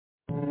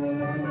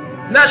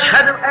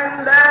نشهد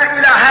أن لا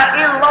إله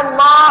إلا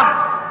الله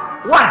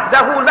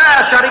وحده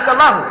لا شريك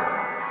له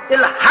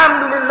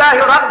الحمد لله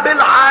رب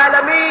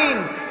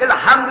العالمين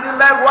الحمد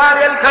لله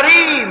الوالي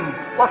الكريم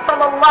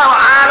وصلى الله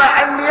على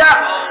الأنبياء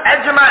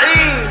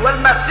أجمعين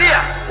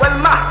والمسيح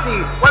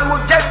والمهدي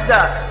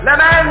والمجدد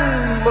لمن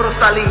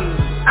مرسلين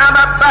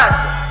أما بعد.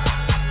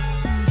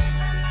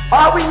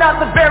 Are we not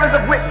the bearers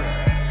of witness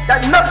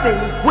that nothing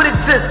would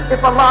exist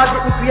if Allah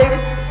didn't create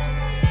it?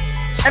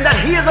 And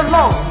that He is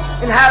alone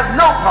and has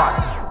no part?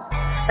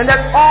 And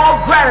that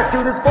all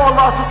gratitude is for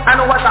Allah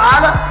subhanahu wa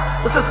ta'ala,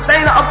 the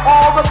sustainer of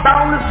all the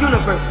boundless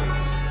universes.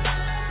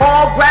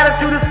 All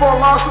gratitude is for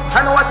Allah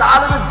subhanahu wa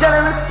ta'ala, the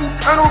generous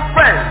eternal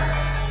friend.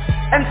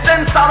 And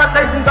send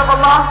salutations of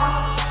Allah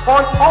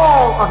on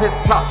all of His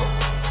prophets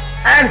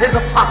and His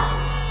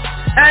apostles,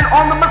 and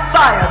on the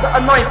Messiah, the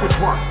anointed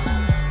one,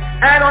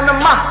 and on the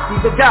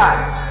Mahdi, the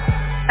guide,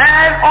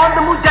 and on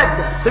the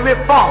Mujaddid, the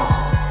reformer,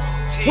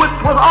 which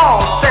was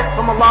all sent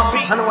from Allah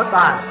subhanahu wa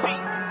ta'ala.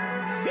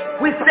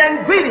 We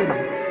send greetings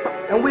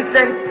and we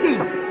send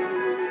peace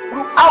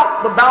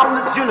throughout the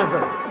boundless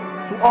universe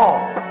to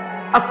all.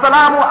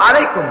 Assalamu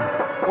alaikum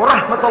wa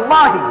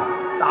rahmatullahi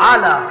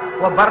ta'ala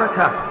wa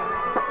barakatuh.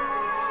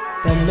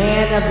 The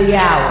man of the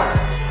hour,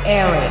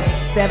 airing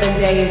 7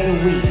 days a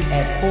week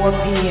at 4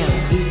 p.m.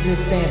 Eastern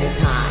Standard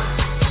Time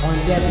on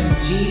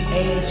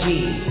WGAG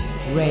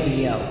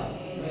Radio.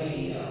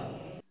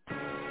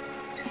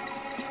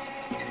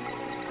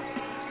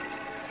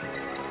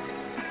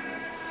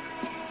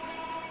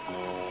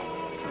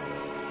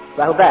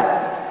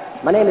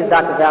 RAAKHPTAH. My name is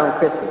Dr. Valen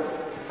Christie.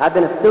 I've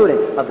been a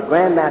student of the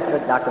Grand Master,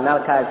 Dr.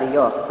 MALACHI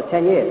for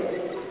 10 years.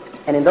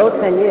 And in those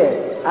 10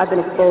 years, I've been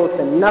exposed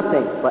to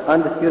nothing but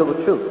undisputable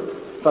truth,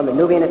 from the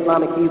Nubian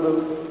Islamic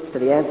Hebrews, to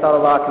the Ansar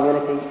Allah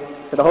community,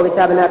 to the Holy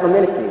Tabernacle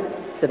Ministry,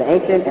 to the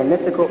ancient and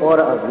mystical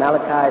order of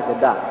Malachi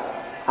Zadok.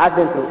 I've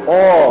been through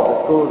all the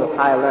schools of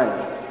higher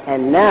learning.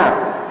 And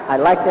now,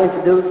 I'd like to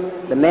introduce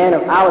the man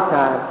of our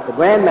time, the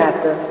Grand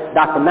Master,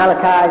 Dr.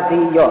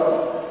 Malachi Z.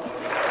 York.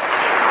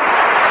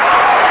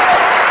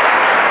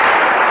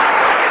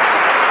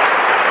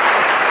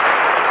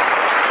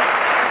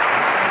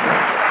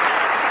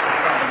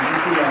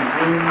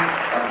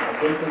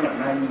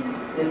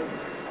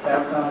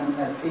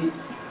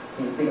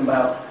 Can you think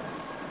about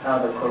how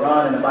the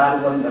Quran and the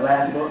Bible wasn't the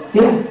last book?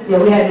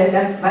 Yeah, we had that.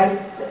 That's right.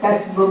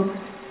 That's the book.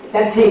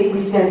 That tape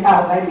we sent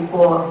out right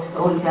before the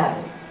Holy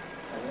Tablet.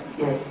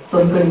 Yes. So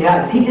he couldn't get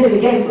out. He did it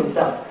again to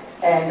himself,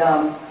 and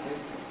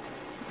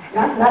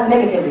not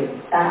negatively.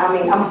 I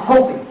mean, I'm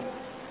hoping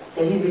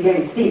that he's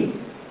beginning to see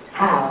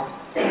how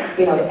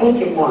the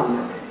ancient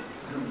ones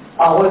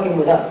are working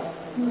with us.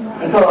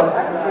 Because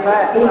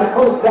in the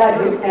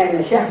postgraduate and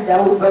the Sheikh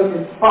Dawood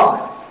versus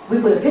Fard, we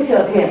put a picture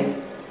of him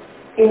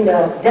in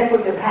the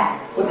decorative hat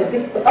with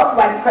the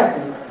upright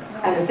crescent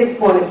and the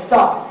six-pointed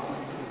star,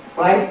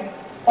 right,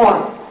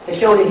 on it to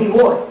show that he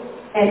wore it.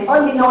 And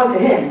unbeknown to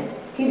him,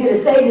 he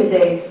did a Savior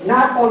Day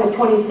not on the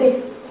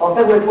 26th or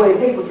February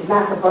 26th, which is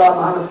not the Farah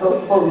Muhammad's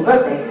holy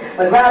birthday,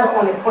 but rather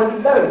on the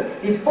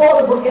 23rd,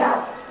 before the book is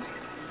out.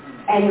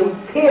 And he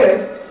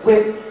appeared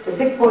with the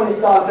six-pointed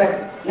star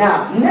crescent.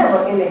 Now,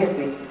 never in the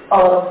history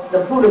of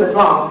the fruit of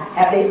Islam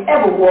have they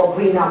ever wore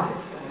green outfits.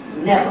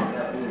 Never.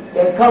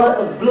 Their color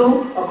is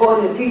blue,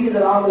 according to the teachers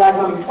of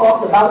Allah. He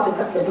talked about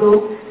the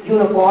blue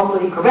uniform,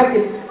 but he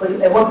corrected, because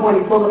at one point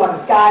he spoke about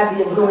the sky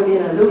being blue and being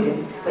an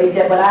illusion. But he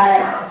said,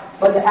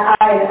 but the I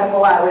and the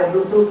FOI wear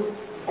blue suits,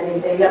 and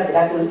he left it.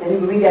 And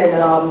you can read that in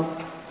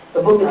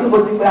the book, the two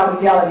books we put out in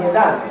Theology and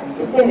Doctrine.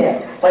 It's in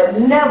there. But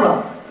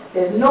never,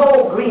 there's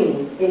no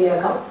green in their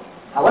color.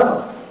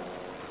 However,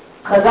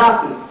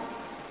 Gaddafi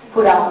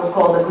put out what's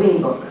called the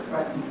Green Book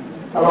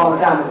a long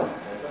time ago.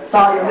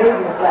 Saudi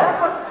Arabia's flag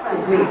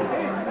is green.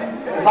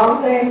 The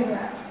mountain,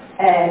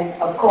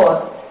 and of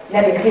course,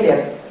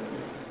 Nebuchadnezzar,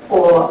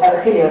 or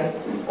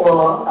Al-Khidr,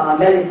 or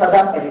Meli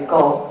Sadat, as it's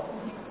called,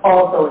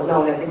 also is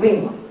known as the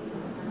Green One.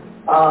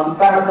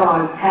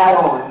 Farrakhan had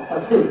on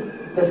a suit,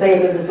 the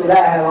same as the suit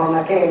I had on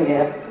when I came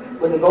here,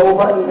 with the gold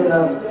buttons and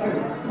the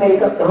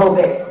makeup, the whole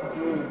bit.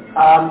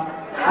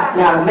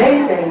 Now, the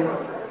main thing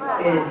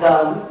is,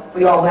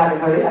 we all haven't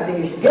heard it, I think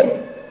you should get it.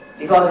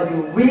 Because if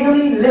you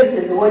really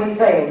listen to what he's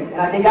saying, and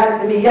I think I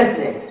listened to me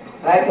yesterday,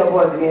 right? Your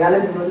voice again, I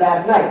listened to it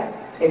last night.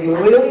 If you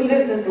really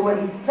listen to what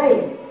he's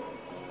saying,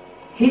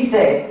 he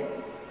said,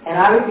 and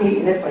I repeat,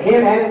 and it's for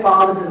him and his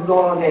father, this is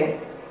going on there,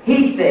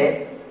 he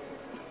said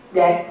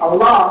that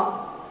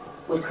Allah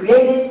was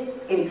created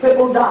in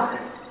triple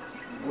darkness.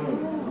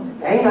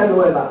 There ain't nothing to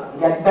worry about.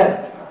 That's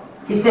better.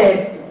 He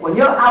said, when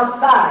you're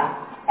outside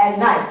at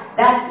night,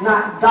 that's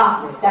not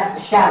darkness, that's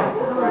the shadow.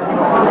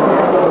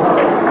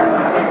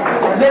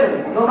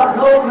 Literally, no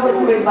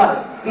two ways about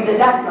it. He said,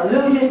 that's an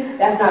illusion,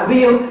 that's not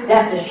real,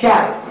 that's the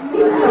shadow.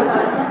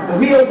 The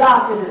real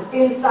darkness is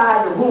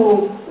inside the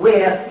womb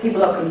where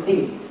people are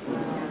conceived.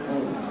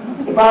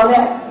 You follow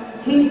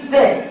that? He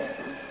said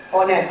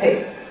on that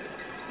tape,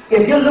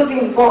 if you're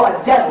looking for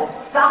a devil,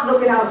 stop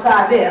looking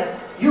outside there.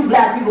 You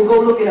black people go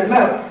look in a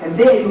mirror, and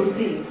then you'll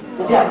see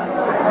the devil.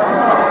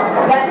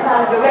 That's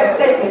not a direct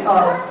statement. statement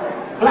of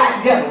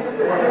black devil.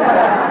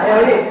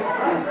 There it is.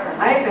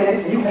 I ain't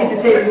finished. You get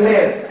the tape from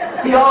there.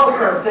 He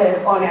also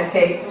says on that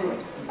tape,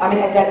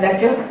 at that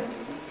lecture,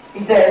 he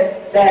says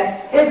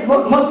that it's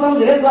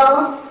Muslims and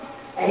Islam,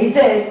 and he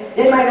says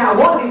they might not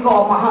want to be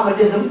called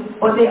Mohammedism,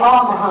 but they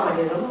are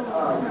Mohammedism.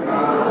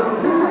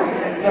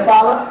 You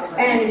follow?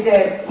 And he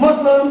says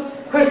Muslims,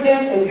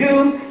 Christians, and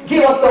Jews,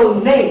 give us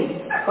those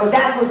names, because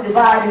that's what's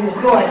dividing and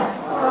destroying us.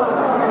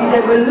 He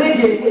said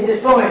religion is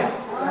destroying us.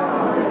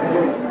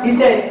 He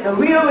said the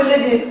real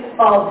religion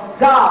of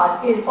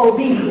God is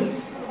obedience.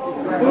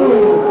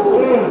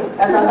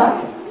 That's our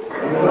doctrine.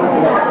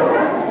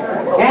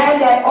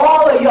 And that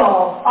all of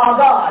y'all are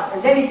God.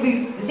 And then he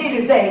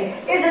proceeded to say,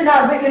 is it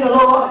not written in the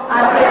law?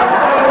 I said,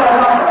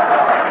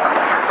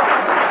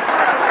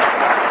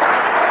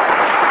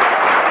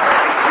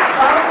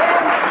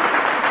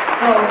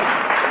 so,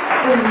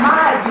 in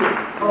my view,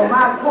 or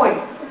my point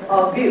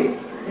of view,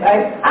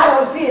 right, I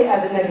don't see it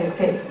as a negative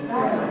case.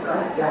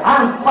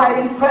 I'm quite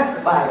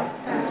impressed by it.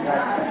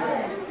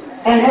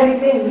 And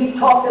everything he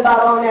talked about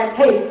on that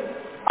tape,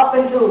 up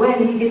until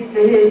when he gets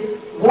to his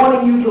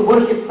wanting you to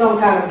worship some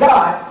kind of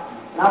God,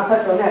 and I'll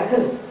touch on that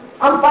too.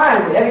 I'm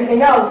fine with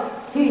everything else.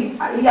 He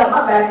got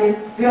my back in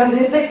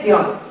 360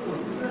 on it.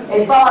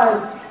 As far as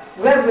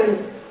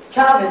Reverend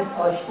Chavez,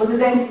 or what's his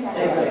name?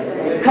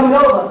 Coming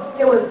over,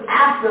 it was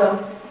after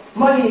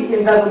money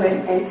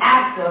embezzlement and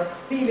after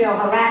female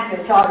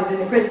harassment charges in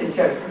the Christian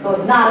church. So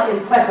it's not an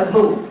impressive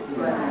move.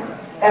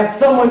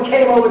 If someone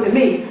came over to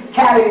me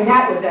carrying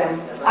that with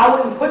them, I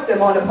wouldn't put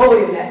them on the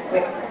podium that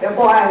quick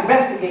before I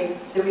investigate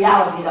the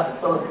reality of it.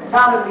 So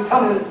Chavez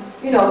becoming,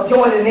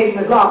 joining the Nation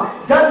of Islam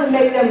doesn't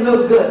make them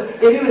look good.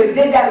 If you would have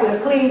did that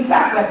with a clean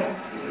track record,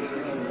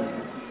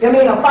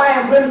 a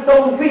fire and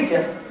brimstone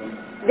preacher,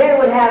 they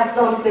would have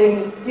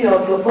something, to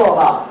applaud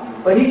about.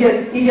 But he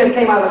just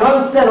came out of an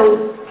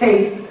unsettled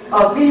case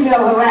of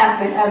female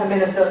harassment as a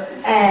minister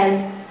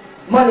and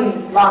money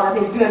loss, I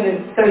think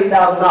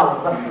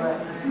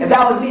 $230,000. If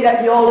that was me,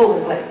 that'd be all over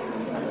the place.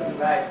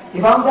 Right.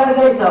 If I'm going to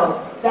say so,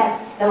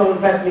 that don't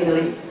impress me the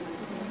least.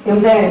 You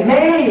know what I'm saying?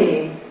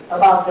 Mainly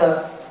about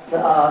the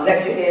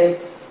lecture is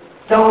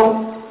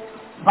don't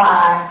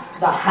buy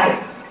the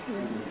hype.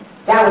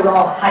 That was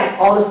all hype.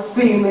 All the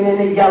screaming and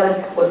the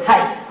yelling was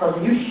hype. Because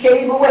when you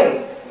shave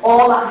away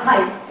all the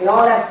hype and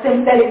all that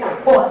synthetic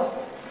support,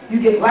 you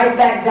get right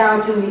back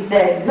down to he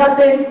said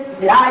nothing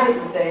that I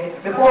didn't say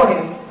before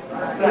him.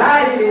 That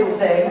I didn't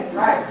say,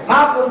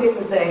 Malcolm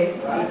didn't say,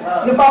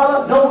 you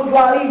follow? No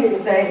bourgeoisie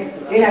didn't say,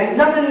 they had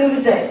nothing new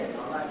to say.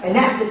 And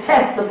that's the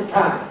test of the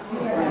time.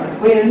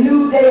 We're in a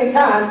new day and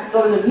time,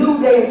 so in a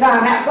new day and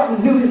time, have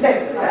something new to say.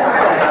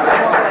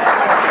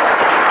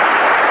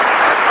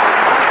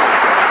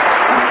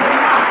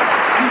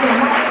 You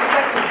cannot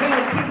expect to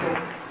bring people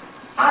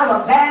out of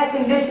a bad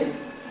condition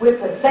with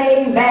the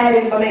same bad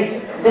information.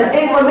 The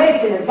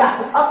information has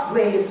got to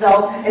upgrade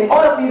itself in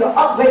order for you to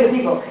upgrade the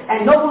people.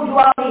 And no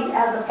bourgeoisie,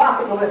 as the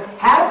prophet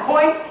had a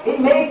point,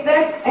 it made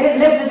sense, and it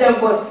lifted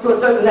them to a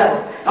certain level.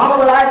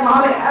 Honorable Elijah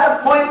Muhammad had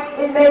a point,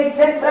 it made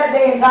sense for that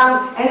day and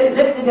time, and it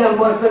lifted them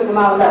to a certain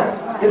amount of level.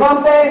 You know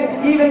what I'm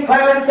saying? Even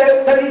Clarence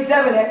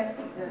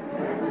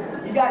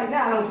 37, you got it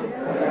now, don't you?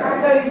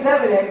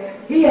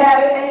 37, he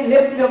had it, and he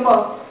lifted them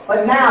up.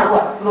 But now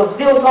what? We're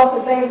still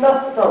talk the same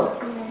stuff? So,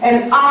 and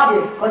it's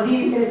obvious, because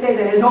he says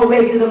that there's no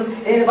racism,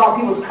 it ain't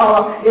about people's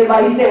color, it's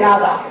about he's saying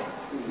our doctrine.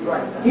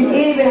 Right. He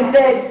even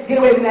said,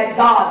 get away from that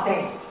God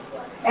thing.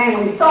 And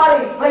when he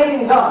started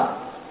explaining God,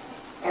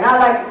 and I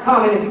like to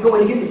comment if you go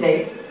when you get the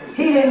tape,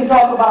 he didn't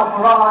talk about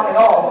Farad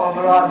at all on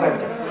Farad's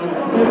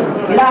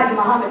birthday. Elijah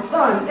Muhammad's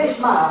son,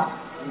 Ishmael,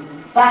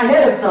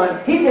 Sinaiah's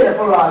son, he did a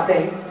Farad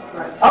thing.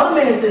 Other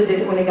ministers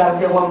did it when they got up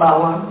there one by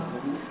one,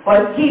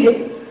 but he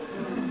didn't.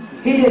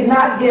 He did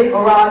not give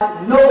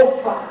Farad no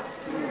prize.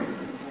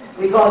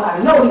 Because I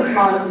know he's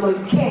smart enough, so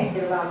he can't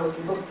get around those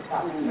books to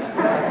stop him. He's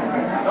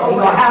going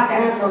to have to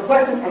answer a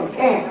question, and he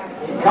can't.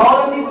 And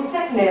all the people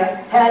sitting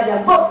there had their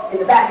books in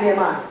the back of their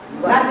mind.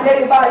 Not that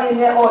everybody in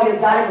their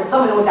audience got it, but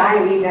some of them were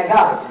dying reading that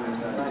garbage.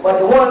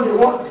 But the ones that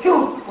want the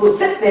truth will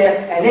sit there,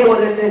 and they will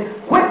listen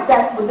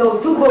with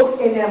those two books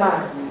in their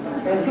mind.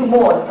 And two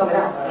more is coming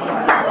out.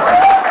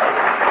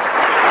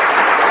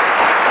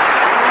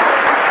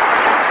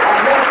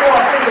 And therefore,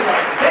 I think it's a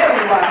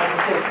very wise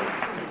decision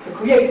to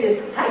create this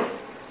type.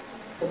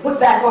 To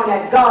put back on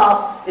that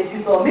garb that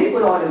you saw me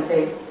put on and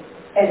say,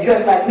 and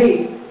dress like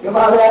me, you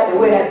know that, and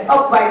wear that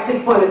upright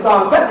 6-pointed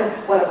song crescent,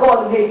 when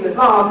according to Nation of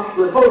Islam,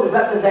 it was supposed to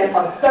represent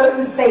a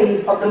certain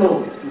phase of the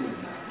moon.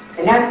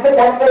 And that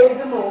phase of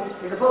the moon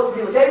is supposed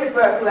to be what they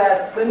refer to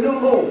as the new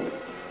moon,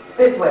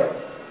 this way.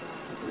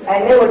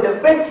 And they were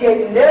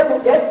differentiating their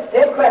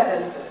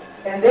crescent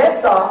and their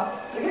star,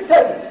 you can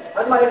tell you,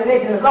 that's why the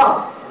Nation of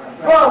Islam,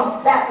 from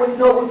that which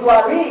no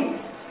bourgeoisie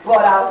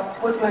brought out,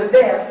 which was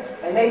there.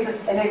 And they could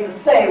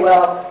say,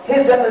 well,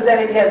 his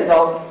represented years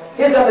ago,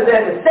 his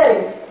represented the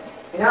setting,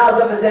 and ours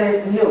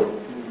represented the new.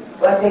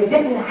 But they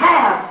didn't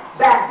have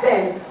back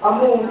then a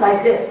moon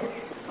like this.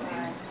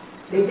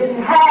 They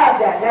didn't have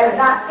that. That is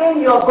not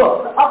in your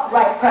book, the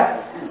upright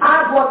crescent.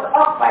 I God brought the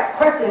upright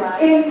crescent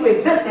into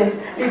existence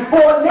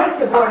before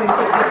nature brought it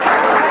into existence.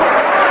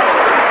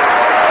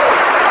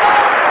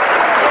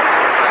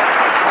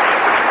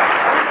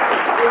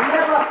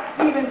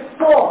 Even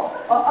saw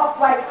an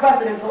upright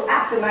crescent until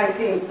after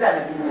 1970.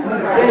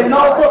 There's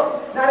no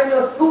book, not in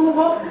your school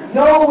book,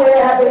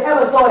 nowhere have they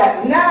ever saw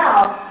that.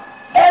 Now,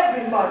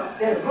 every month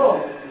there's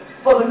room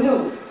for the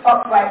new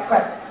upright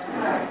crescent.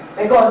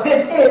 Because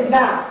this is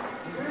now,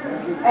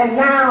 and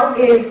now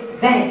is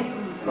then.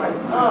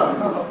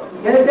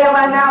 You understand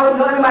why now is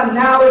talking about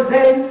now is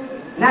then?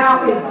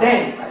 Now is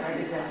then.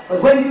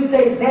 But when you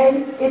say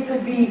then, it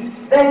should be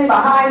then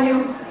behind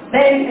you,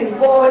 then and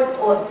forward,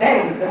 or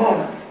then the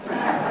moment.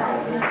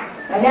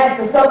 And that's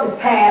the stuff that's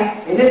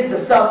past, and this is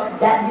the stuff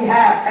that we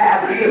have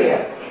past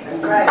here.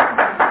 Right.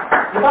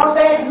 You know what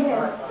I'm saying?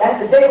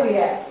 That's the day we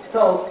have.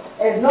 So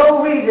there's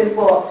no reason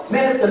for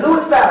Minister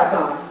Louis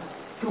Farrakhan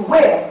to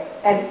wear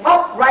an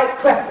upright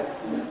crescent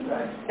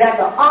that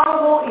the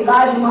Honorable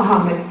Elijah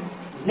Muhammad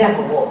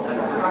never wore.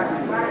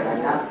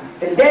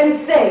 And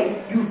then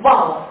say you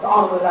follow the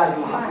Honorable Elijah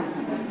Muhammad.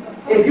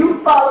 If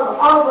you follow the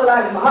Honorable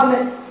Elijah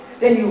Muhammad,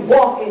 then you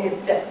walk in his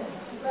steps.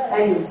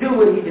 And you do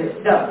what he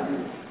just does.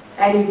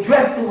 And you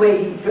dress the way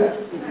he dressed.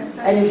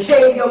 And you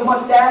shave your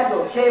mustache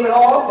or shave it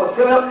off or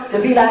trim it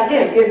to be like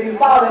him. If you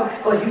follow him,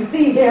 because you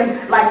see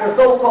him like the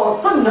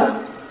so-called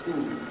Sunnah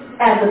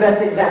as the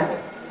best example.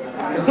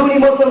 The Sunni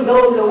Muslims,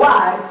 those that are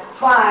wise,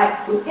 try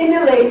to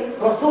emulate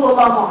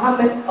Rasulullah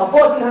Muhammad of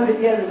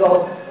 1400 years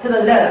ago to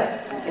the letter.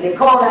 And they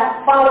call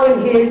that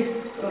following his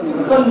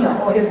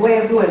Sunnah or his way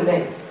of doing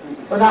things.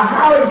 So now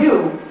how are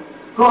you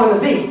going to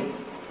be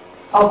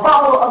a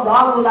follower of the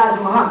Honorable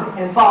Elijah Muhammad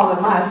and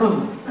following my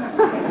Sunnah?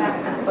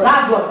 But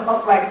I was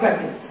upright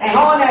crescent. And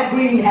on that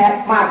green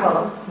hat, my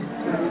color,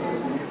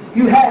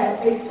 you had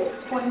a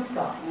 6-point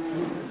star.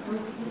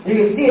 You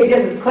can see it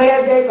just as clear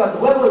as day because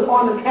whoever was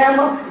on the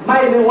camera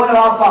might have been one of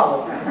our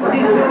followers. But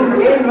these dudes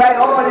were in right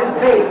on his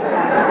face.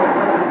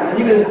 And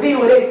you can see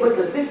where they put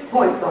the 6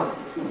 points on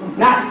it,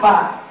 not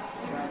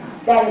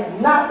 5. That is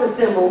not the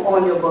symbol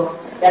on your book.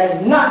 That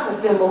is not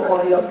the symbol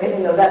on your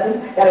in the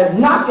lesson. That is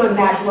not your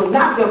national,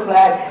 not your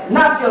flag,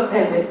 not your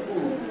pendant.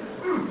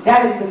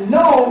 That is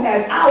known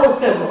as our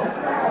symbol.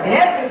 And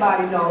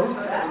everybody knows.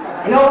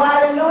 You know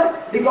why they know it?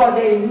 Because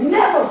they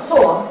never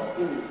saw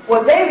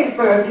what they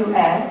refer to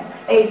as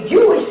a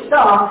Jewish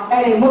star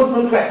and a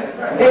Muslim crescent.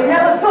 They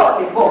never saw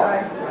it before.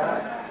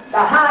 The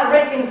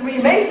high-ranking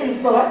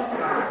Freemasons saw it,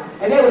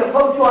 and they would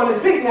approach you on the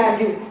street and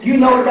ask you, do you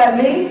know what that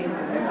means?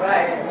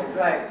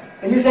 Right.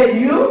 And you say,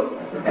 you?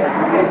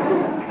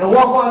 And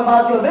walk on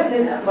about your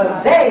business,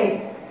 but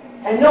they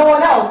and no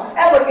one else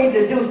ever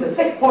introduced the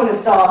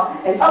 6-pointed star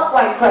and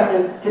upright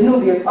crescent to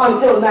Nubians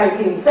until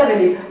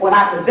 1970 when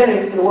I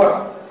presented it to the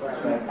world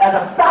as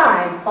a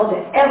sign of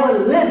the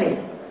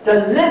ever-living,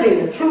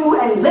 the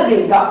true and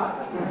living God.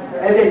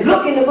 And they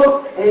look in the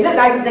book and they look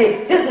like and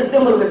say, this is a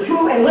symbol of the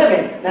true and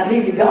living. Now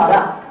leave the God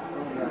out.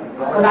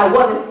 Because I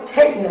wasn't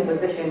taking the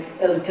position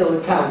until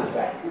the time was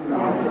right.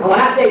 And when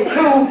I say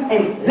true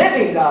and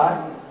living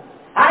God,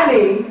 I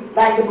mean,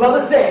 like the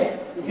brother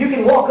said, you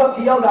can walk up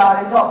to your God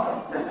and talk to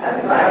him.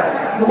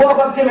 You walk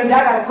up to him and say,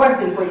 I got a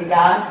question for you,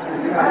 God.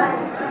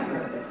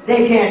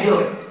 They can't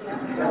do it.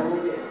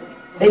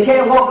 They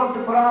can't walk up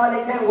to Farah,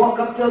 they can't walk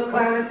up to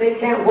Clarence, they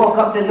can't walk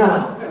up to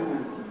none of them.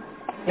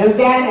 You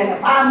understand? And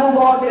if I move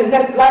on to the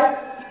next life,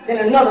 then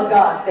another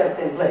God steps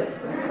in place.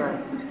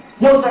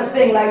 No such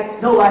thing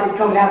like nobody's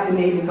coming after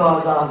me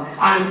because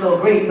I'm so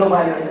great,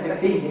 nobody can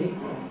succeed me.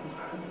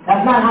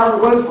 That's not how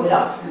it works with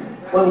us.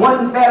 When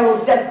one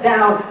Pharaoh steps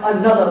down,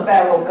 another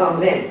Pharaoh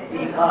comes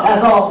in.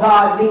 That's all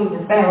God means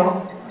is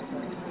Pharaoh.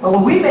 But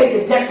when we make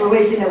this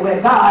declaration that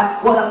we're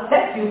God, what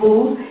upsets you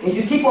fools is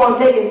you keep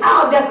on taking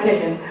our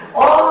definition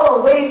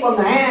all away from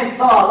the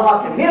handsaw of our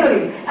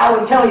community. I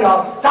would tell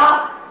y'all,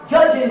 stop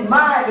judging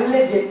my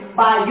religion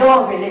by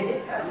your religion.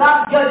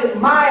 Stop judging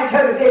my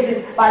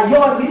interpretation by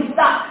yours. You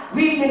stop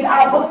reading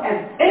our book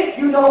and think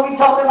you know what we're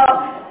talking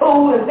about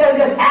food instead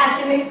of just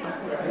asking me.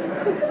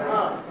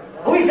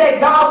 We say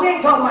God, we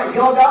ain't talking about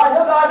your God.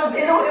 Your God is,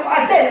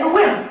 I said, it's a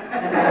winner.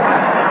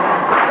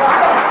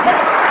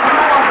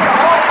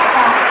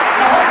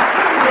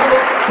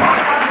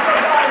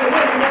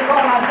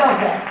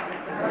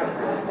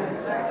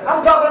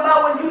 I'm talking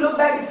about when you look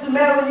back at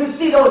Sumer, when you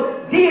see those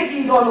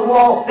deities on the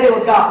wall, they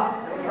were God.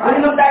 When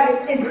you look back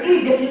in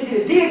Egypt, you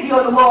see the deity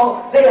on the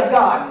wall, they are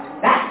God.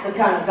 That's the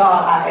kind of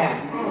God I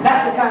am.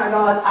 That's the kind of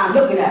God I'm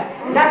looking at.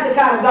 And that's the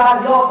kind of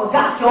God y'all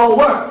forgot your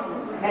word.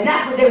 And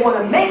that's what they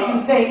want to make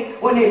you think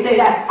when they say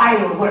that's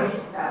idol worship.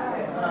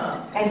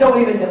 And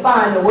don't even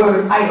define the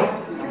word idol.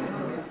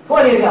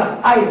 What is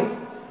that? Idol.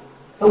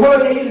 The word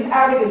they use in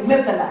Arabic is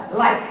mithla,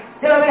 like.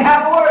 They don't even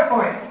have a word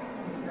for it.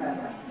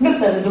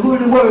 Mithla is the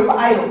root word for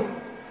idol.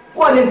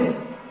 What is it?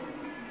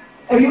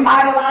 If you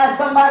idolize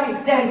somebody,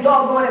 then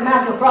doggone it,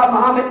 Master Prophet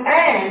Muhammad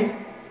and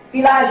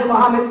Elijah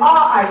Muhammad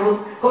are idols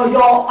because you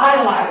all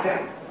idolize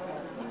them.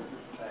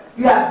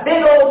 You have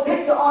big old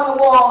picture on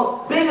the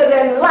wall, bigger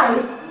than life.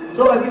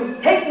 So if you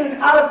take it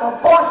out of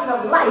proportion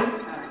of life,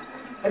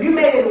 if you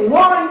made it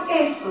 1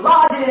 inch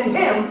larger than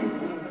him,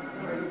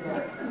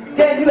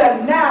 then you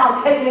have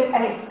now taken it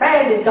and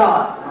expanded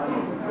God.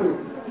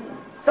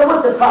 So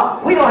what's the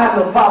problem? We don't have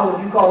no problem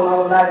with you calling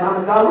our life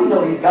Muhammad God. We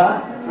know He's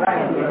God.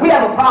 We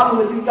have a problem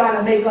with you trying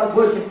to make us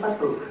worship a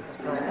truth.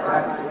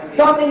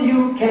 Something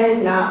you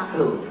cannot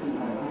prove.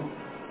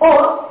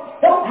 Or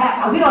we don't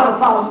have a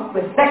problem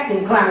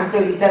respecting Climate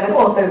 37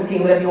 or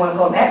 13, whatever you want to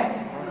call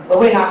that. But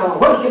we're not going to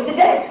worship the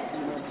dead.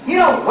 You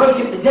don't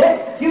worship the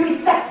dead. You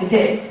respect the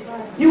dead.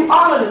 You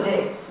honor the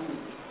dead.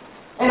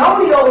 And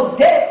only those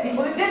dead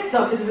people that did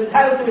something is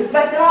entitled to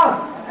respect and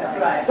honor. That's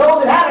right.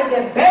 Those that haven't,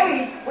 they're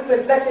buried with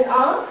respect and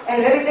honor,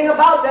 and everything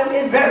about them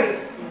is buried.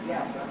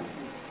 Yeah.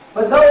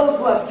 But those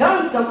who have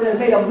done something and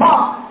made a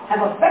mark,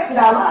 have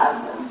affected our lives,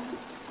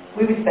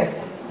 we respect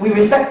them. We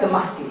respect the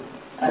Mahdi,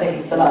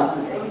 alayhi salam.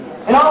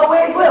 And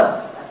always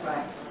will. That's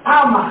right.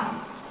 Our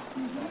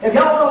Mahdi. If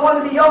y'all don't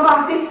want to be your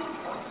Mahdi,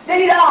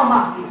 then he's our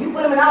Mahdi. You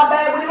put him in our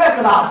bag with the rest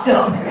of our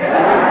stuff.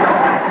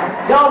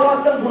 Y'all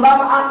want some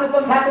Gulama Asif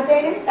from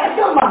Pakistan? That's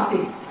your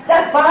Mahdi.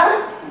 That's fine.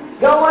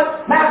 Y'all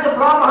want Master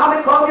Prophet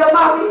Muhammad called your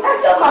Mahdi? That's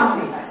your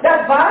Mahdi.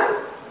 That's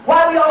fine.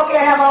 Why we all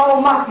can't have our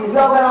own Mahdis? We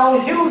all got our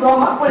own shoes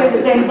on. My foot at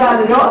the same size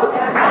as yours.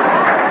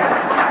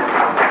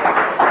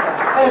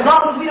 And as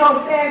long as we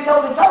don't stand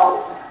toe to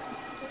toe,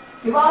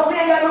 we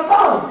ain't got no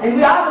problem. And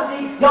we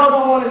obviously, y'all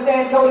don't want to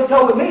stand toe to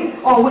toe with me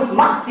on which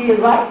Mahdi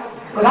is right.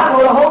 But I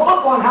wrote a whole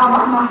book on how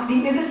my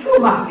Mahdi is a true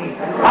Mahdi.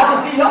 I can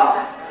see y'all.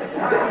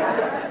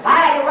 I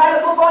had to write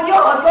a book on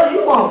yours, so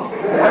you won't.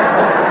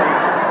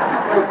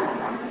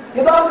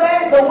 You know what I'm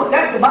saying? So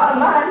that's the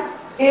bottom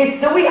line.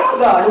 Is that we are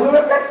God, and we're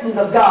reflections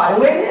of God,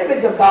 and we're in the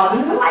image of God,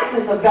 and in the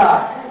likeness of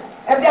God.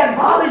 If that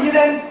bothers you,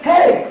 then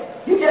hey,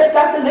 you just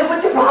have to live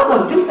with your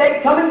problem.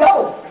 Toothache, come and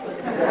go.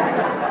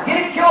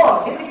 Get it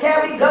cured. Get the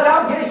cavity dug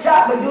out, get it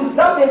shot, but do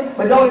something.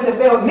 But don't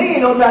interfere with me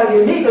and don't try to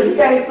get me, because you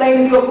can't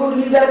explain to me or prove to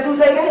me you got a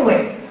toothache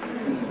anyway.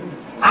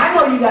 I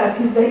know you got a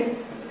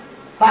toothache.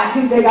 By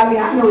toothache, I mean,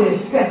 I know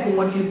there's stress in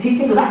what you're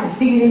teaching, because I can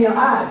see it in your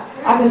eyes.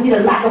 I can see the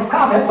lack of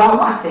confidence while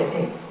I watch that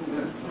tape.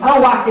 I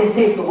don't watch their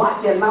tape to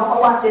watch their mouth. I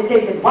watch their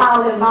tape and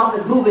while their mouth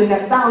is moving,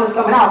 that sound is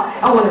coming out.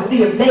 I want to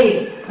see if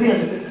they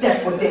really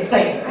accept what they're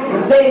saying.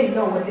 If they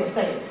know what they're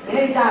saying. And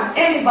anytime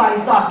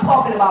anybody starts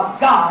talking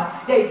about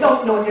God, they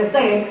don't know what they're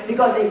saying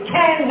because they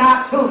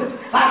cannot prove it.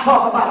 If I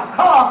talk about a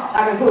car,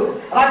 I can prove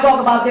it. If I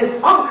talk about this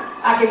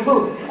I can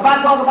prove it. If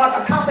I talk about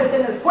the compass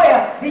and the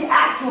square, the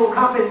actual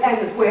compass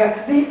and the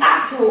square, the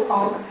actual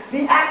car,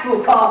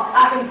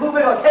 I can prove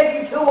it or take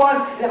you to one.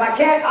 And if I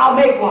can't, I'll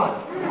make one.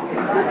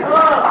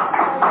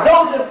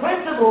 Those are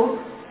principles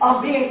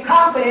of being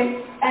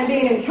confident and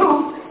being in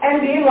truth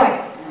and being right.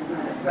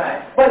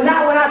 Right. But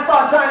not when I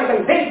start trying to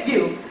convince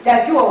you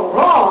that you are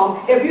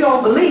wrong if you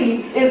don't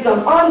believe in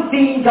some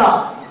unseen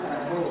God.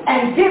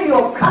 And give you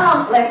a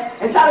complex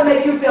and try to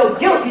make you feel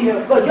guilty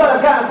because you're the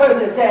kind of person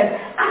that says,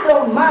 I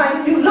don't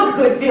mind, you look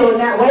good feeling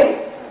that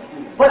way,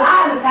 but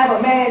I just have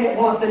a man that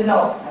wants to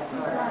know.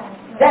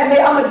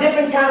 I'm a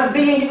different kind of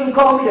being. You can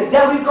call me the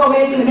devil, you can call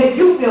me anything to make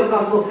you feel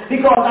comfortable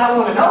because I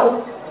want to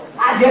know.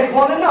 I just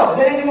want to know.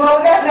 Is there anything wrong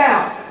with that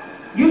now?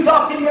 You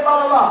talk to me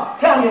about Allah.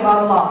 Tell me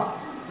about Allah.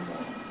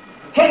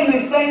 Can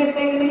you explain this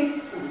thing to me?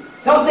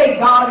 Don't say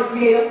God the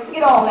creator.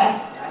 Get all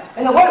that.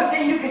 And the worst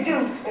thing you could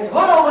do is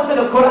run over to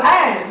the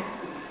Quran,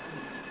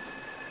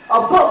 a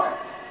book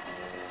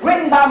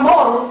written by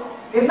mortals,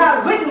 if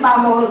not written by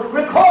mortals,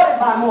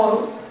 recorded by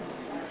mortals,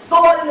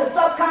 stored in the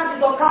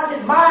subconscious or conscious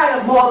mind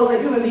of mortals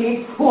and human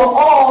beings who are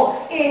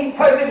all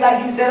imperfect,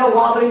 like you said, a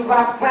wobbling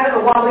planet,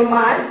 a wobbling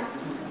mind.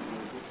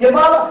 Your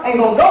mother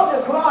ain't going to go to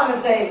the Quran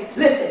and say,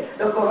 listen,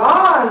 the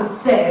Quran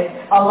says,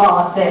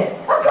 Allah said.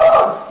 Of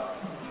course.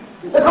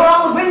 The Quran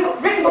was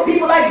written for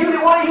people like you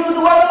that want to use the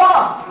word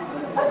Allah.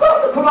 Of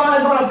course the Quran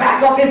is going to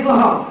back up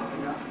Islam.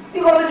 You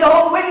go to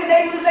Jehovah's Witnesses,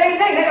 they do the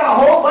same thing. They got a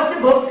whole bunch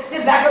of books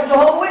that back up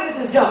Jehovah's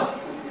Witnesses junk.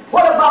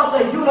 What about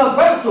the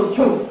universal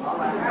truth?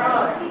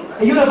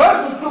 The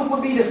universal truth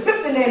would be to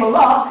strip the name of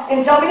Allah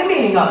and tell me the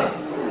meaning of it.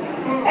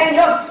 And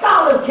your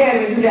scholars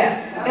can't even do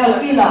that.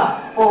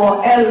 El-Ilah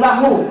or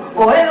El-Lahu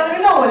or they don't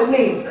even know what it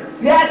means.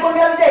 You asked one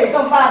the other day,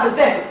 some 5%.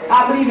 I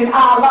believe in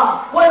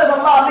Allah. What does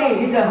Allah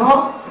mean? He said,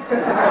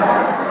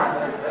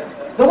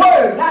 The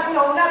word, not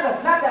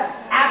the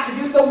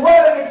attribute, the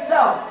word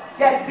itself,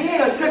 that's being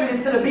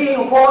attributed to the being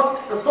of force,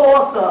 the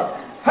source, the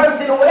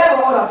person, or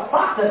whatever, or the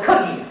box of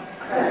cookies.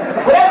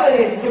 Whatever it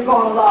is that you're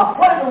calling Allah,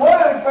 what does the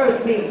word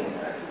first mean?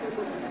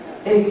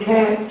 They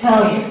can't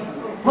tell you.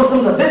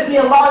 Muslims are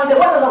Bismillah, what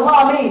does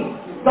Allah mean?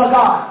 The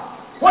God.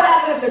 What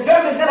happened if the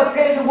Germans never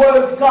created the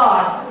word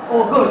God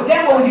or good?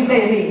 Then what would you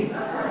say it means?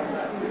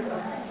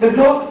 The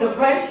Dutch, the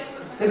French,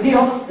 the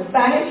Dios, the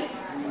Spanish?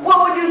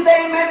 What would you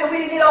say, man, that we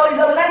didn't need all these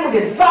other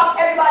languages? Stop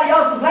everybody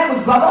else's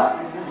language, brother,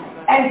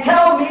 and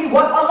tell me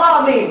what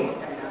Allah means.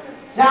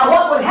 Now,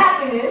 what would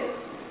happen is,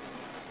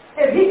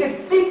 if he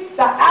could speak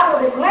the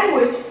Arabic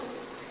language,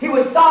 he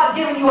would start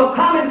giving you a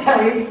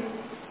commentary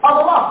of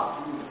Allah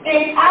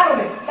in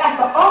Arabic.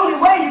 That's the only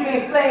way you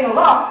can explain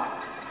Allah.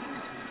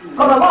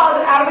 Because the law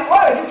is an Arabic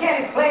word. You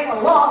can't explain a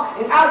law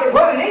in Arabic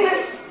word in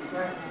English.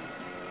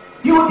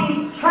 You would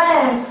be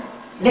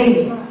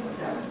translating.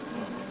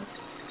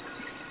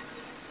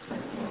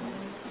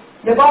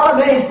 The bottom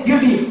is you'll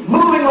be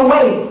moving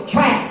away,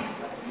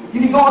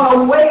 you'll be going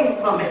away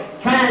from it.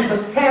 Transit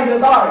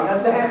authority,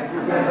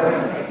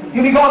 understand?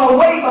 You'll be going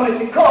away from it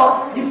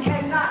because you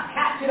cannot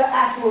capture the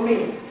actual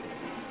meaning.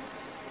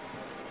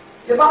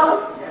 You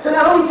follow? So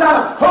now don't try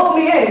to hold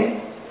me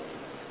in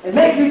and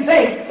make you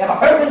think if a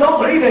person don't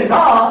believe in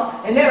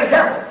God and they're a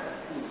devil.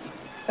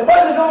 The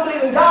person don't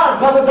believe in God,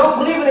 brother, don't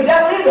believe in the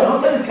devil either.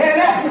 Don't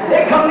understand that?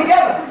 They come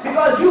together.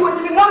 Because you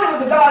wouldn't even know there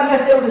was a God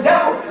unless there was a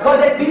devil, because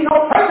there'd be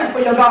no purpose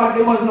for your God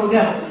if there wasn't no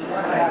devil.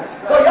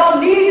 So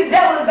y'all need the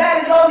devil as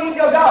bad as y'all need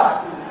your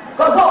God.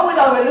 Because what would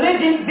a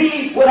religion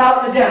be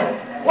without the devil?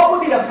 What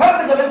would be the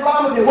purpose of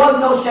Islam if there was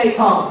no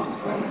shaitan?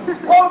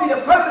 What would be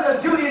the purpose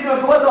of Judaism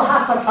if there was no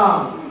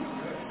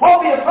Hasatan?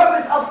 What would be the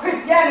purpose of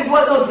Christianity if there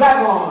was no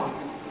dragon?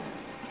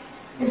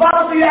 If I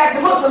was to you ask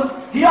the Muslims,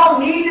 do y'all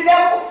need the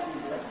devil?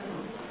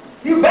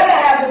 You better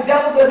have the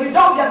devil, because if you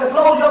don't, you have to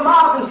close your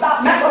mouth and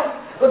stop Mecca.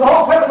 Because the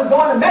whole purpose of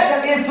going to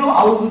Mecca is to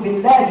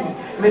Auzubillahi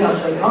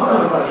Minash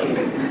Shaitanir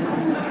Rajeem.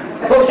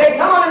 So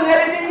Shaitan is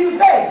everything you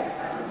say.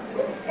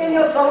 In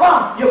your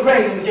salah, you're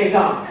praising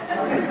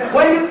Shaitan.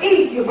 When you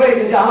eat, you're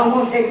praising Shaitan. I don't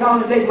want Shaitan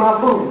to take my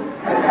food.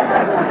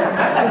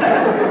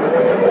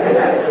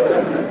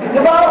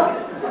 You know,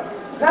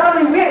 not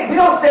only we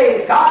don't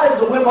say God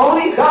is a wimp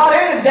only, God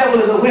and the devil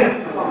is a wimp.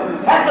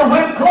 That's a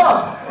wimp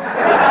club.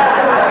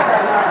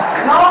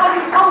 And all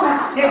these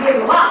moments, they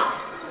get locked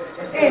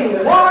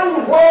in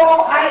one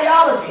world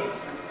ideology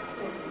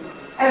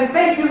and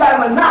think you got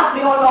a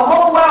monopoly on the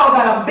whole world,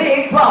 got a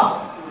big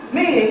problem.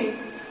 Meaning,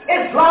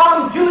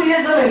 Islam,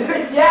 Judaism, and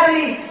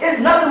Christianity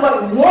is nothing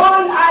but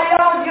one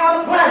ideology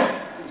on the planet.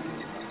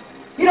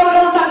 You don't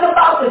know nothing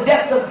about the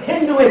depths of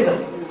Hinduism,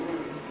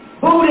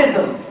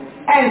 Buddhism,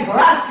 and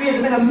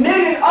Zoroastrianism, and a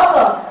million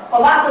other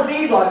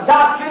philosophies or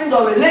doctrines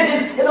or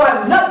religions. It don't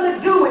have nothing to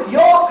do with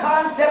your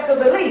concept of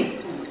belief.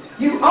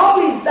 You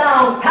only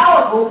sound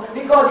powerful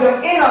because you're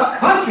in a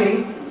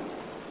country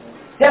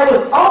that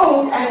was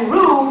owned and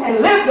ruled and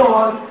lived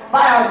on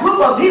by a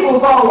group of people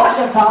called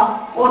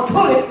WGAG or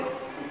Tulip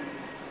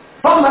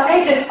from the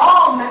ancient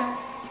Alma,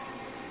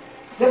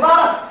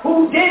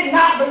 who did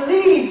not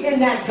believe in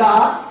that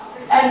God,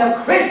 and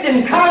the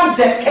Christian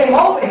concept came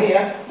over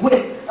here with,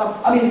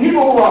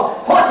 people who were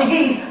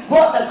Portuguese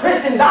brought the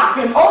Christian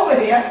doctrine over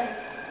here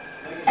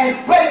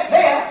and spread it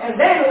there, and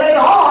then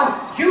later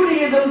on,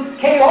 Judaism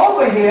came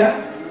over here,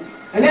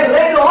 and then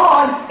later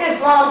on,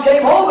 Islam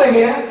came over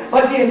here,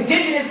 but the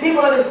indigenous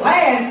people of this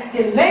land,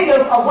 the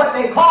natives of what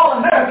they call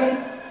Americans,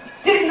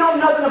 didn't know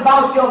nothing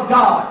about your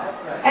God,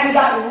 and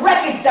got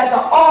wreckage that the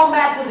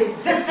Almighty was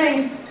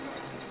existing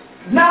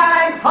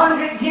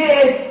 900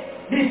 years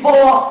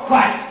before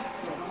Christ.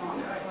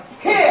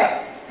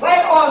 Here,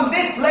 right on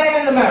this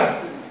land in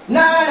America,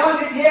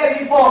 900 years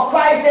before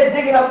Christ, they're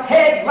digging up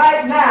heads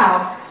right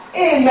now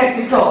in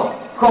Mexico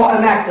called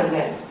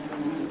Anaxagoras.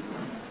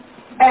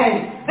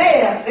 And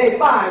there they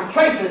find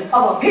traces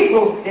of a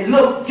people that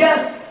look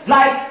just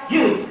like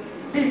you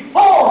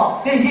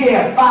before the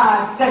year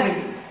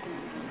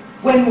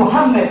 570, when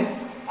Muhammad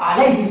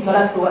alayhi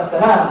salatu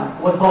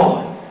wasalam was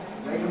born.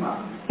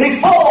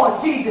 Before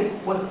Jesus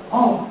was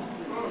born.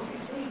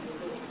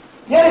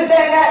 You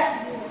understand that?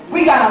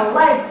 We got a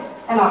life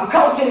and a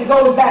culture that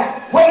goes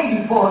back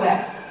way before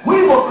that.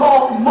 We were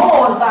called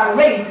Moors by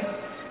race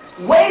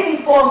way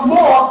before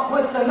Moor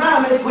was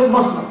synonymous with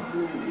Muslims.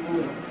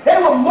 They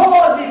were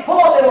Moors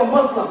before they were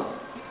Muslims.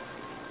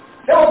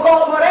 They were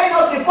called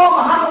Morenos before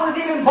Muhammad was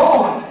even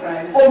born.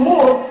 Or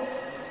Moor,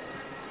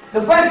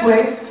 the French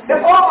way,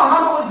 before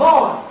Muhammad was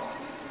born.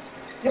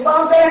 You know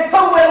what I'm saying?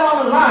 Somewhere along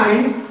the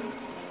line,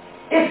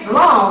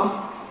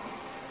 Islam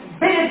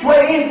bit its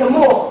way into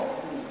Moor.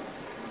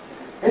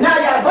 And now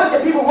you got a bunch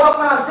of people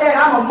walking around saying,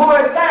 I'm a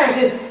Moorish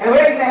scientist, and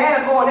raising their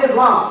hand for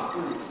Islam.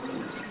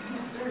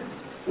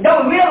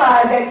 Don't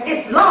realize that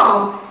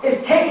Islam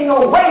is taking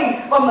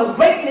away from the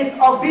greatness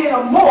of being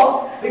a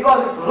Moor,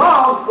 because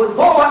Islam was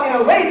born in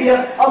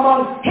Arabia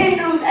among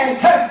Hindus and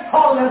Turks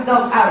calling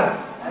themselves Arabs.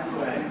 That's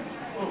right.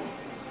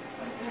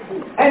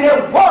 And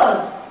there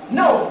was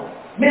no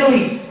Middle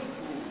East.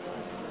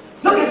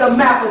 Look at the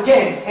map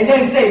again, and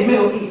then say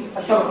Middle East.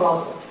 I show it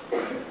also.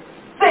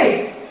 Say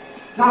it.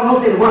 Now, I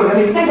don't say the word.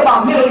 Think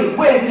about Middle East.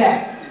 Where is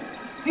that?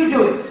 You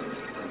do it.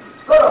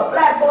 Go to a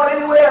blackboard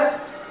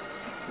anywhere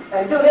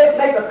and do this,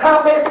 make a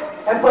comment,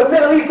 and put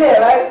Middle East there,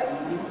 right?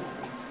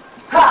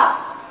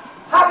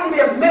 How can you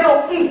be a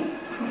Middle East?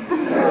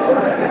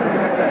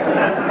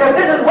 If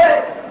this is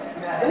west,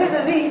 and this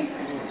is east,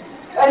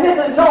 and this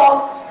is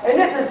north, and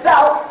this is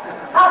south,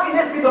 how can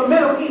this be the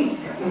Middle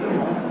East?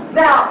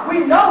 Now,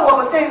 we know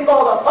of a thing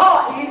called the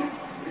Far East.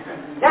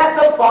 That's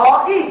the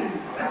Far East.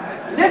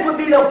 This would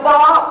be the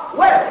far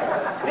west.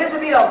 This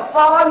would be the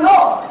far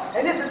north.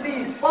 And this would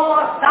be as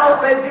far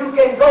south as you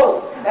can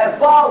go. As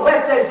far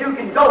west as you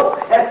can go.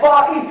 As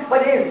far east.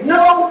 But there is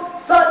no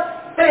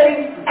such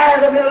thing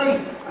as the Middle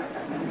East.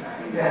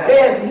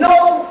 There's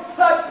no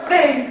such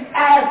thing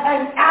as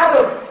an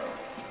Arab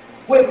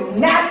with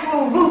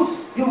natural roots.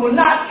 You will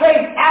not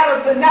trace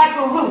Arab to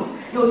natural roots.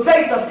 You'll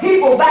trace the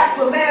people back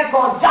to a man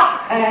called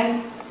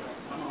Joktan,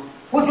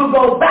 which will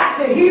go back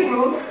to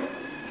Hebrew,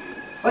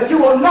 but you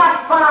will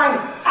not find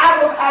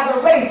Arab as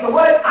a race. The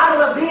word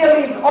automobile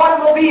means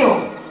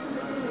automobile.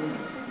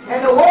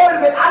 And the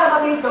word with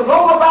Arab means to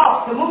roam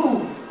about, to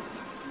move.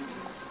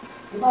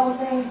 You know what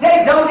I'm saying?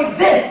 They don't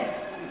exist.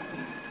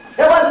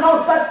 There was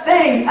no such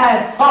thing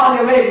as Saudi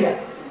Arabia.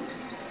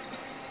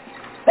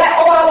 That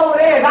oil over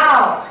there is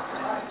ours.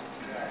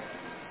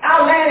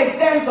 Our land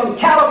extends from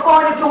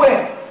California to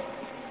where?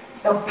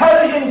 The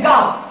Persian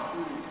Gulf.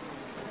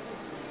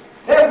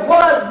 There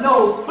was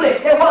no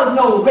split. There was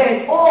no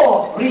Red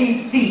or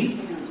Red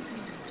Sea.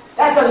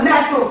 That's a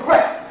natural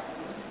threat.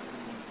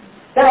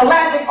 The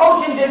Atlantic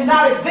Ocean did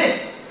not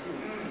exist.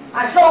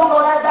 I showed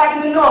all that back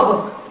in the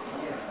notebook.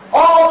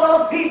 All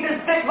those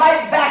pieces fit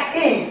right back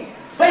in.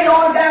 Straight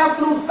on down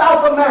through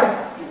South America.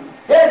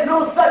 There's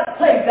no such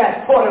place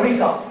as Puerto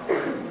Rico.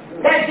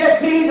 That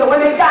just means that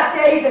when they got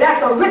there, he said, that's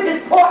the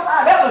richest port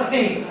I've ever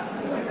seen.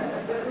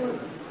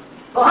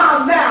 So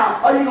how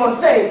now are you going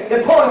to say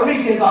that Puerto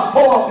Ricans are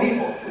poor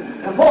people,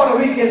 and Puerto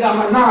Ricans are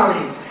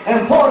minorities,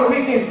 and Puerto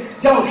Ricans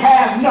don't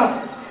have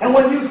nothing? And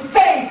when you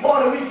say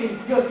Puerto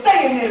Ricans, you're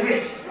saying they're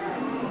rich.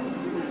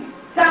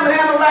 Simon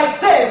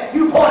Amorite says,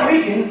 you Puerto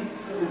Ricans.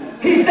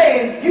 He's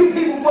saying, you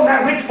people from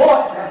that rich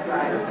port.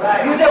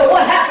 You say, well,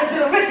 what happened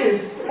to the riches?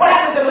 What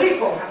happened to the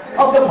people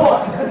of the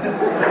port?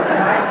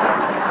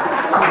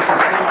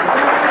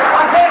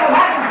 I tell you what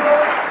happened to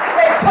it.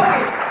 They took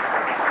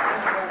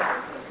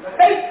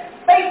it.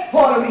 Fake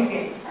Puerto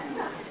Rican.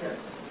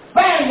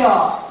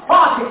 Spaniards,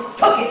 Parties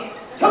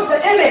took the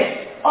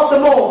image of the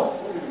Moors.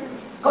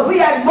 Because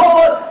we had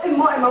Moors in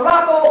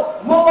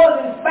Morocco, Moors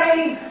in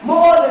Spain,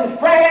 Moors in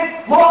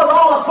France, Moors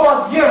all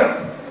across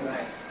Europe.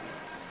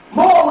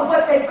 Moor was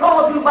what they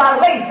called you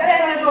by race. That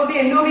had nothing to do with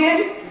being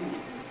Nubian,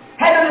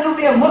 had nothing to do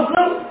with being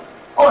Muslim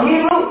or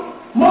Hebrew.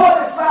 Moor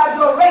describes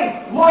your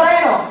race,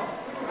 Moreno,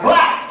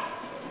 black.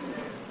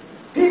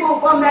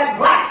 People from that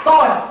black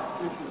soil.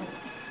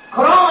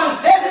 Quran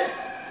says it.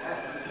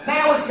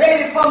 Man was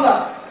created from the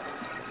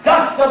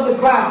dust of the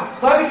ground.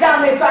 So every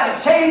time they try to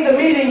change the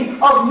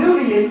meaning of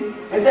Nubian,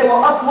 they say,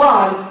 well,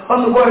 Aswan,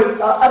 from the word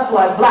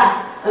Aswan,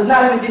 black, does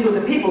not have anything to do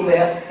with the people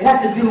there. It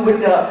has to do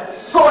with the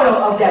soil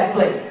of that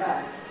place.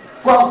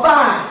 Well,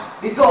 fine,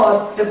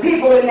 because the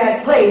people in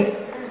that place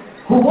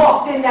who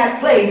walked in that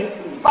place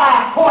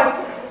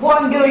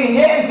 5.1 billion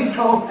years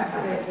ago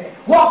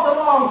walked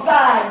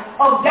alongside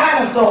of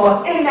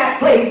dinosaurs in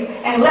that place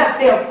and left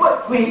their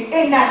footprint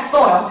in that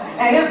soil.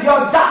 And if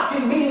your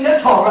doctrine, meaning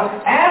the Torah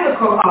and the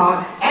Quran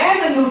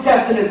and the New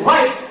Testament is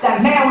right,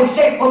 that man was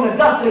shaped from the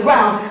dust of the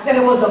ground, then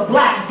it was the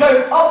black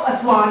dirt of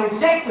Aswan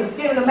and shaped the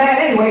skin of the man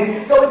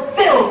anyway, so it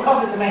still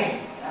covers the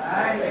man.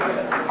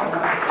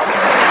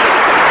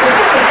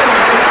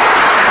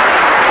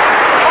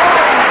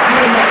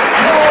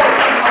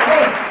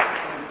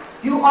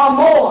 You are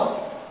more.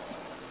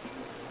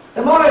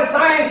 The Moorish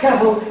Science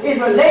Temple is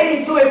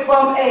relating to it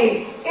from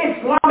an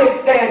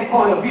Islamic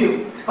standpoint of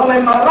view, from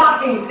a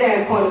Moroccan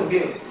standpoint of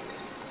view.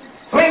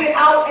 Bring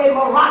out a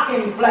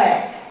Moroccan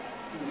flag,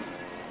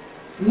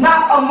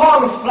 not a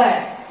Moorish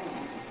flag.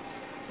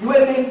 You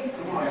with me?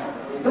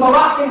 The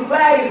Moroccan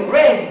flag is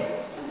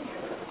red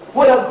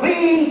with a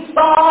green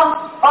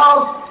star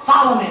of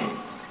Solomon,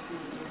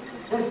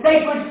 the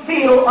sacred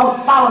seal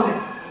of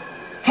Solomon.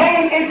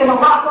 Came into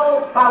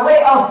Morocco by way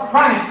of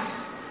France.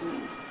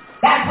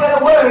 That's where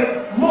the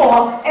word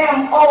Moor,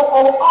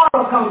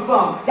 M-O-O-R, comes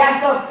from.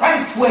 That's the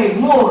French way,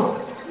 Moor.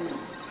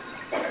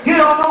 You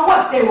don't know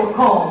what they were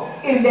called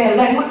in their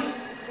language.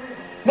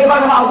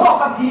 Because if I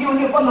walk up to you and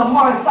you're from the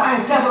Moorish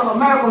Science Temple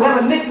of America,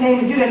 whatever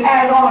nickname you didn't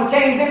add on or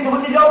change into,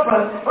 which is your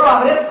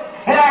prerogative,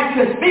 and ask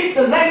you to speak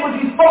the language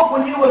you spoke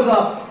when you was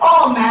a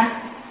Almac,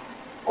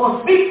 or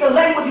speak the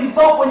language you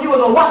spoke when you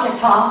was a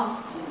Wakata,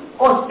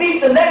 or speak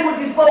the language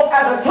you spoke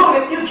as a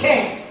tunic, you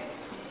can.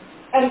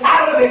 And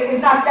Arabic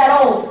is not that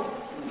old.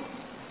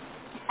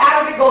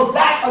 Arabic goes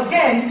back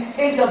again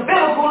into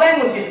biblical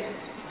languages.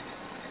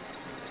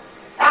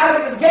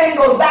 Arabic again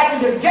goes back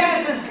into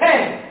Genesis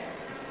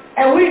 10.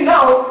 And we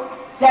know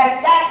that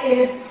that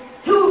is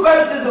 2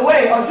 verses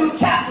away, or 2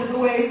 chapters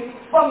away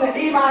from the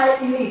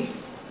E.I.E.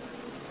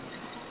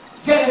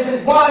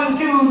 Genesis 1,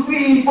 2,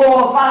 3,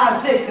 4,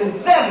 5, 6, and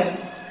 7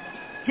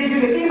 give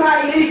you the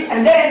E.I.E.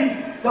 and then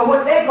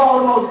what they call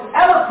the most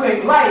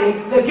eloquent writing,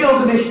 the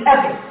Gilgamesh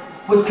epic,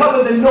 which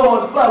covers the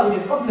Noah's flood, which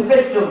is from the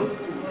Vishnu.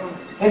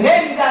 And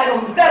then you got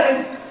on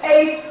 7,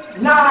 8,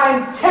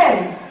 9, 10,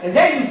 and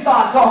then you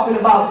start talking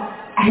about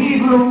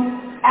Hebrew,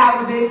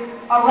 Arabic,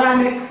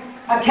 Aramic,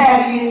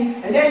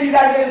 Akkadian, and then you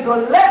got to get into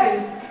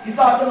 11, you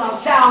start talking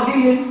about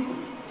Chaldean,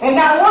 and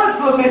not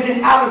once will mention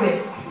Arabic.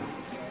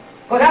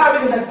 But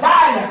Arabic is a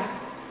dialect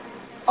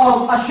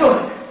of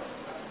Ashuric.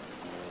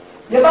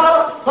 You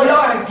know? So you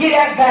ought to get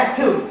that back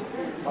too.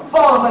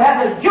 But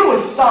that's a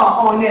Jewish star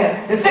on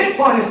there. The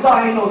 6-pointed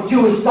star ain't no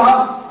Jewish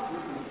star.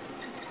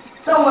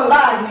 someone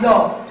lied to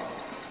y'all.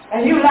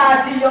 And you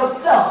lied to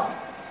yourself.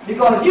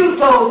 Because you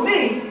told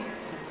me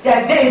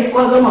that David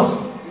was a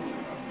Muslim.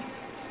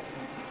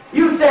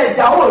 You said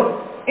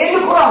Dawood in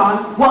the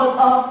Quran was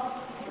a...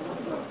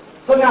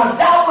 So now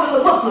Dawood is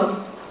a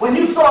Muslim. When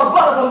you saw a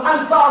brother from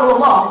Ansar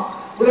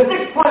Allah with a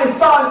 6-pointed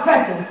star and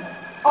crescent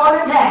on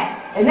his hat,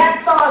 and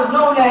that star is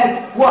known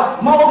as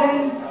what?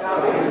 Morgan?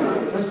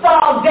 The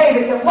Star of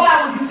David. And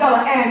why would you tell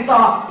an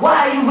Ansar,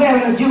 why are you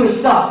wearing a Jewish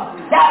star?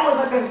 That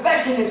was a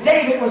confession that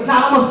David was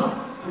not a Muslim.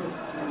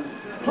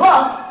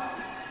 Plus,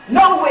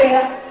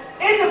 nowhere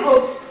in the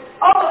books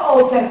of the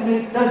Old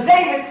Testament does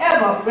David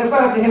ever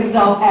refer to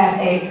himself as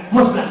a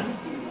Muslim.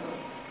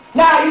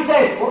 Now you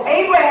say, well,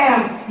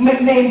 Abraham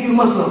named you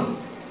Muslim.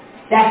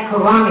 That's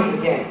Quranic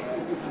again.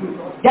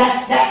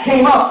 That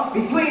came up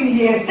between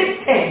the year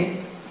 610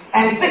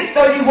 and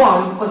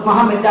 631 was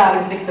Muhammad died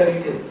in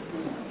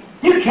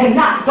 632. You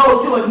cannot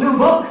go to a new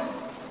book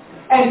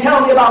and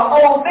tell me about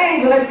old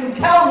things unless you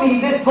tell me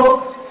this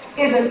book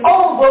is an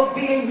old book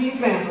being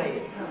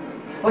retranslated.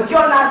 But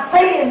you're not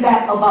saying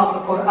that about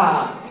the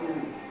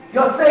Quran.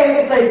 You're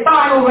saying it's a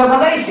final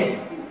revelation.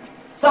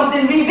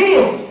 Something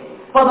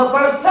revealed for the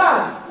first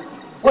time.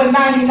 When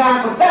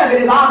 99% of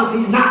it is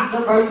obviously not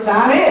the first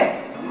time here.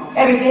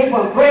 Everything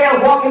from prayer,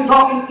 walking,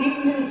 talking,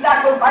 eating, and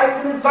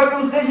sacrificing, and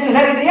circumcision, and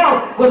everything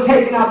else was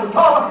taken out of the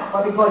Torah.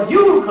 But because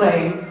you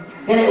claim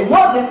that it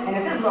wasn't, and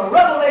that this is a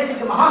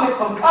revelation to Muhammad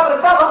from cover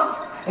to cover,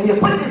 and you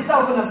put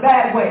yourself in a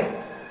bad way.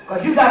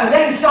 Because you got to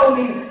then show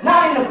me,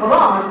 not in the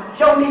Quran,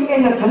 show me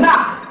in the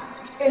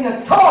Tanakh, in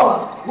the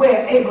Torah,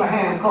 where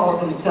Abraham calls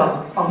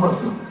himself a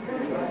Muslim.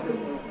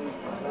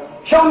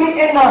 Show me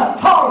in the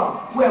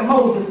Torah where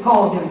Moses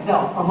calls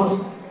himself a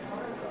Muslim.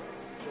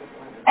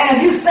 And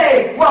if you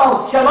say,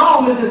 well,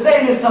 shalom is the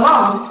same as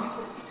salam,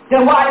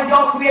 then why did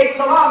y'all create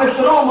salam if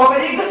shalom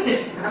already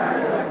existed?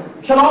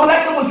 Shalom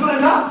Aleichem was good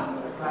enough.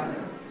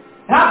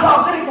 And I'm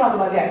talking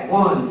about that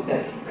one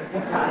second.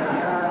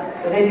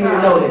 So they didn't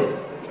even know this.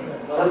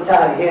 But I'm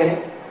tired of hearing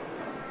it.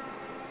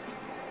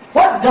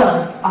 What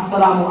does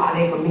assalamu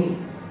alaikum mean?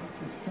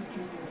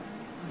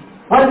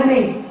 What does it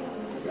mean?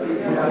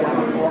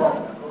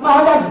 No,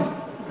 it doesn't.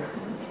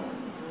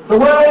 The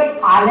word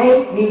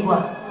alay means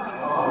what?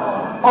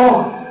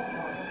 On.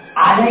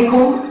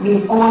 Alaykum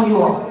means on you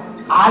all.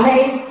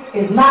 Alay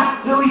is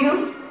not through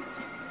you.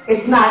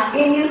 It's not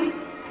in you.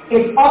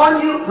 It's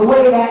on you the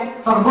way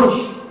that tarbush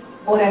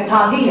or that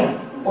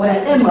tadiyah or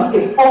that imma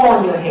is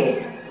on your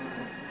head.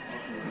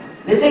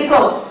 Listen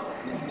close.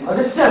 But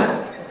it's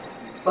simple.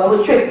 But it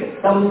was tricky.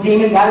 Some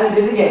demon got it and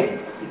did it again.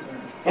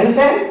 You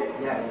understand?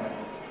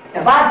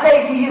 Yeah. If I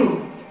say to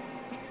you,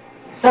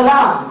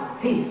 salam,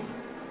 peace,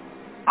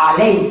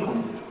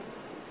 alaykum,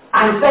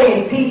 I'm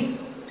saying peace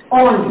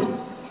on you.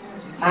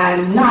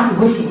 I'm not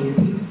wishing you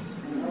peace.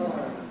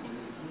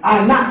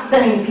 I'm not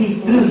saying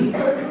peace through you.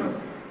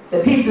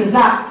 The peace is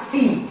not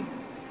seen,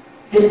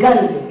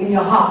 disguised in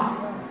your heart.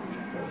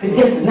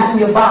 It's not in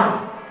your body.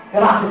 The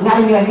rock is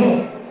not in your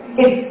head.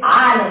 It's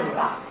island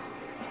rock.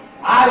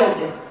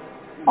 Island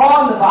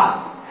on the body.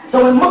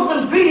 So when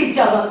Muslims greet each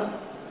other,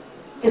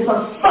 it's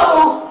a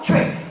subtle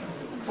trick.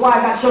 That's why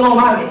I got shalom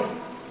out of it.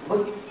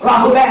 With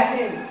Rahubat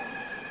in.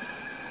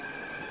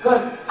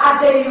 Because I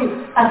tell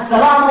you,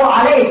 assalamu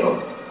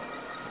alaikum.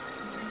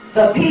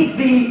 The peace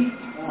be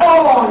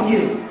on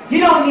you. You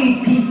don't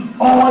need peace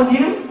on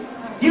you.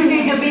 You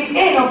need to be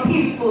in a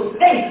peaceful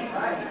state.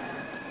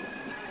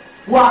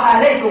 Wa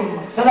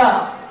alaikum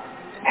salam.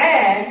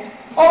 And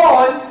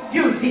on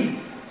you peace.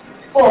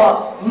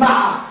 Or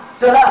ma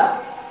salam.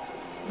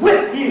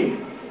 With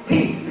you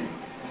peace.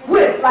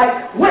 With,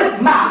 like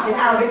with ma in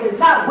Arabic. It's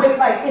not with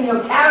like in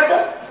your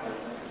character.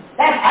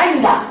 That's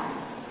anger.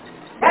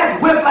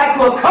 That's with like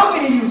to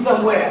accompany you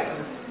somewhere.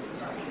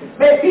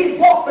 May peace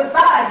walk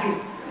beside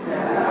you.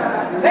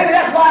 Maybe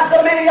that's why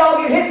so many of y'all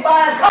get hit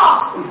by a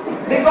car.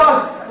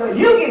 Because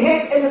you get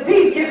hit and the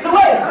peace gets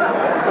away.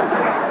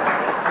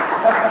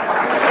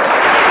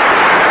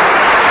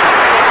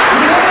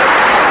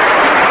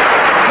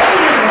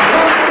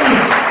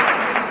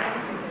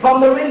 From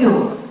the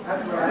renewal.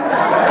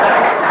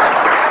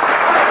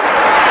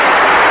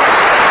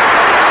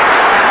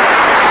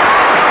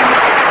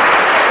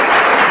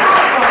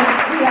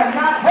 We have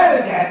not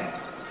heard that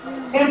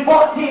in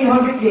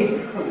 1400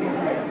 years.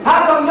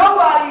 How come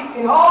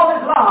nobody in all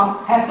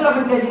Islam has stood up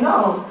and said, you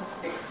know,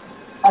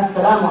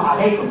 assalamu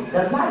alaikum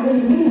does not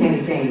really mean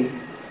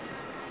anything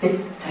to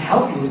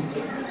help you.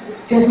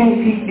 It just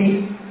means peace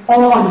be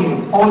on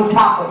you, on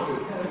top of you.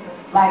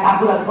 Like I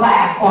put a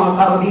glass on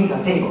a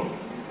television table.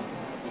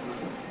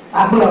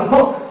 I put a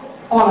book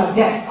on a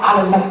desk out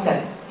of Mexico.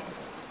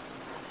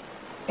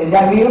 Is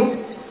that real?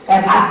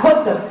 And I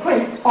put the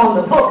print on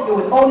the book, it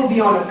would only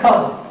be on the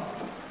cover.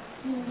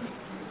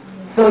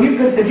 So you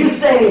could, if you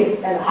say,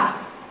 and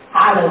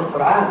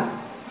Quran,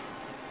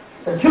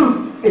 the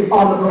truth is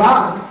on the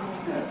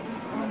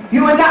Quran,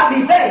 you would not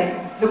be saying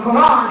the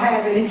Quran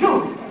has any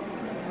truth.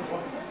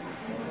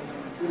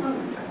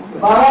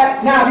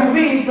 Alright, now if you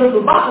read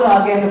the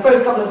Baqarah again, the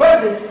first couple of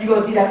verses, you're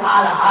going to see that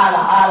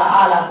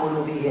Allah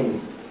qulubihin.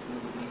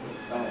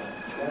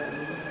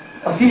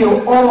 a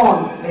seal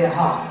on their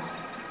heart,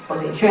 but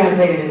they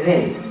translated it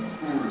in.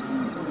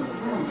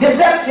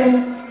 Deception,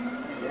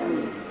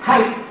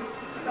 hype.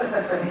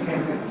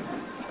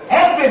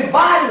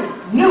 Everybody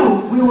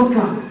knew we were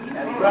coming.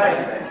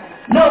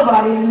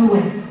 Nobody knew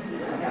when.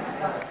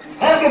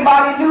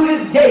 Everybody knew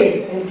this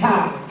day and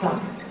time was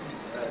coming.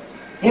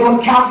 They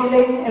were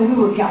calculating and we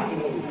were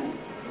calculating.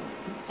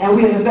 And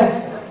we're the best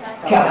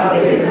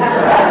calculators.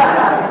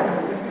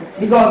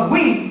 Because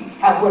we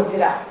have worked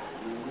it out.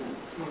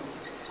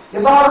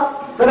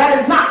 So that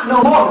is not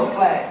no Moorish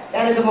flag.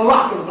 That is a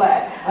Moroccan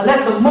flag.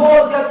 Unless the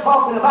Moors they're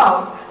talking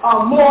about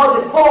are Moors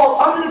that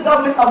fall under the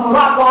government of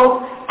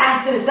Morocco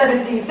after the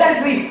 17th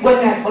century when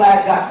that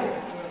flag got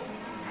there.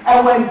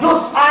 And when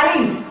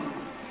Ali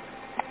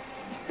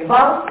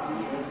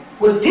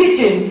was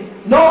teaching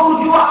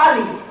Nobuju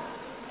Ali,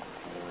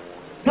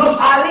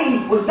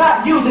 Ali was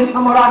not using a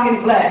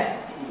Moroccan flag.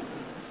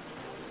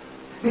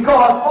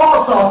 Because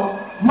also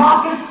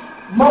Marcus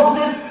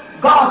Moses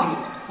Garvey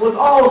was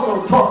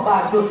also taught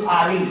by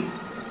Ali.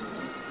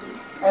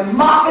 And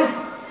Marcus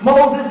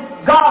Moses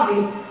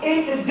Garvey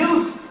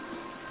introduced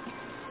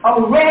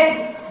a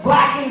red,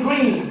 black, and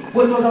green,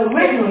 which was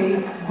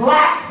originally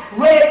black,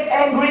 red,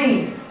 and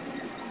green.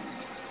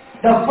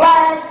 The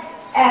flag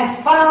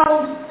as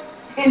found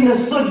in the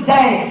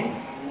Sudan,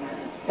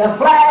 the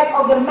flag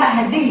of the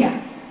Mahdiya,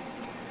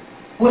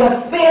 with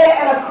a spear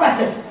and a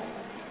crescent.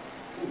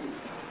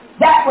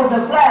 That was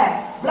the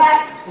flag,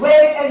 black,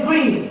 red, and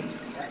green.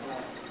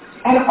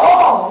 And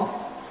all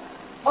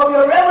of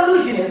your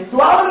revolutionists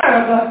throughout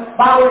America,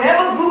 by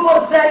whatever group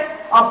or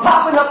sect, are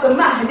popping up the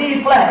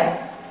Mahdi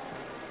flag.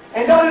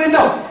 And don't even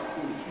know.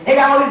 They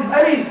got all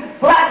these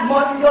black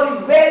monkeys, all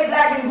these red,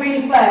 black, and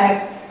green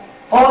flags.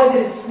 All it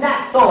is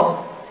snapped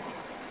off.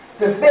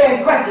 The spear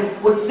and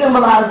crescent would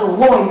symbolize the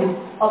warriors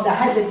of the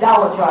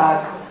Hajjadawa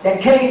tribe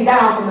that came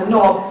down from the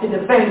north to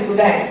defend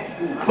Sudan.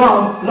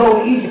 From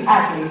Lower Egypt,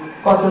 actually,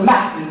 because the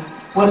Mahdi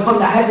was from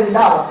the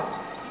Hajjadawa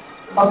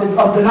of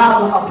the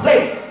Nile, a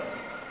place.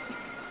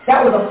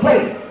 That was a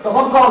place. So if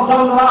I'm called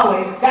John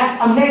Malawi,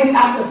 I'm named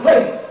after the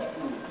place.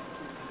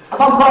 If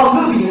I'm called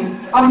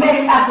Nubian, I'm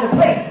named after the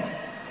place.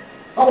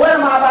 But what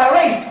am I by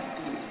race?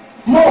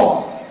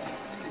 Moor.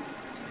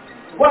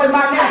 What is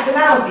my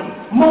nationality?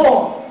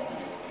 Moor.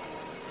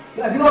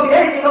 If you're going to be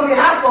anything, you're going to be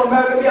an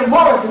Afro-American, be a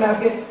Moorish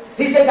American.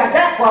 He said got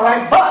that far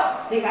right,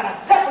 but they got to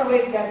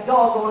separate that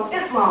doggone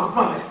Islam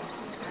from it.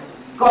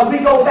 Because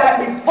we go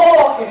back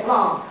before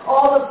Islam.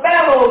 All the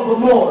pharaohs were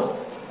Moors.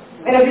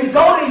 And if you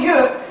go to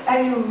Europe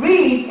and you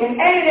read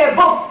in any of their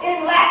books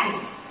in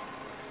Latin,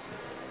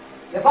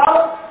 you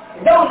follow?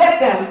 Don't let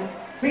them,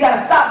 we got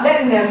to stop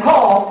letting them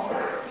call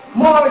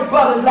Moorish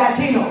brothers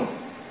Latinos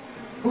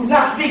who's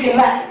not speaking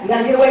Latin. We got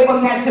to get away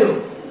from that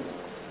too.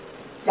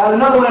 Got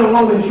another one of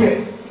Roman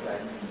trips.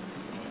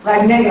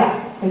 Like Negra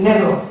and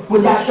Negro,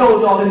 which I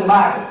showed y'all in the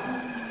Bible.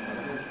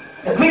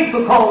 The Greeks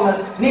were calling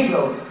us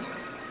Negroes.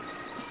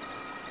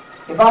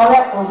 If all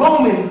that, the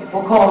Romans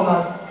were calling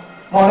us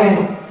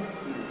Morenos.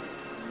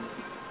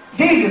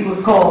 Jesus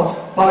was called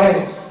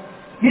Morenos.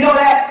 You know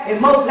that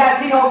in most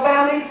Latino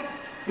families,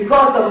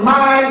 because the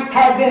mind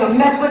has been a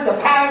mess with, the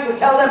parents would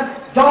tell them,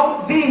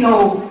 don't be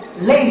no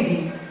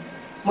lazy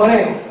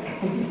Moreno.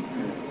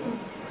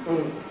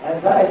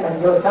 That's right,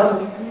 and you're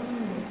telling me.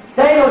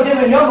 There ain't no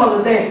difference in your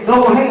mother saying,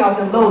 don't go hang out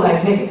with them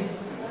low-life niggas.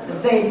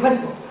 The same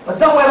principle. But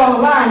somewhere along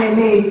the line, they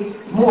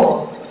made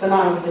more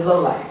synonymous with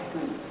low-life.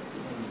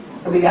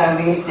 So we got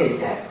to reinstate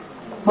that.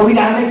 But we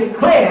got to make it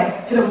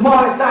clear to the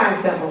modern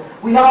science temple,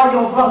 we are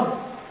your brothers,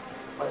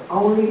 but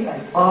only as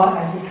far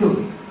as the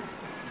truth.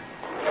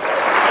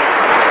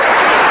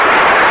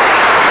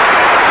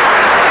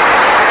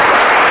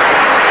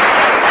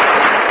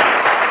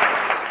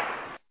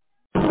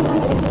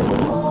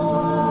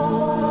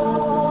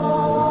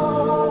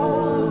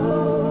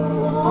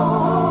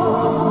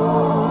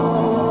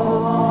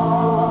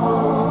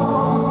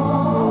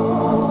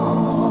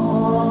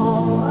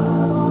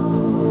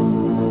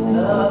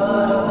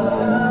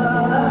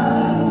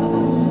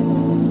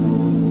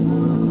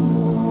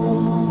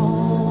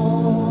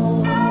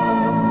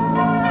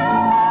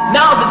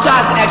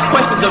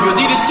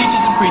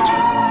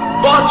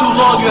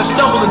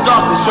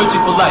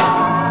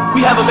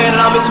 We have a man in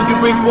our midst who can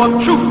bring forth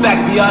truth back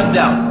beyond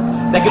doubt,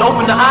 that can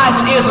open the eyes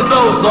and ears of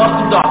those lost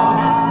in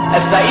darkness.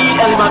 As Saeed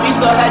al-Imam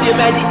Isa al-Hadi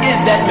al-Mahdi is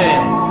that man,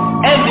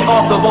 and the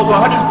author of over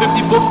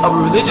 150 books of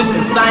religious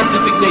and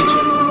scientific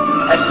nature.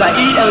 As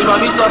Saeed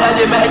al-Imam Isa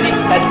al-Hadi al-Mahdi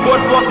has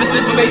brought forth this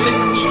information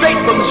straight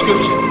from the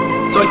scripture,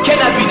 so it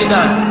cannot be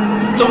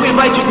denied. So we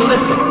invite you to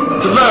listen,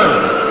 to learn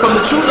from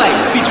the true light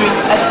featuring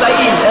as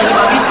Saeed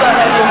al-Imam Isa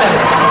al-Hadi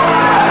al-Mahdi.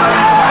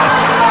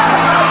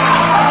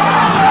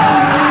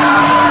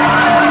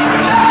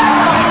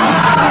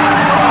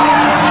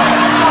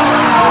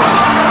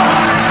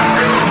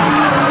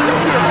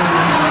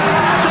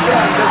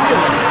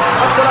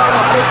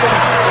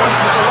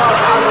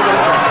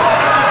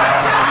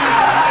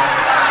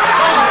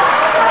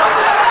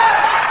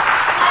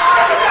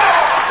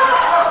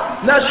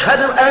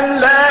 نشهد أن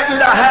لا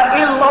إله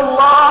إلا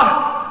الله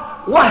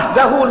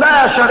وحده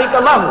لا شريك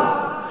له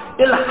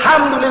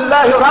الحمد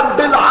لله رب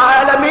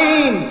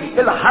العالمين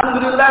الحمد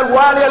لله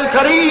والي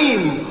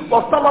الكريم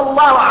وصلى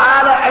الله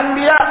على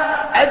أنبياء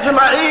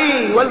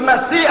أجمعين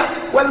والمسيح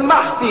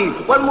والمهدي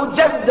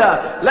والمجدد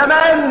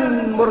لمن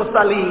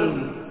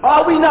مرسلين.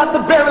 Are we not the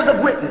bearers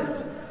of witness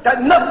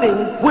that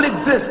nothing would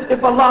exist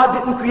if Allah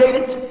didn't create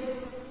it,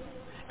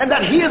 and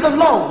that He is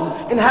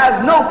alone and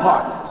has no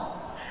partners,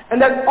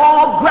 and that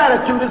all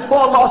gratitude is for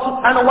Allah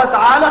subhanahu wa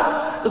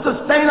ta'ala, the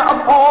sustainer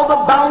of all the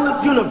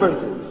boundless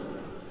universes.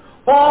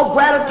 All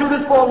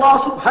gratitude is for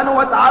Allah subhanahu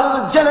wa ta'ala,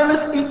 the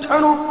generous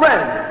eternal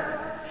friend,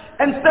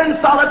 and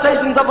send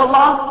salutations of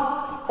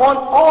Allah on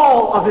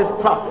all of His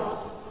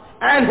prophets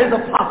and His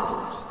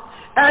apostles,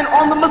 and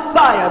on the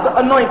Messiah, the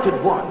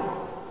anointed one,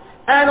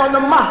 and on the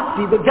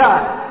Mahdi, the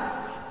guide,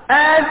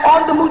 and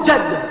on the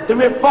Mujaddid, the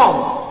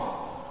reformer,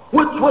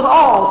 which was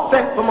all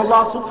sent from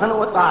Allah subhanahu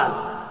wa ta'ala.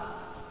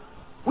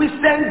 We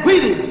send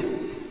greetings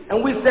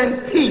and we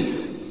send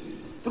peace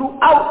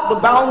throughout the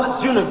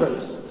boundless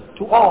universe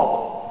to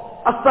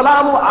all.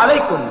 Assalamu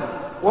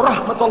alaikum wa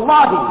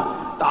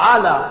rahmatullahi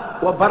ta'ala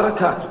wa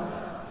barakatuh.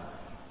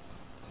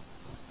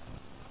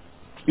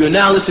 You are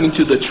now listening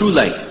to The True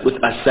Light with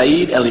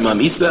As-Sayyid Al-Imam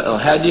Isa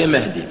Al-Hadi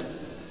Al-Mahdi.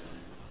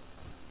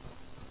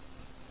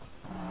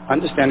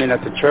 Understanding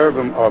that the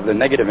cherubim are of the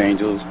negative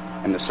angels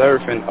and the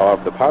seraphim are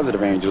of the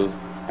positive angels,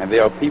 and they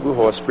are people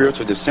who are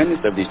spiritual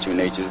descendants of these two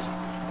natures,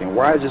 then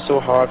why is it so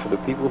hard for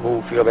the people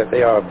who feel that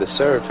they are of the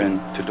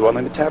seraphim to dwell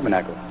in the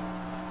tabernacle?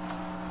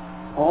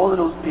 All of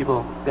those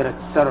people that are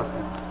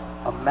seraphim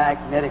are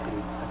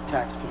magnetically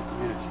attached to the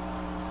community.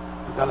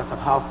 Regardless of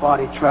how far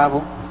they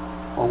travel,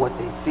 or what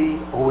they see,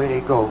 or where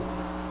they go,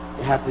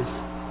 they have this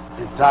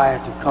desire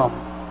to come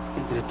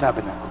into the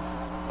tabernacle.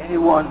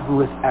 Anyone who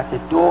is at the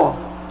door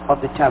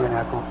of the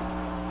tabernacle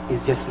is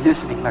just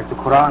listening. Like the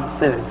Quran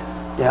says,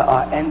 there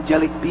are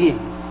angelic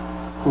beings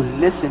who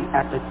listen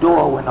at the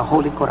door when the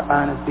Holy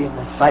Quran is being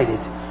recited,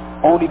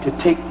 only to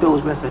take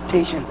those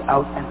recitations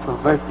out and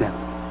pervert them.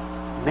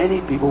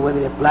 Many people, whether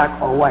they're black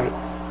or white,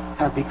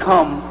 have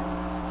become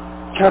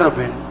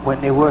cherubim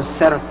when they were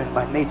seraphim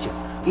by nature.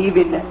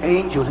 Even the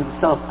angel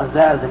himself,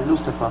 Azaz and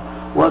Lucifer,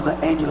 was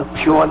an angel of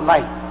pure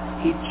light.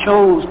 He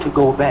chose to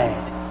go bad.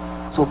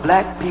 So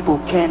black people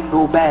can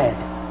go bad.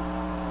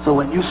 So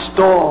when you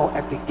stall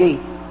at the gate,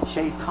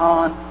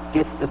 Shaitan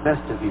gets the best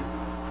of you.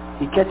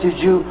 He catches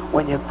you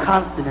when your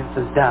consonance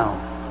is down.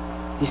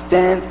 He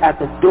stands at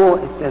the door,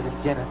 it says in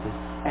Genesis,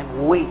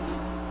 and waits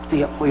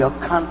for your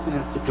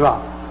consonance to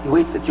drop. He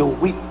waits at your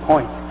weak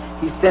points.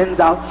 He sends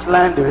out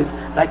slanderers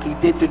like he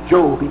did to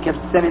Job. He kept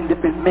sending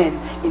different men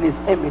in his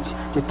image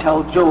to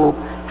tell Job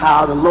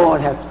how the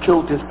Lord has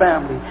killed his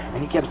family. And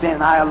he kept saying,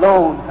 I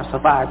alone have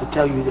survived to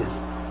tell you this.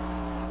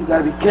 You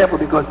got to be careful,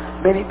 because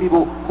many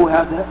people who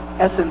have the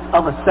essence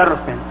of a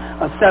seraphim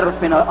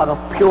are the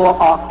pure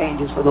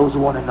archangels, for those who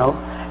want to know.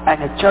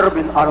 And the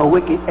cherubim are the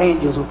wicked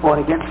angels who fought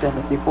against them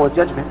before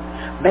judgment.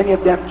 Many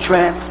of them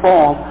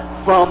transform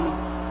from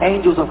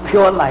angels of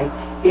pure light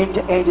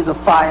into angels of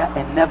fire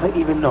and never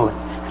even know it.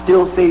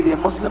 Still say they're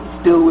Muslims,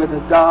 still wear the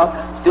garb,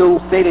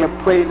 still say they're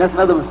praying. That's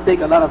another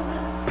mistake. A lot of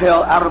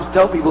pale Arabs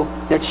tell people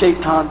that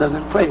Shaitan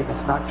doesn't pray.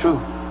 That's not true.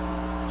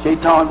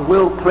 Shaitan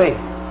will pray,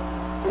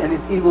 and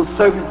his evil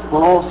servants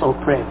will also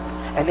pray.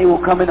 And they will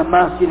come in the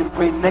masjid and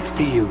pray next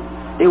to you.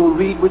 They will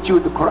read with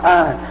you the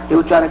Quran. They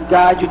will try to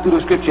guide you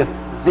through the scripture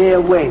their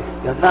way.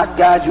 They'll not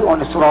guide you on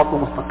the Sirat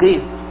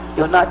al-Mustaqim.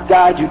 They'll not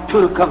guide you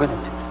to the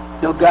covenant.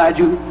 They'll guide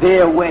you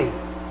their way.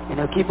 And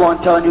they'll keep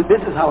on telling you,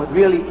 this is how it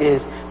really is.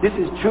 This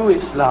is true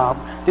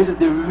Islam. This is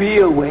the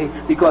real way,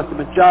 because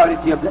the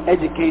majority of the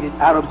educated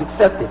Arabs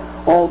accept it.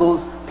 All those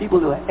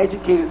people who are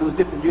educated in those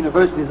different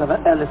universities of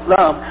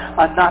Al-Islam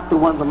are not the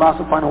ones Allah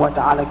subhanahu wa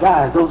ta'ala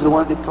guides. Those are the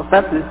ones that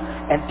professors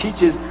and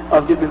teachers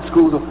of different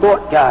schools of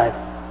thought guide.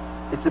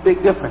 It's a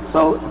big difference.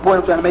 So the point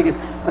I'm trying to make is,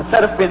 a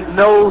seraphim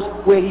knows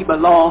where he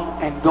belongs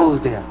and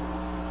goes there.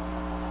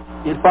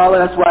 His father,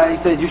 that's why he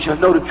says, you shall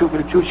know the truth,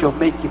 and the truth shall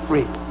make you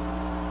free.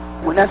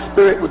 When that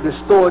spirit was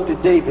restored to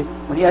David,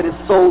 when he had his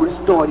soul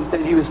restored, he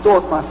said, he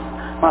restored my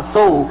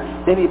soul.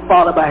 Then he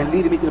followed by and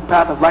leading me to the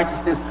path of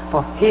righteousness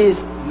for his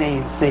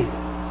name's sake.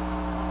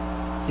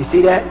 You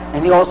see that?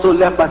 And he also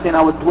left by saying,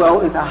 I would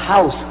dwell in the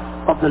house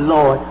of the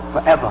Lord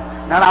forever.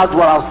 Not I'll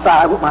dwell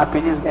outside with my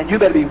opinions. And you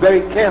better be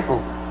very careful,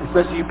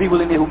 especially you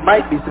people in there who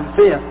might be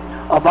sincere,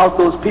 about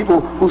those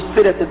people who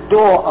sit at the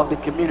door of the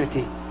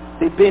community.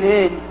 They've been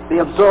in, they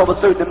absorb a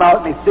certain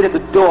amount, and they sit at the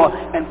door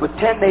and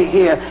pretend they're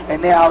here,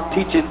 and they're out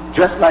teaching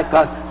dressed like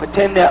us,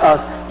 pretend they're us,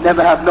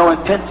 never have no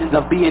intentions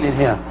of being in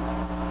here.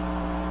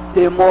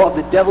 They're more of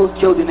the devil's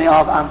children than they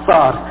are of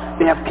Ansars.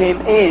 They have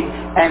came in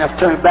and have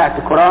turned back.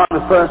 The Quran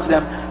refers to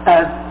them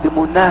as the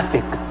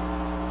munafiq,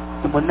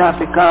 the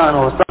munafiqan,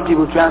 or some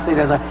people translate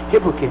it as a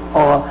hypocrite,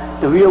 or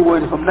the real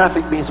word from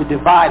munafiq means a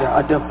divider,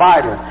 a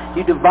divider.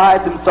 He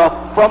divides himself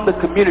from the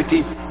community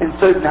in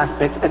certain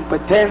aspects and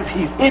pretends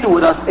he's in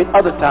with us in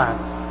other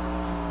times.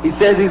 He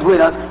says he's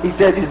with us. He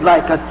says he's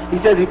like us. He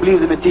says he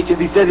believes in the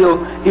teachings. He says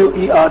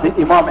the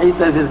Imam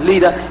Isa is his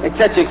leader,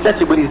 etc.,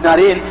 etc., but he's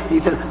not in. He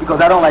says, because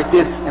I don't like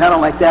this, and I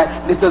don't like that,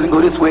 and this doesn't go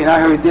this way, and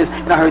I heard this,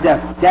 and I heard that.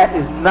 That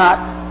is not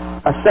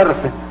a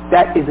seraphim.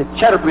 That is a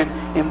cherubim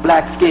in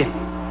black skin.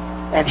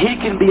 And he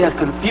can be as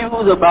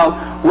confused about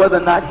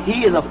whether or not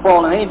he is a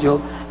fallen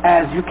angel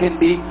as you can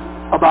be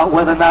about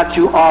whether or not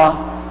you are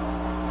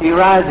a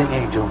rising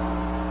angel.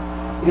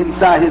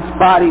 Inside his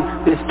body,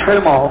 there's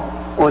turmoil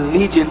or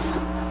legions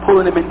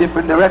pulling him in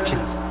different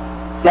directions.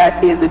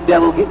 That is the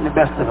devil getting the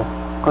best of him,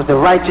 because the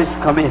righteous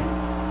come in.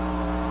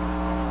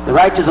 The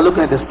righteous are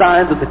looking at the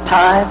signs of the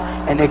time,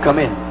 and they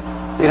come in.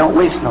 They don't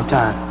waste no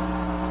time.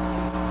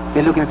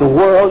 They're looking at the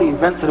world, the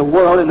events of the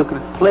world. They're looking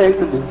at plagues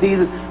and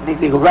diseases, and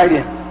they go right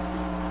in.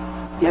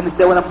 You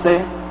understand what I'm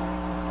saying?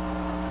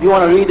 If you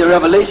want to read the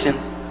Revelation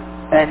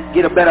and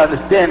get a better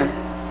understanding,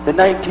 the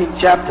 19th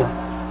chapter.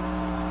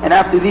 And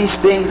after these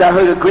things I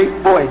heard a great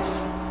voice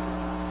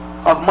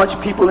of much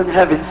people in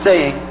heaven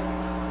saying,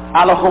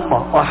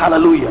 Allahumma, or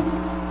Hallelujah.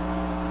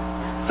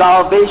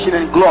 Salvation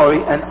and glory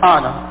and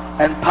honor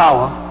and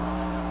power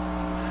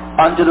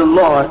unto the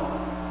Lord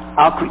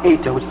our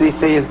Creator, which they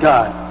say is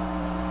God.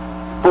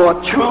 For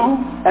true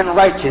and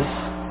righteous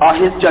are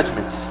his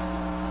judgments.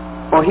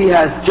 For he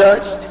has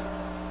judged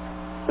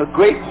the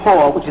great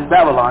whore, which is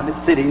Babylon, the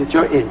city that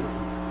you're in,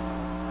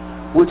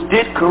 which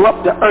did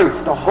corrupt the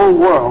earth, the whole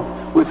world,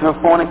 with her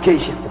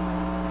fornication,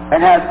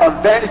 and has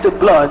avenged the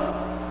blood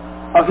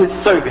of his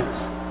servants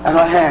at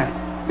her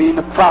hand, meaning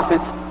the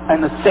prophets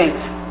and the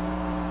saints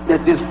that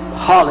this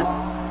harlot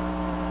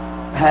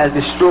has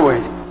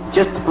destroyed,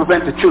 just to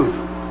prevent the truth.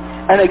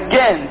 And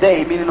again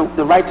they, meaning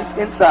the righteous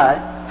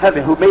inside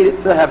heaven, who made it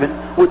to heaven,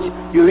 which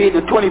you read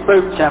in the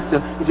 21st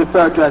chapter is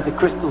referred to as the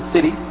crystal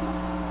city,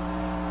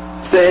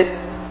 said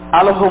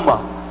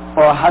Allahumma,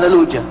 or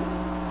Hallelujah.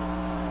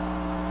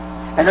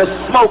 And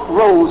her smoke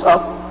rose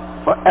up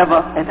forever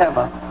and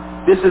ever.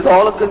 This is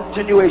all a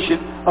continuation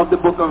of the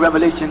book of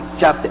Revelation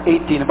chapter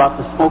 18 about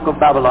the smoke of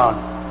Babylon.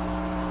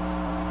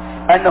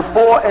 And the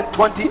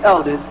 24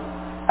 elders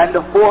and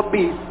the 4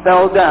 beasts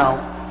fell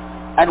down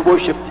and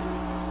worshipped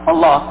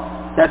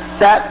Allah that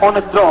sat on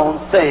the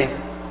throne, saying,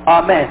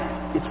 Amen.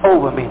 It's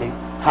over, meaning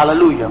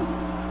Hallelujah.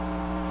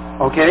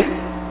 Okay?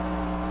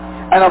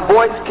 And a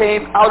voice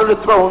came out of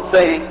the throne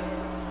saying,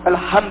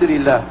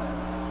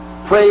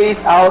 Alhamdulillah, praise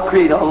our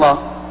Creator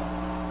Allah,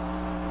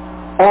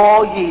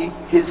 all ye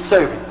his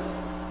servants,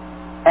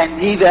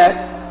 and ye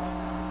that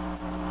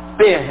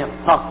fear him,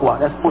 taqwa,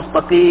 that's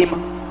mustaqim,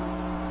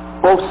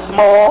 both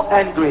small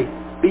and great,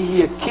 be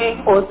he a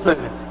king or a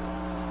servant.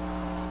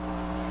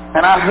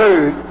 And I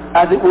heard,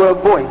 as it were, a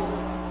voice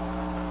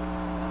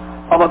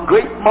of a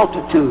great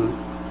multitude,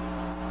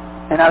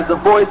 and as the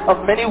voice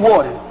of many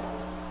waters,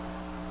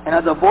 and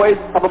as the voice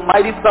of a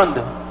mighty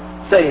thunder,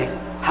 saying,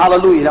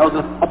 Hallelujah. That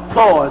was an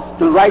applause.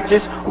 The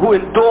righteous who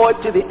endured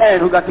to the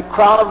end, who got the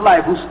crown of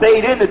life, who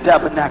stayed in the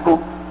tabernacle,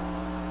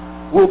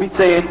 will be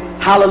saying,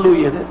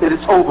 Hallelujah, that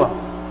it's over.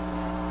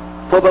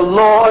 For the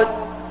Lord,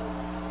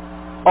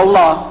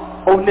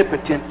 Allah,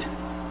 omnipotent,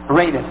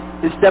 reigneth.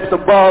 He steps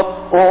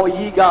above all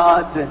ye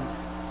gods and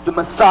the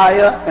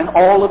Messiah and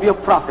all of your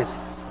prophets.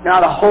 Now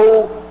the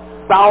whole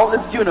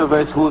boundless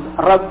universe, who's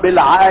Rabbil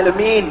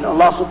Alameen,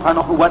 Allah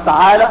subhanahu wa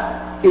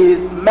ta'ala, is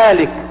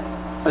Malik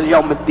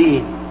al-Yawm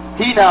al-Din.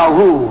 He now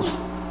rules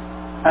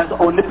as the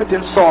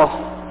omnipotent source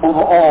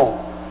over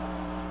all.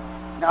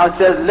 Now it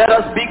says, let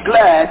us be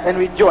glad and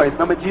rejoice.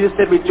 Remember, Jesus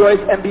said, rejoice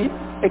and be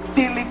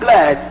exceedingly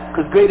glad,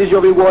 because great is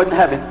your reward in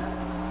heaven.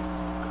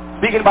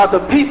 Speaking about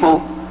the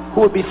people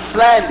who would be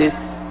slandered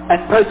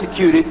and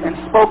persecuted and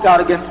spoke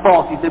out against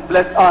false. He said,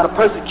 blessed are the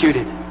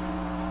persecuted.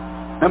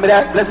 Remember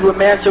that? Blessed will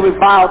man shall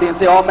revile thee and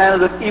say all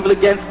manners of evil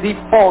against thee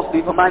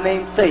falsely for my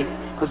name's sake,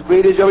 because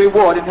great is your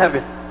reward in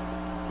heaven.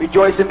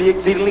 Rejoice and be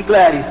exceedingly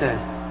glad, he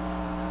says.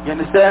 You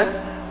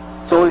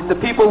understand? So it's the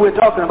people we're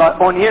talking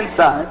about on the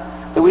inside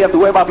that we have to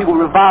worry about, people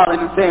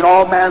reviling and saying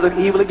all manners of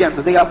evil against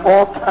us. They have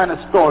all kind of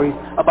stories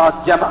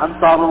about Jama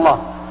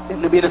Ansarullah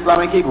in the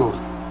Islamic Hebrews.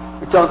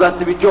 It tells us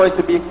to rejoice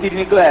and be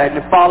exceedingly glad, and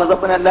it follows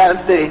up on that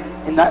last day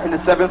in the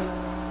 7th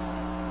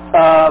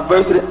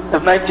verse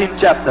of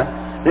 19th chapter.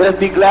 Let us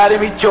be glad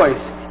and rejoice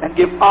and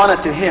give honor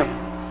to him,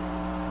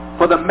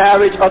 for the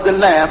marriage of the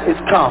Lamb is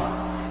come,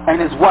 and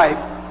his wife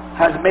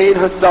has made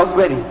herself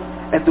ready.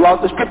 And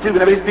throughout the scriptures,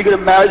 whenever they speak of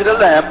the marriage of the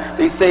Lamb,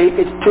 they say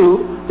it's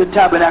to the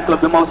tabernacle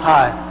of the Most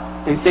High.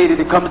 They say that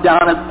it comes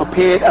down as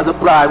prepared as a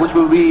bride, which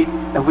we'll read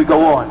if we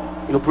go on.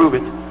 It'll prove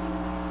it.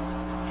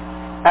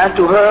 And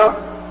to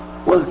her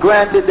was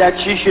granted that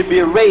she should be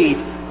arrayed.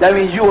 That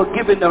means you were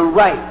given the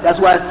right. That's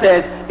why it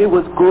says it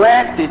was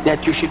granted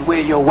that you should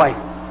wear your white.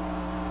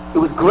 It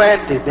was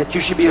granted that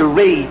you should be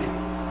arrayed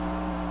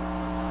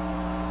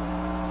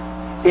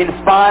in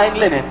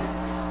fine linen.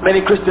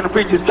 Many Christian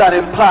preachers try to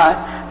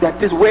imply that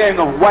this wearing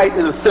of white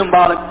is a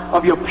symbolic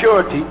of your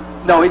purity.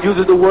 No, it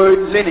uses the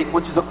word linen,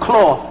 which is a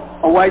cloth,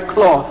 a white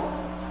cloth.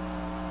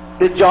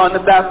 That John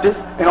the Baptist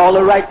and all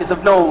the righteous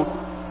have known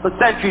for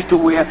centuries to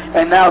wear.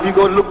 And now if you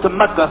go look to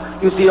Mecca,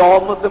 you see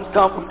all Muslims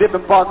come from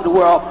different parts of the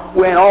world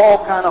wearing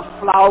all kind of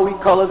flowery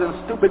colors and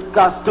stupid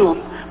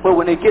costumes. But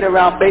when they get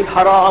around Bayt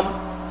Haram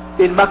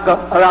in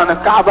Mecca, around the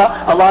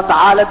Kaaba, Allah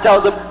Ta'ala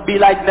tells them, be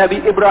like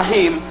Nabi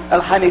Ibrahim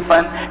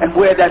al-Hanifan and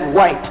wear that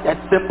white, that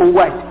simple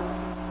white.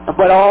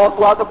 But all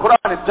throughout the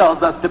Quran it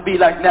tells us to be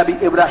like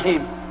Nabi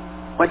Ibrahim.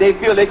 But they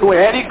feel they can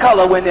wear any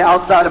color when they're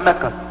outside of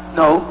Mecca.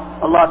 No,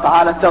 Allah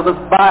Ta'ala tells us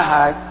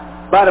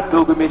by the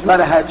pilgrimage, by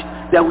the Hajj,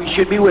 that we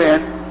should be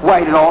wearing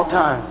white at all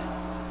times.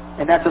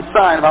 And that's a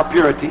sign of our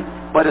purity,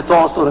 but it's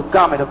also the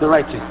garment of the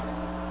righteous.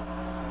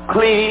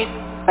 Clean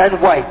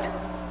and white.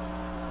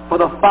 For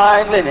the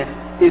fine linen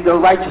is the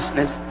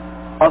righteousness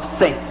of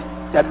saints.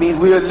 That means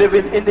we are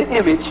living in the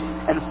image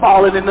and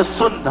following in the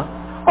sunnah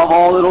of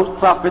all of those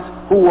prophets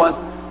who was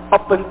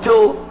up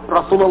until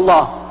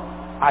Rasulullah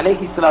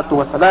alayhi salatu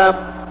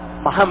wasalam,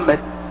 Muhammad,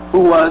 who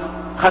was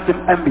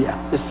Khatim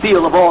Anbiya, the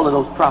seal of all of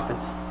those prophets.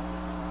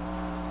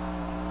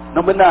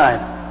 Number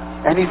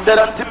 9, and he said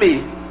unto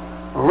me,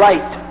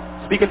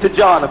 write, speaking to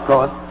John of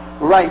course,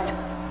 write,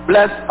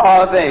 blessed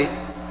are they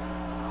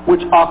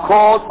which are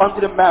called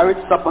unto the marriage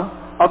supper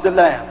of the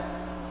Lamb.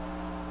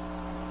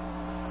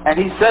 And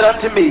he said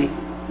unto me,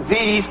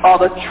 these are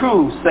the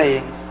true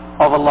sayings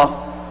of Allah.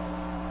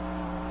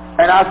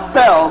 And I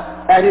fell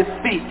at his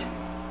feet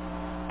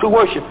to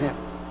worship him.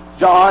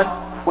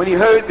 John, when he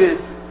heard this,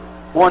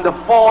 wanted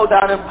to fall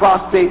down and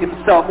prostrate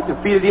himself at the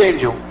feet of the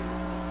angel,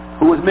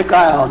 who was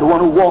Michael, the one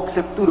who walks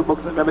him through the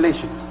books of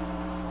Revelations,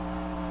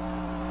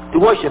 to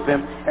worship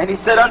him. And he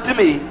said unto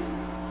me,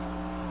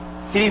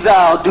 see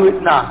thou do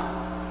it not.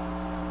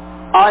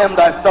 I am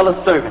thy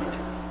fellow servant,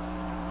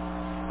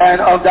 and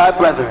of thy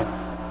brethren,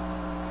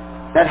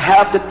 that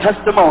have the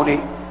testimony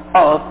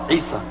of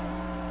Isa.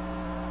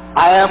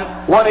 I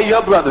am one of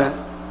your brethren,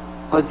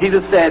 because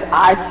Jesus said,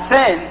 I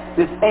send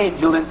this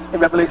angel in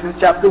Revelation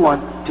chapter 1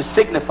 to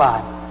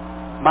signify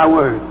my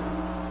word,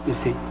 you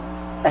see.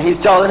 And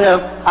he's telling him,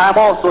 I am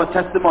also a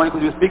testimony,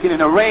 because he was speaking in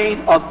the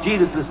reign of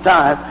Jesus'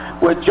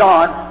 time, where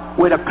John,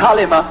 where the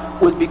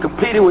kalima would be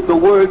completed with the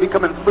word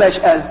becoming flesh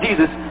as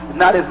Jesus,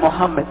 not as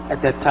Muhammad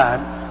at that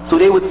time. So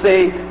they would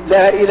say,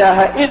 La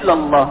ilaha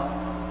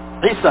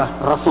illallah, Isa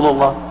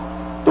Rasulullah.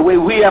 The way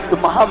we after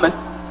Muhammad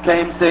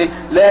came say,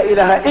 La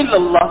ilaha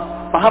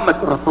illallah, Muhammad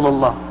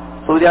Rasulullah.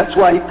 So that's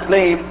why he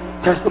claimed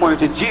testimony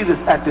to Jesus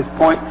at this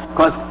point,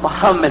 because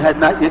Muhammad had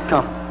not yet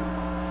come.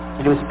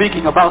 And he was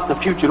speaking about the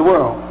future of the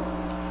world.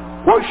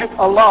 Worship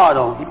Allah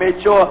though. He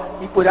made sure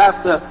he put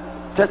after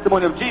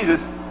testimony of Jesus,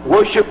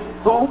 worship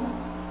who?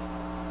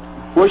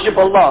 Worship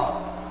Allah.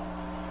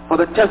 For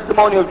the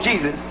testimony of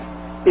Jesus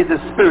is the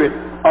spirit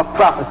of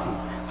prophecy.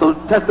 So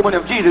the testimony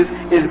of Jesus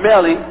is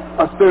merely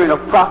a spirit of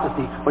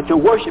prophecy. But your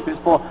worship is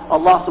for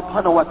Allah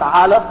subhanahu wa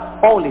ta'ala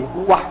only.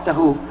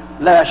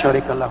 Wahdahu la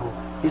sharika lahu.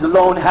 He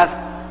alone has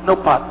no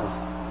partners.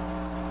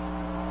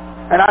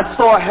 And I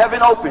saw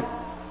heaven open,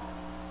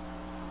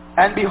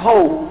 and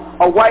behold,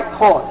 a white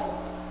horse,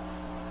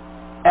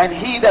 and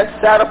he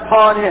that sat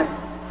upon him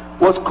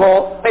was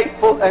called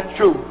Faithful and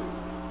True.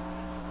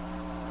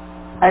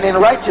 And in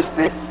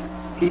righteousness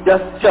he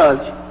doth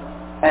judge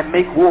and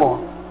make war.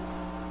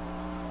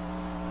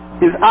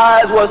 His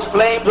eyes was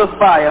flames of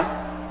fire,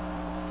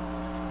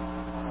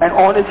 and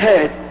on his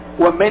head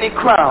were many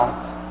crowns.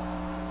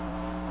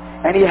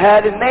 And he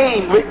had a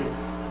name written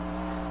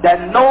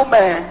that no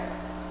man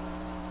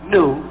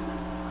knew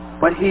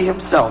but he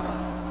himself.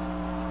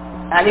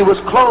 And he was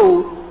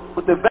clothed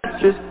with the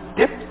vestures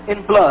dipped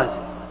in blood.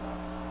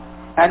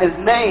 And his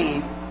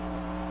name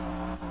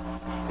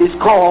is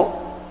called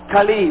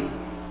Kalim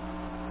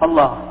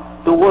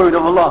Allah, the word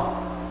of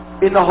Allah.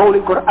 In the Holy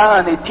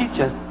Quran they teach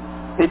us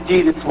that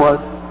Jesus was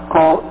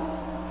called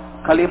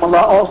Kalim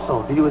Allah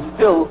also. He was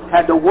still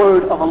had the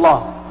word of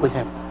Allah with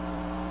him.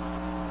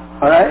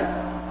 Alright?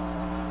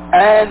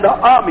 And the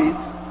armies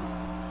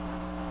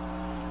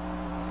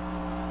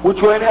which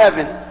were in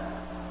heaven,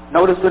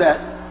 notice that,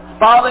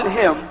 followed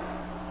him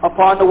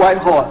upon the white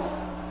horse,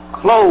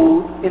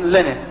 clothed in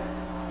linen,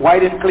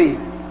 white and clean.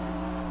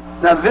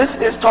 Now this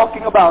is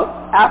talking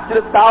about after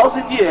the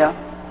 1,000-year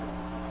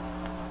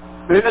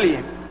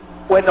millennium,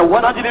 when the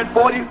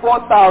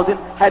 144,000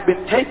 had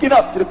been taken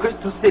up to the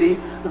crystal city,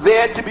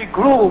 there to be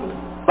groomed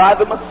by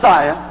the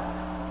Messiah,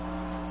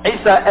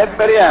 Isa ibn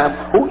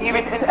Maryam, who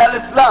even in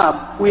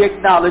Al-Islam we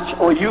acknowledge,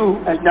 or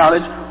you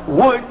acknowledge,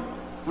 would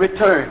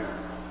return.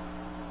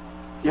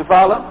 You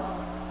follow?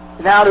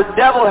 Now the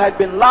devil had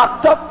been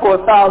locked up for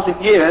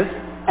 1,000 years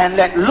and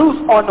let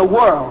loose on the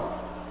world,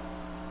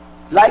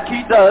 like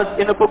he does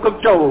in the book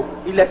of Job.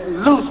 He let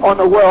loose on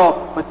the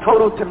world for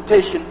total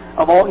temptation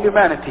of all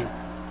humanity.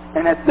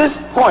 And at this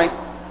point,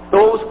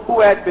 those who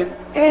had been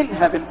in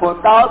heaven for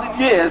 1,000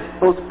 years,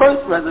 those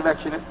first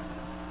resurrectionists,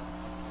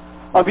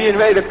 are being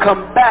ready to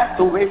come back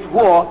to wage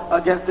war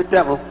against the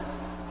devil.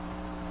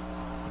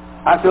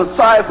 I feel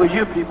sorry for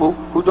you people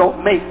who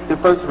don't make the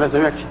first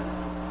resurrection.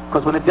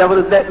 Because when the devil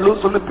is let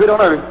loose from the pit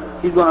on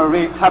earth, he's going to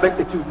wreak havoc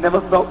that you've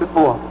never felt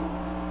before.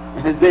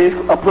 And his day is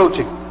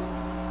approaching.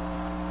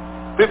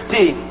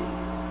 15.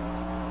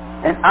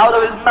 And out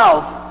of his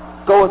mouth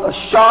goeth a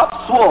sharp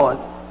sword,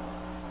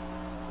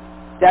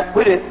 that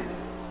with it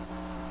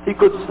he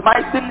could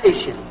smite the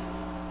nations,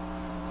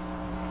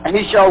 and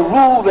he shall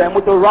rule them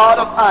with a rod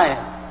of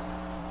iron.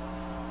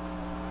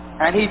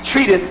 And he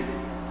treateth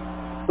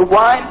the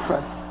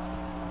winepress.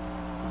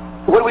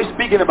 What are we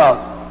speaking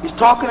about? He's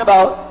talking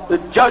about the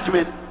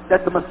judgment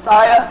that the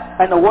Messiah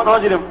and the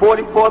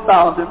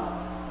 144,000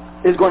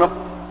 is going to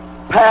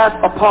pass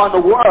upon the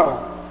world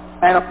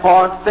and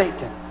upon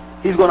Satan.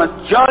 He's going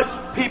to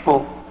judge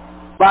people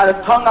by the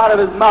tongue out of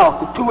his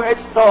mouth. The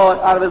two-edged sword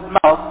out of his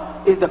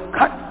mouth is to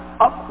cut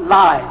up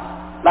lies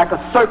like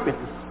a serpent,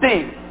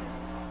 sting.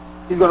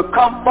 He's going to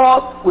come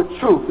forth with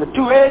truth. The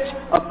two-edged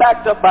are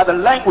backed up by the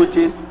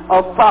languages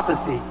of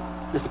prophecy,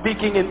 the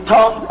speaking in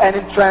tongues and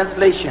in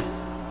translation,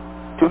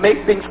 to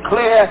make things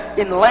clear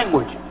in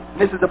language. And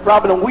this is the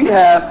problem we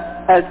have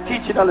as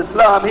teaching of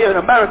Islam here in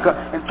America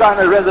and trying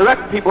to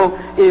resurrect people,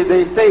 is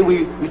they say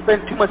we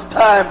spend too much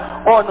time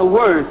on the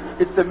words.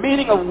 It's the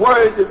meaning of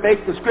words that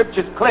makes the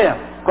scriptures clear,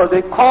 because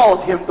they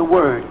called him the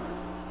Word.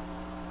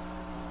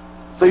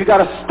 So you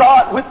got to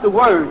start with the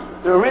words,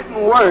 the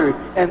written word,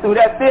 and through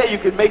that there you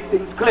can make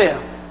things clear.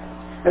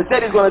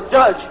 Instead he's going to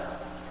judge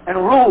and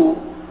rule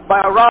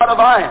by a rod of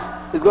iron.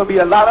 There's going to be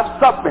a lot of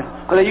suffering,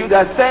 because they use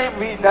that same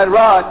reading, that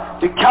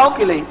rod, to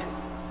calculate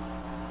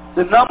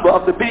the number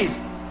of the beast,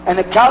 and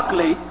to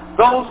calculate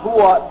those who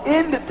are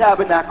in the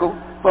tabernacle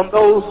from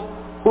those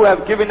who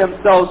have given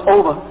themselves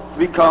over to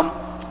become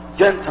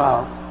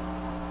Gentiles.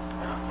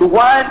 The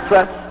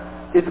winepress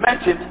is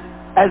mentioned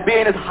as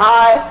being as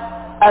high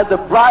as the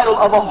bridle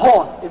of a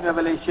horse in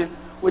Revelation,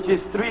 which is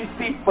 3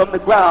 feet from the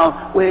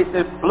ground, where it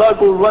says blood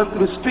will run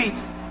through the streets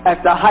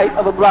at the height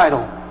of a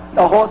bridle.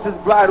 The horse's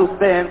bridle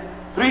stands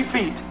 3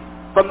 feet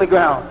from the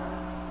ground.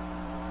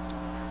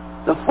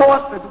 The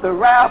fourth is the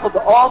wrath of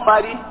the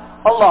Almighty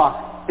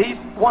Allah. These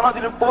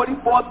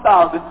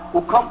 144,000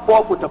 will come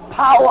forth with the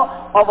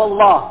power of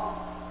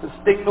Allah to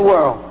sting the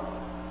world.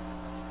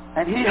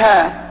 And he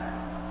has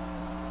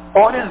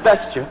on his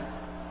vesture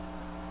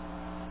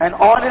and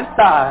on his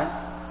thighs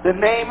the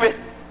name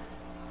written,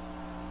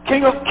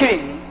 King of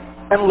Kings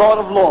and Lord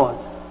of Lords.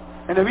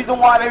 And the reason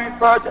why they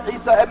refer to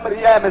Isa ibn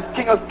Maryam as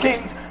King of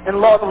Kings and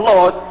Lord of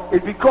Lords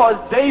is because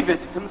David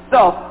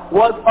himself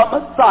was a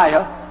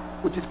Messiah,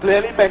 which is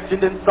clearly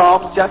mentioned in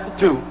Psalms chapter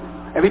 2.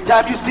 Every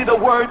time you see the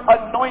word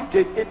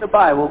anointed in the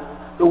Bible,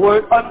 the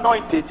word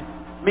anointed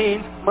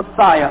means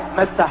Messiah,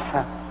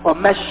 Messiah, or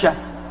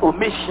Mesha, or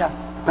Misha,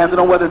 depending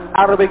on whether it's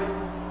Arabic,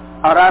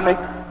 Aramic,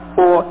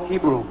 or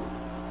Hebrew.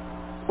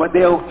 But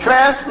they'll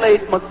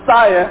translate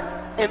Messiah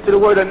into the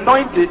word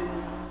anointed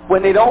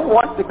when they don't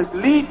want to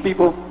mislead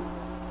people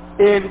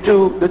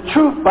into the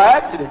truth by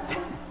accident.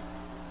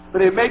 So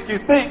they make you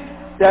think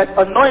that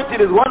anointed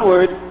is one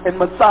word and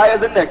Messiah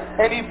is the next.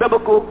 Any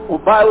biblical or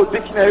Bible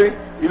dictionary,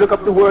 you look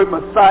up the word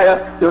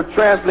Messiah, they'll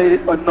translate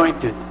it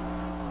anointed.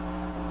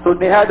 So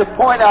they had to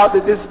point out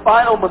that this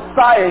final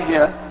Messiah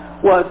here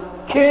was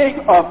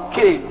King of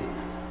Kings.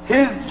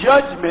 His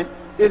judgment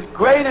is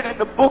greater than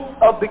the book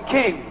of the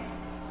Kings,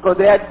 because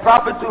they had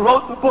prophets who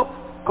wrote the book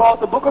called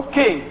the Book of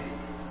Kings,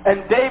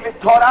 and David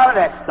taught out of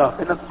that stuff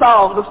in the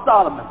Psalms of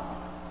Solomon.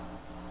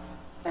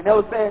 And they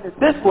were saying that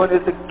this one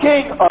is the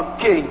King of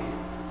Kings,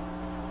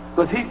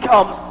 because he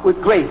comes with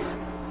grace.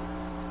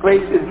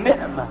 Grace is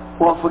ni'mah,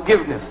 or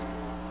forgiveness.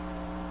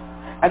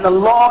 And the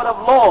Lord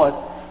of Lords,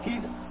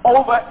 he's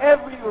over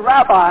every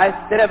rabbi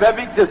that have ever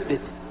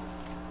existed.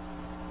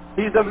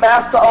 He's the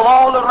master of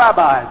all the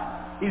rabbis.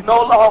 He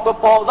no longer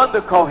falls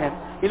under Kohen.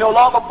 He no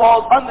longer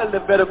falls under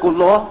Levitical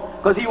law,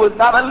 because he was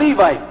not a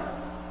Levite.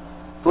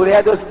 So they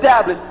had to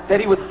establish that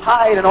he was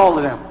higher than all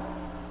of them.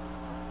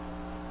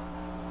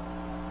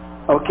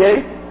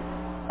 Okay?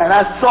 And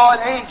I saw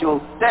an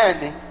angel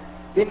standing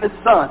in the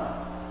sun,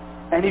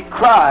 and he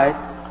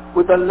cried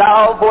with a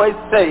loud voice,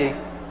 saying,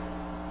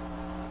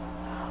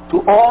 to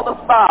all the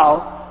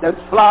fowl that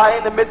fly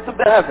in the midst of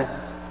the heavens,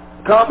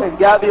 come and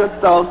gather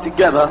yourselves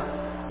together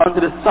unto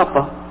the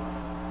supper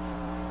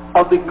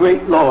of the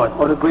great Lord,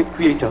 or the great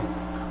Creator.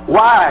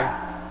 Why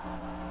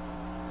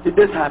did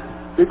this happen?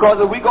 Because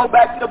if we go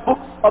back to the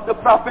books of the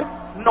prophet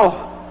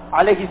Noah,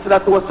 alayhi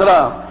salatu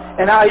wasalam,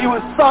 and how he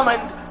was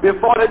summoned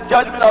before the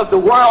judgment of the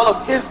world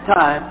of his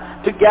time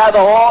to gather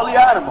all the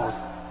animals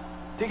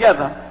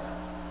together.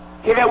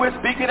 Here we're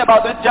speaking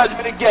about the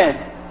judgment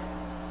again.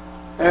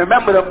 And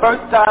remember, the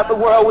first time the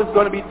world was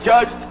going to be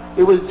judged,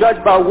 it was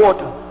judged by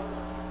water.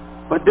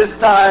 But this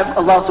time,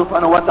 Allah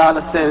subhanahu wa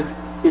ta'ala says,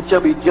 it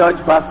shall be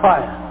judged by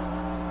fire.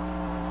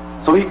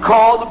 So he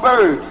called the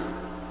birds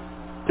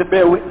to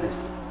bear witness.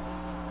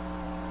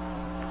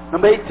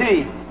 Number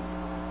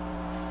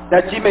 18,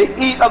 that ye may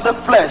eat of the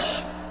flesh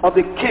of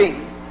the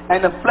king,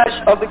 and the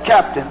flesh of the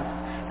captain,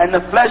 and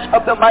the flesh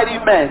of the mighty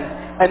men,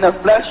 and the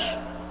flesh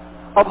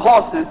of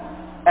horses,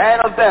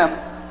 and of them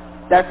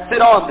that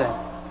sit on them,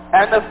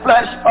 and the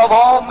flesh of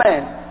all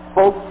men,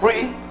 both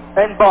free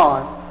and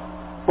bond,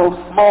 both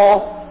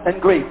small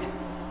and great.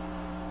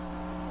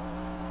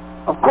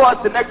 Of course,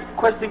 the next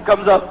question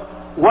comes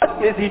up,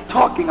 what is he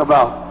talking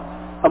about?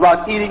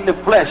 about eating the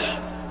flesh.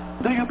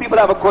 Do you people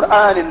have a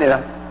Quran in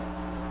there?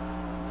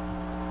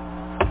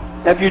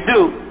 If you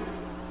do,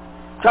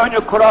 turn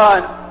your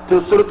Quran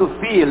to Surah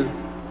Al-Fil,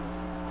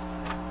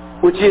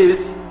 which is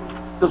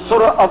the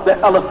Surah of the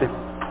elephant.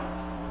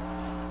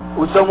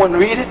 Would someone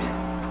read it?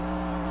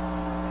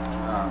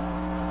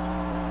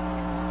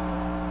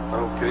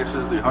 Okay, this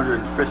is the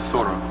 105th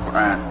Surah of the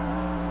Quran.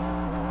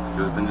 It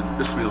says,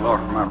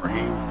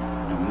 Bismillahir-Rahmanir-Rahim,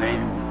 in the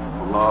name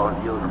of Allah,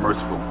 the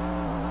Merciful.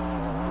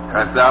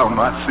 Hast thou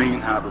not seen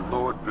how the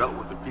Lord dealt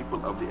with the people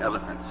of the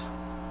elephants?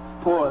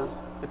 Pause.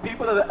 The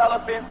people of the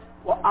elephants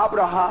were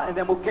Abraha and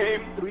them who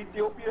came through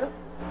Ethiopia,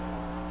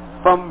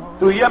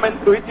 through Yemen,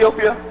 through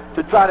Ethiopia,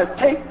 to try to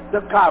take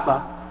the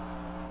Kaaba,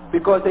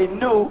 because they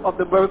knew of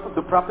the birth of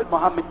the Prophet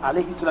Muhammad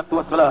alayhi salatu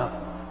wasalam.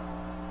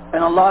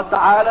 And Allah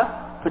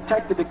Ta'ala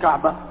protected the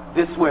Kaaba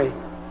this way.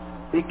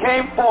 They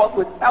came forth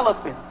with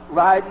elephants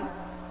riding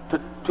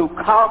to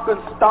conquer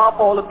and stomp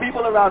all the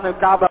people around the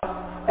Kaaba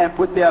and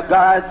put their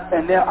gods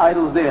and their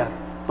idols there.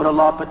 But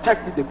Allah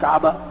protected the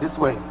Kaaba this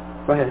way.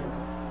 Go ahead.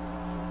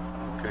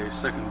 Okay,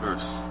 second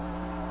verse.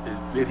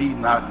 Did he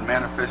not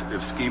manifest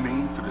their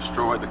scheming to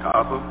destroy the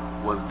Kaaba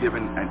was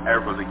given an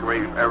error, a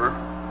grave error?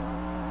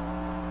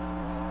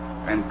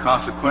 And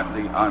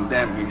consequently on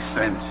them he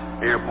sent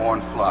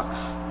airborne flocks,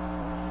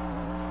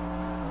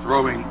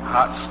 throwing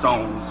hot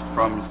stones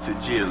from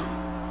Sijil.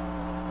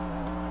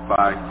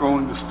 By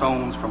throwing the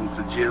stones from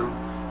Sijil,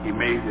 he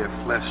made their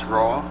flesh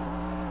raw,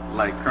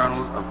 like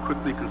kernels of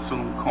quickly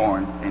consumed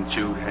corn and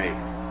chewed hay.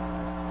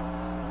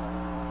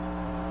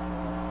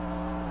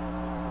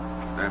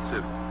 That's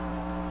it.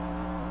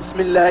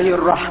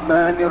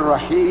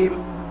 Bismillahir-Rahmanir-Rahim.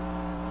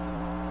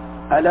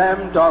 ألم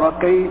تر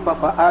كيف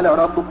فعل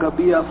ربك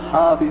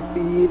بأصحاب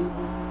الفيل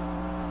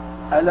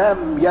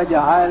ألم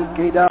يجعل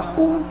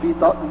كيدهم في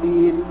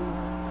تضليل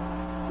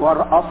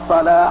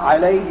وأرسل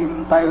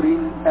عليهم طير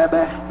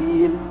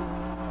أبابيل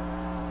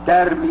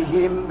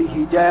ترميهم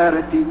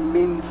بحجارة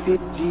من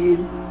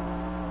سجيل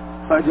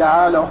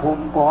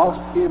فجعلهم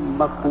كعصف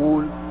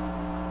مأكول.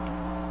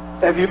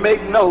 If you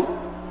make note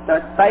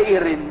that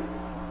طير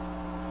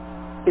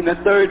in the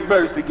third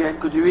verse again,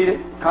 could you read it?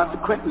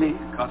 Consequently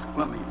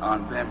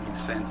on them he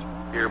sent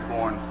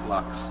airborne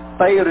flocks.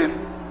 Tayrin,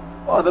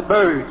 or the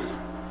birds.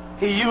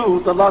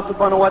 Allah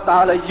subhanahu wa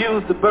ta'ala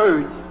used the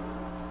birds.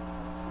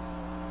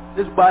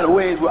 This, by the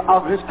way, is where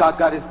Alfred Hitchcock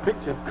got his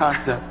picture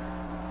concept.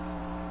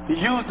 He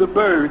used the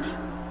birds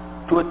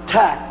to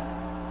attack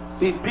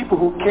these people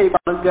who came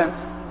out against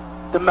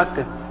the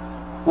Mecca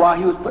while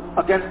he was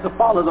against the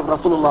followers of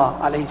Rasulullah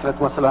alayhi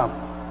salatu wasalam.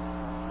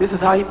 This is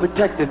how he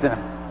protected them.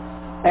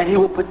 And he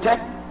will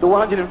protect the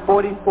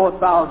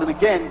 144,000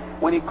 again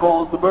when he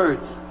calls the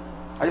birds.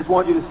 I just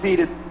want you to see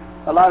that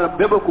a lot of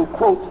biblical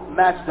quotes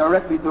match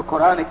directly to the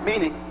Quranic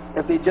meaning.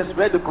 If they just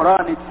read the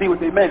Quran, they'd see what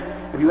they meant.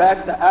 If you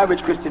ask the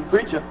average Christian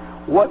preacher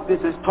what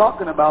this is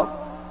talking about,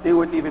 they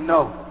wouldn't even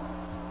know.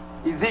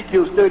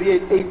 Ezekiel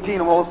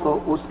 38:18 also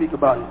will speak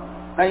about it.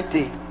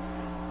 19.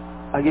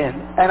 Again.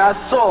 And I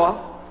saw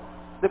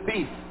the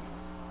beast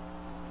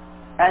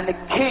and the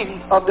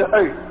kings of the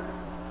earth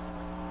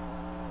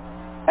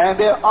and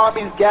their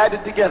armies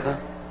gathered together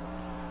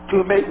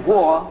to make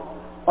war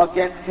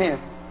against him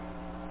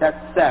that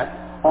sat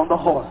on the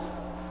horse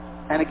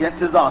and against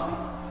his army.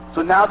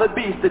 So now the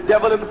beast, the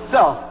devil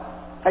himself,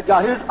 had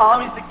got his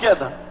armies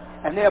together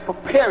and they are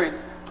preparing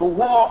to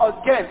war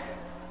against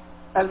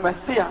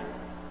Al-Masih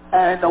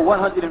and the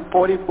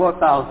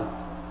 144,000.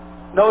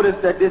 Notice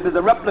that this is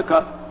a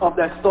replica of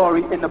that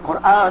story in the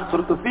Quran,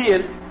 Surah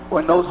Al-Fil,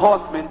 when those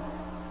horsemen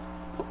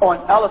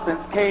on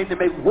elephants came to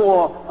make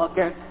war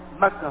against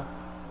Mecca,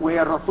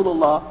 where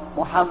Rasulullah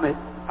Muhammad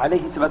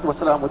alayhi salatu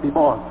wasalam would be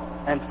born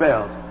and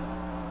failed.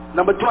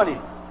 Number 20.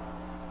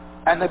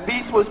 And the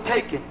beast was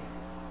taken,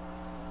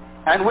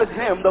 and with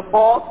him the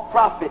false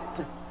prophet,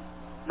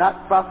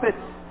 not prophets,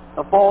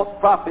 the false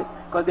prophet,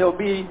 because there will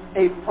be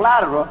a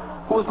flatterer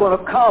who's going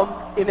to come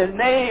in the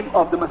name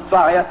of the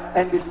Messiah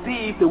and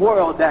deceive the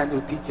world,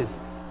 Daniel teaches.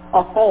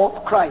 A false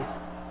Christ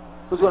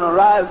who's going to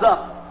rise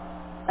up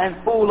and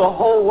fool the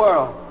whole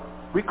world.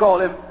 We call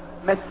him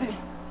Masih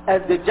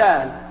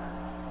ad-Dajjal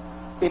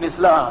in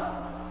Islam.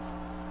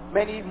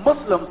 Many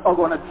Muslims are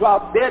going to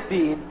drop their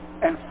deen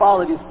and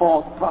follow this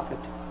false prophet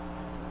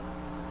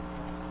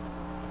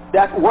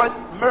that worked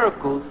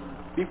miracles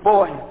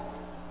before him.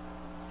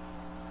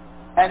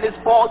 And this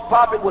false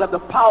prophet will have the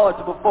power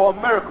to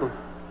perform miracles.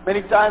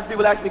 Many times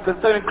people ask me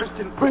concerning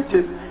Christian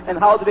preachers and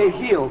how do they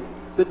heal.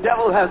 The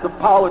devil has the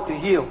power to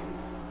heal.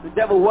 The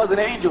devil was an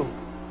angel.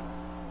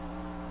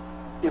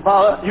 You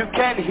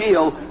can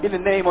heal in the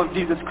name of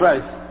Jesus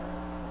Christ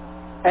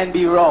and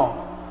be wrong.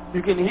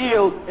 You can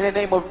heal in the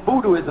name of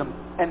Buddhism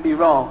and be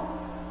wrong.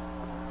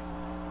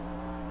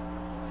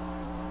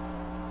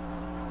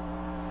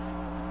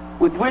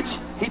 With which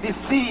he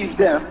deceives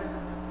them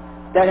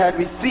that had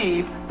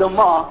received the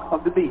mark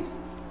of the beast.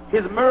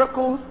 His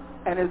miracles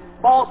and his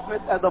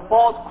falseness as a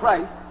false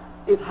Christ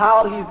is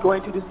how he's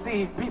going to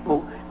deceive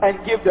people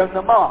and give them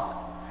the mark.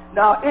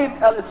 Now in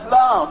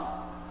Islam,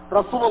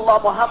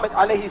 Rasulullah Muhammad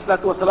alayhi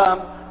salatu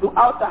wasalam,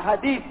 throughout the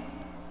hadith,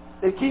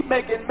 they keep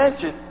making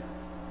mention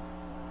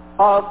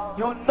of,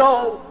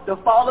 the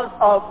followers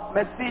of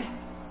Masih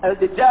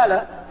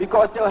al-Dajjal,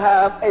 because they'll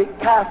have a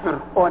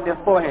kafir on their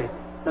forehead,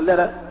 the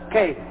letter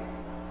K.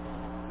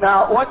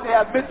 Now, what they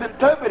have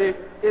misinterpreted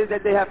is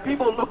that they have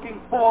people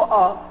looking for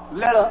a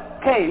letter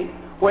K,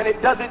 when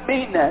it doesn't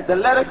mean that. The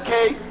letter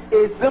K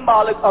is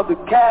symbolic of the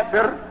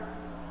kafir,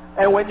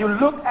 and when you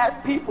look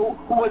at people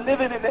who are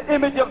living in the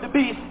image of the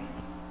beast,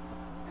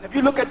 and if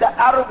you look at the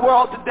Arab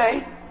world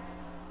today,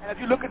 and if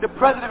you look at the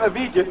president of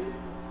Egypt,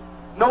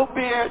 no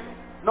beard,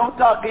 no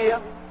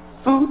taqiyya,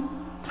 suit,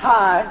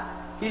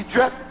 tie, he's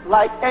dressed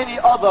like any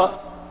other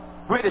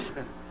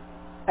Britishman.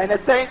 And the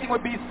same thing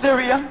would be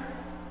Syria,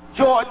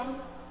 Jordan,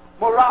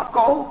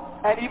 Morocco,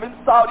 and even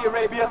Saudi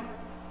Arabia,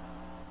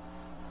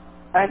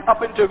 and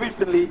up until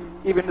recently,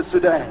 even the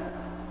Sudan.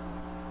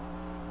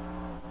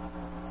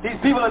 These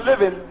people are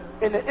living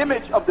in the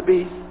image of the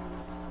beast.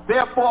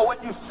 Therefore, when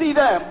you see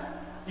them,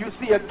 you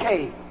see a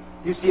K,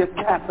 you see a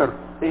kafir.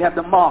 They have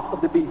the mark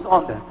of the beast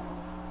on them.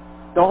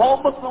 The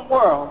whole Muslim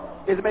world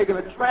is making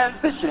a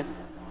transition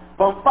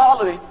from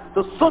following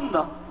the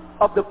sunnah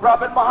of the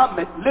Prophet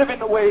Muhammad, living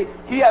the way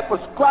he had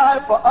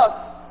prescribed for us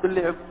to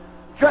live,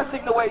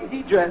 dressing the way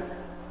he dressed,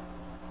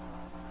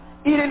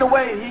 eating the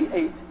way he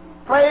ate,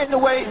 praying the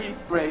way he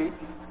prayed,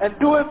 and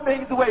doing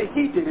things the way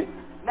he did it.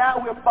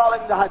 Now we're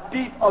following the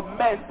hadith of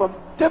men from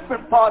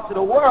different parts of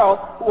the world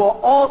who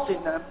are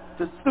altering them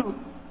to suit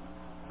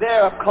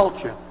their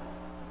culture.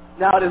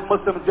 Now there's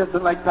Muslims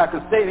dressing like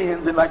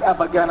Pakistanians and like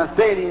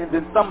Afghanistanians,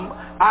 and some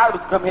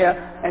Arabs come here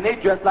and they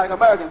dress like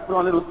Americans, put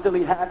on little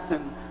silly hats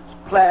and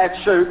plaid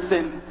shirts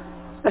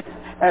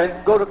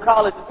and go to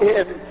college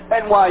here in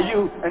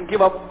NYU and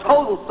give up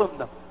total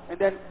sunnah, and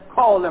then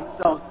call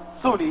themselves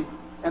Sunnis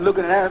and look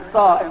at an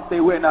Ansar and say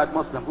we're not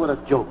Muslims. What a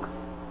joke.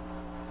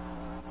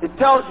 It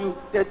tells you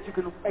that you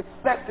can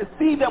expect to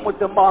see them with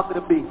the mark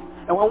of the beast.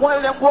 And when one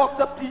of them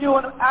walks up to you,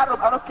 and Arab,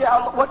 I don't care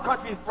what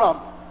country he's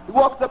from, he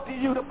walks up to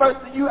you, the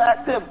first thing you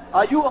ask him,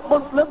 are you a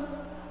Muslim?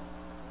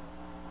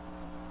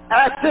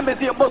 Ask him, is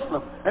he a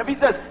Muslim? And if he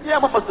says, yeah,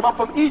 I'm a Muslim, I'm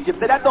from Egypt,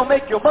 say that don't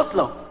make you a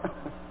Muslim.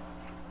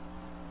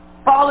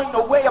 Following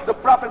the way of the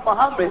Prophet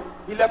Muhammad,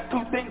 he left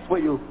two things for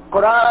you,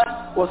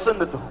 Quran or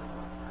Sunnah.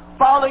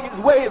 Following his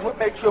way is what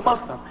makes you a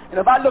Muslim. And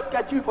if I look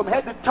at you from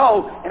head to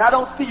toe and I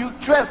don't see you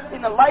dressed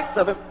in the likes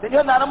of him, then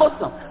you're not a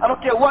Muslim. I don't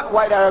care what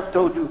white Arabs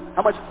told you,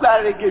 how much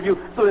flattery they give you,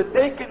 so that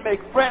they can make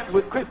friends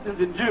with Christians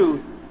and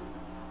Jews.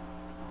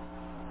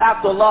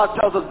 After Allah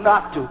tells us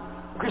not to.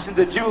 Christians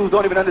and Jews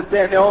don't even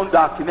understand their own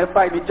doctrine. They're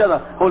fighting each other.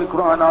 Holy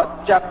Quran,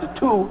 chapter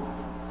 2,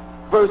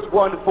 verse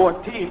 1 to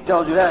 14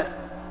 tells you that.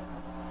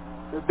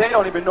 They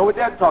don't even know what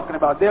they're talking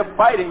about. They're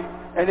fighting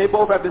and they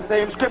both have the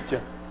same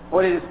scripture.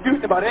 Or they're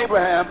disputing about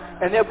Abraham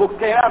and their books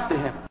came after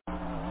him.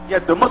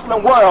 Yet the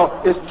Muslim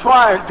world is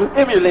trying to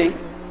emulate.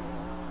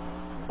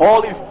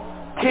 All these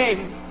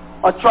kings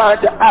are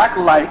trying to act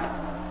like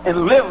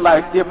and live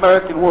like the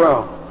American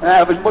world. And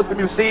average Muslim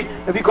you see,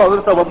 if he calls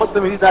himself a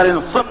Muslim and he's not in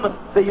a Sunnah,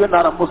 say you're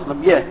not a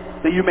Muslim yet.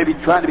 Say you may be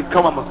trying to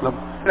become a Muslim.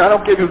 And I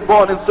don't care if you're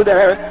born in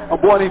Sudan, or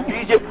born in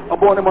Egypt, or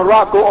born in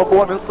Morocco, or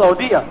born in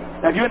Saudi.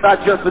 Now if you're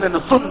not just in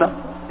the Sunnah,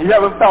 and you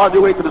haven't found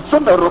your way to the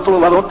Sunnah of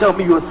Rasulullah, don't tell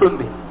me you're a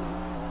Sunni.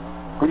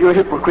 Because you're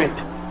a hypocrite.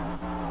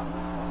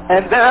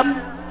 And them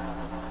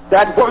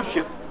that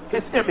worship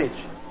his image.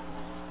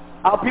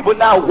 Our people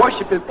now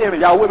worship his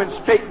image. Our women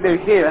straighten their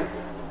hair.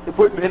 They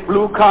put in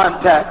blue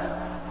contacts.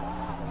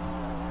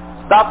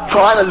 Stop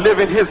trying to live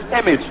in his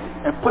image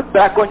and put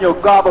back on your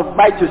garb of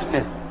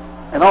righteousness.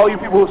 And all you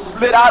people who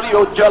slid out of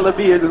your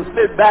jalabias and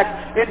slid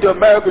back into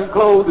American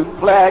clothes and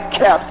plaid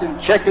caps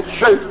and checkered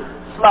shirts,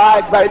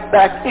 slide right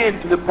back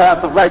into the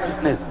path of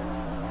righteousness.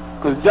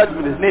 Because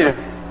judgment is near.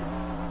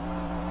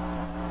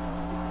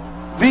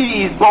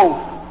 These both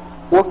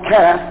were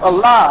cast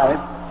alive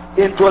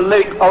into a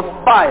lake of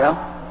fire,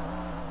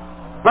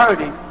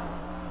 burning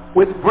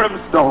with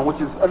brimstone,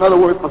 which is another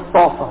word for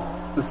sulfur.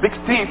 The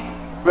 16th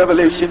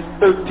Revelation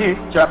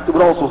 13th chapter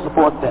would also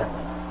support that.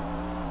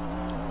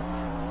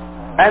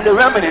 And the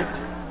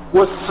remnant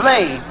was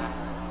slain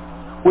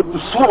with the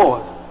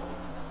sword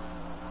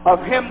of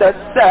him that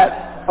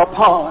sat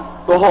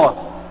upon the horse,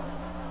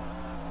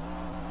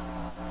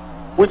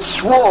 which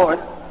sword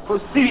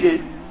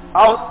proceeded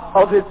out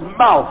of his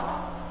mouth,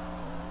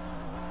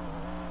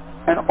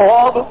 and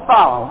all the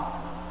fowl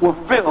were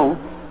filled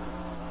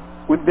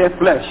with their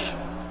flesh.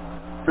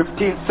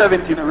 15,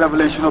 17 in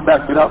Revelation will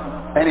back it up,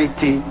 and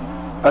 18,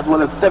 as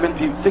well as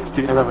 17,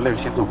 16 in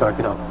Revelation will back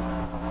it up.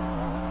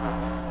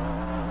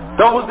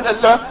 Those that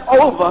are left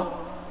over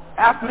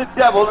after the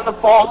devil and the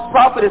false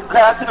prophet is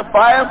cast in the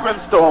fire and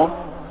brimstone,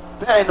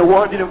 and the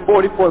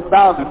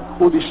 144,000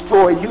 will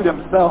destroy you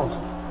themselves.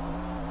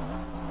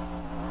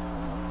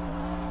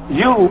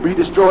 You will be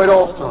destroyed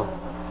also.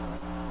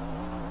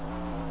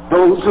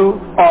 Those who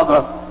are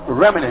the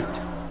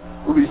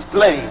remnant will be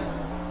slain.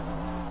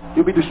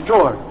 You'll be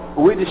destroyed.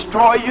 When we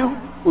destroy you,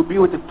 will be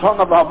with the tongue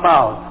of our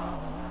mouth.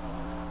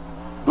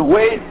 The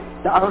way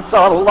The Ansar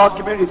Allah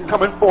community is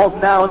coming forth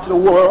now into the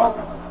world,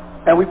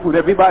 and we put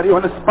everybody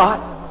on the spot,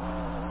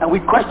 and we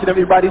question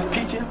everybody's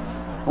teaching,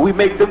 and we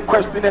make them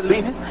question their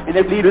leaders, and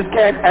their leaders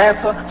can't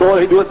answer, so all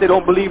they do is they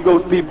don't believe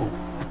those people.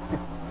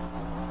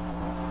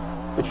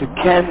 But you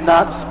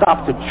cannot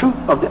stop the truth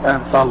of the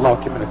Ansar Allah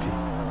community,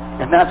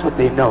 and that's what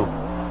they know.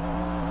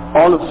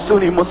 All of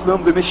Sunni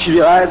Muslims and the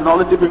Shiites and all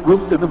the different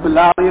groups and the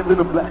Bilalians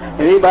and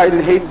anybody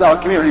that hates our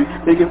community,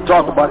 they can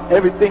talk about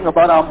everything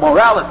about our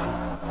morality,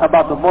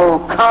 about the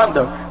moral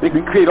conduct. They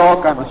can create all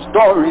kinds of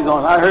stories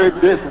on, I heard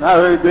this and I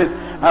heard this.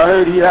 I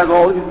heard he has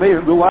all these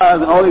millions of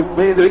wives and all these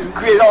millions. They can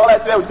create all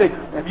that.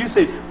 If you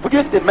say,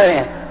 forget the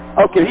man,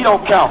 okay, he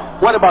don't count.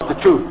 What about the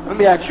truth? Let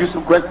me ask you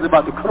some questions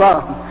about the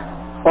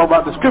Quran or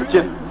about the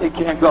scripture. They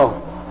can't go.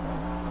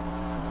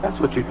 That's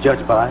what you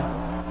judge by.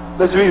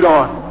 Let's read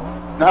on.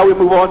 Now we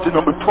move on to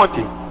number 20.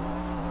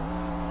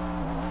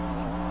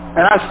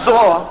 And I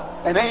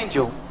saw an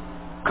angel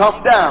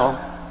come down,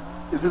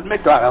 this is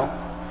Michael,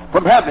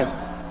 from heaven,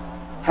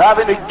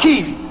 having a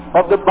key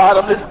of the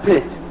bottomless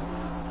pit,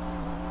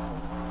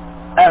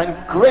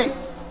 and great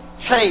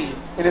chain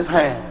in his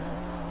hand.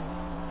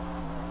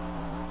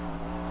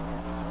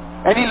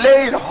 And he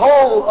laid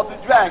hold of the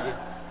dragon,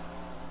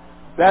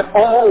 that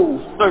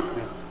old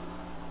serpent,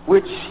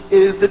 which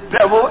is the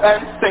devil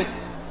and Satan,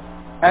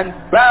 and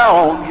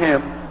bound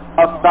him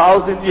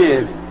 1,000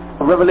 years.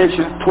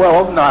 Revelation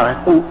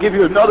 12:9 will give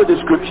you another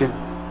description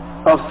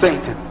of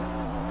Satan.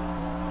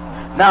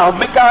 Now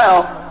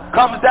Michael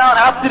comes down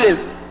after this,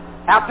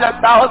 after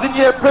that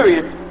 1,000-year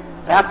period,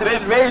 after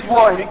this rage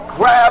war, and he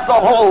grabs a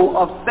hold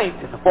of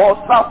Satan. The false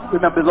prophet,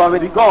 remember, is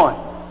already gone.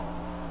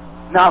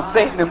 Now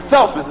Satan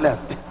himself is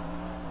left.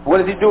 What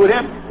does he do with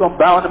him? He's going to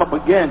bound him up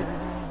again.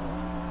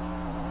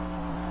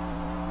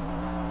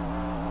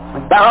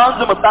 And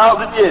bounds him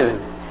 1,000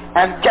 years,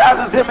 and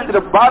gathers him into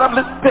the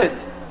bottomless pit,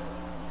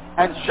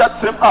 and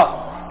shuts him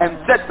up, and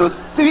sets a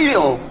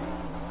seal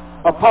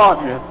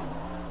upon him.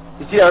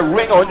 You see a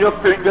ring on your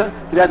finger?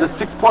 It has a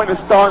 6-pointed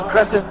star and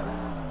crescent.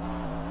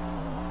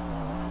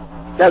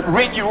 That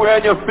ring you wear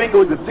on your finger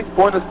with the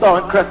 6-pointed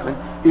star and crescent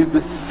is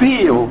the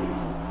seal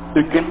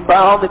that can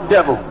bound the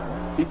devil.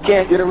 You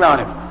can't get around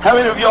him. How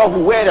many of y'all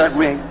who wear that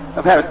ring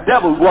have had a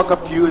devil walk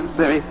up to you and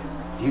say,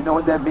 do you know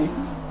what that means?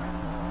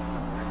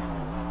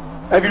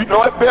 If you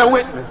know it, bear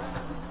witness.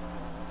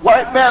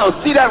 White man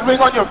will see that ring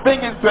on your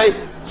finger and say,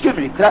 excuse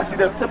me, can I see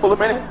that symbol a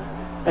minute?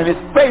 And his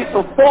face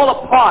will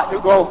fall apart.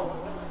 He'll go,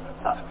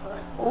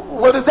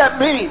 what does that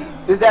mean?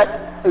 Is that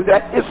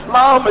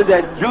Islam? Is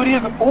that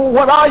Judaism?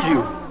 What are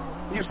you?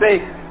 You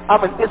say,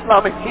 I'm an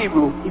Islamic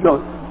Hebrew. He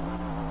goes,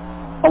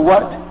 a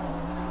what?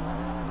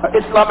 An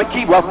Islamic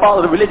Hebrew. I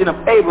follow the religion of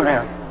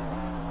Abraham.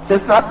 So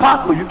it's not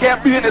possible. You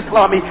can't be an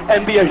Islami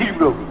and be a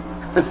Hebrew.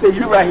 I say,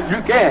 you're right,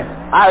 you can.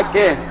 I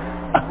can.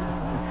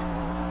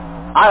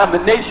 I am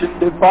the nation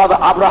that Father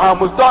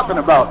Abraham was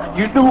talking about.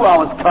 You knew I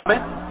was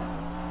coming.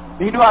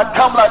 You knew I'd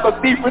come like a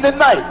thief in the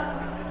night.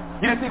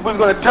 You didn't think we was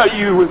going to tell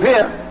you he was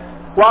here.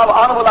 While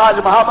Honorable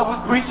Elijah Muhammad was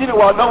preaching, and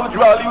while Noah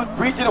Jawali was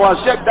preaching, and while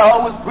Sheikh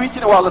Dawah was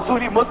preaching, and while the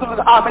Sunni Muslims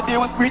and Ahmadiyya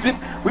was preaching,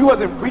 we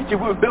wasn't preaching,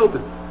 we were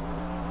building.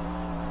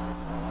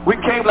 We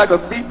came like a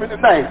thief in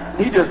the night. And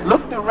he just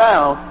looked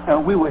around,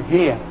 and we were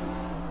here.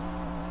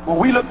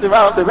 When we looked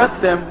around, the rest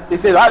of them,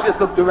 they said, I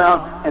just looked around,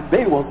 and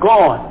they were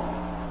gone.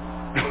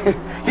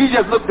 He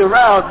just looked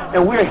around,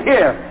 and we're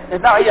here.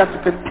 And now he has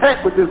to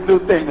contend with this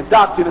new thing. The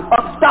doctrine is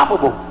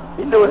unstoppable.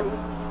 He knew it.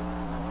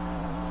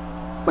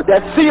 But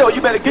that seal,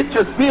 you better get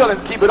your seal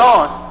and keep it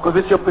on, because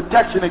it's your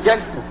protection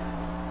against it.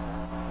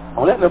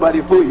 Don't let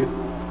nobody fool you.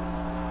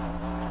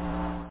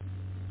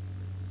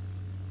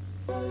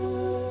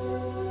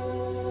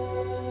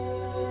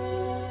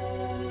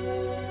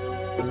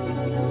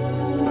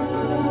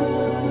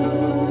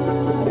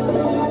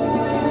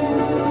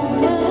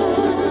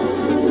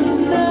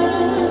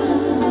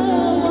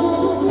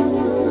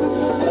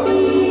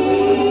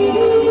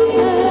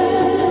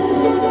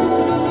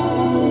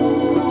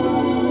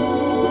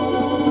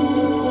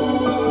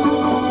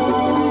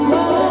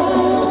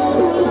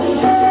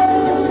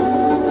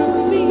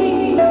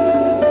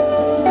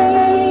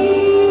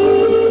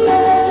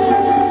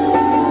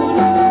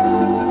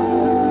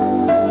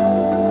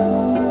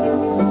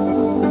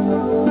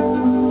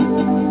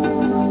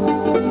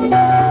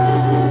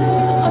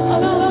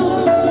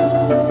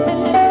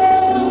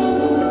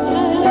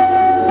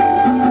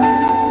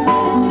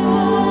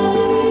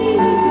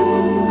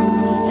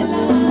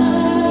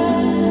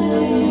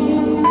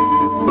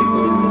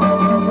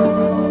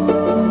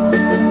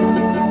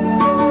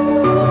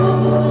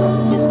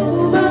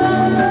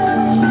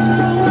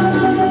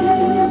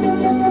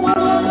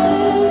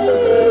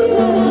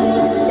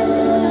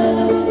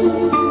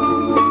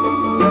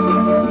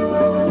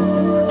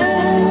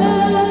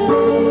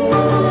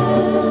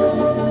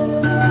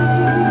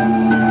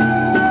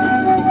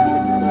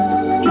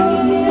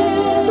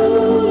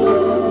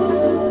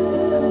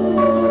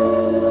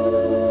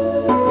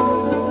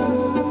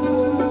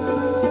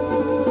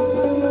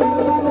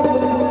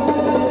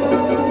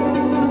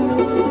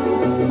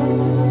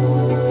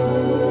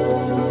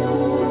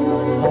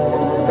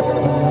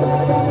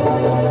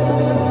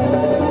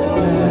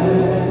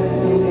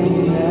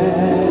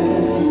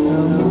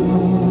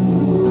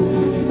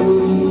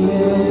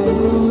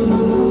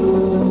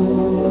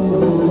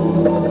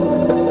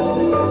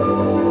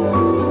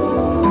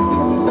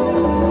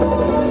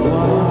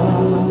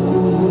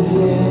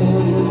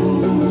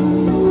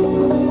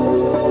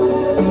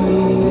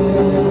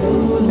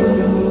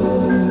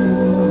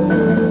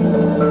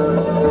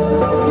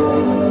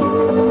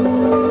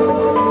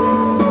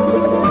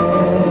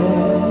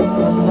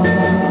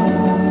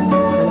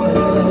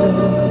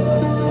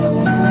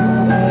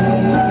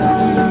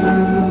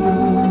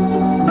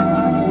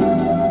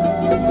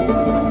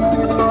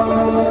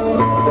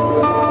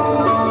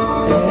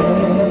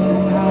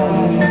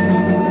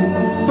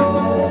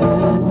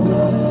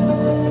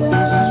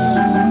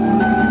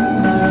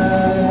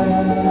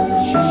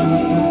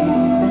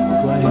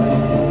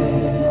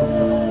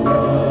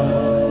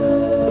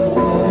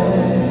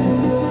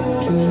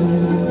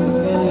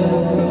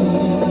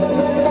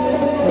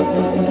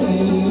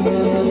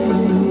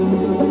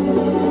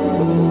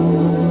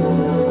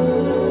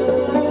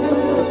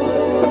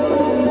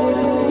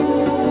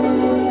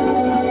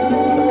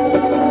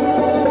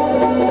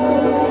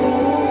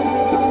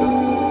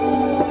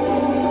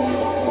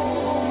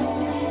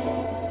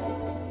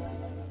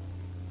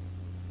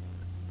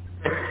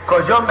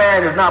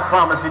 man is not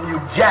promising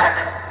you jack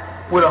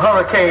with a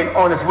hurricane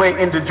on its way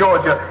into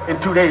Georgia in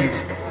 2 days.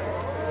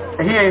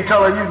 And he ain't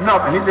telling you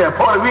nothing. He said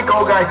Puerto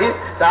Rico got hit,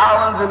 the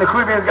islands and the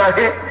Caribbean got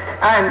hit,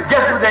 and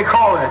guess what they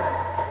call it?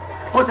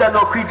 What's that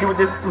little creature with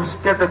this, who's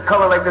got the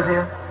color like this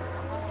here?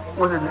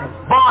 What's his name?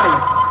 Barney.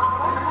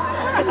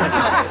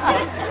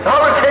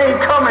 Hurricane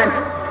coming.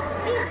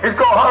 It's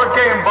called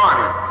Hurricane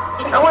Barney.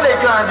 Now what are they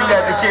trying to do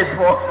that to kids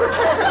for?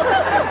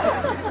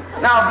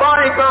 Now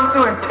Barney comes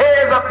through and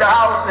tears up the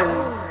house, and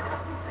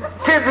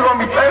kids are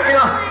gonna be, you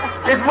know,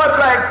 it's much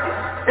like,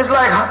 it's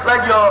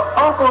like your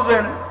uncles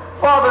and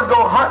fathers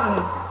go hunting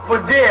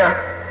for deer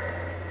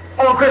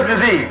on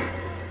Christmas Eve.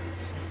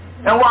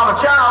 And while the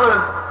child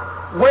is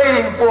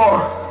waiting for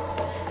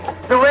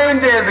the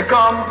reindeer to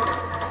come,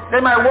 they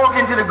might walk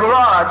into the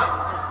garage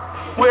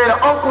where the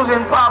uncles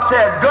and pops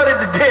had gutted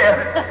the deer.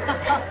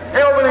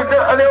 They open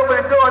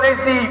the door and they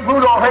see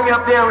Rudolph hanging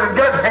up there with his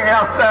guts hanging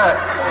outside.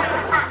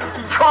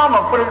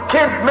 Trauma for the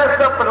kids,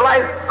 messed up for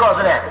life because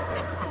of that.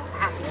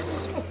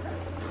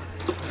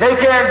 They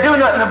can't do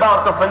nothing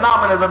about the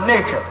phenomena of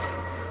nature.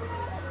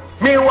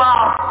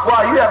 Meanwhile,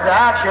 you have to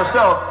ask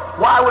yourself,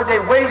 why would they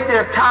waste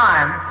their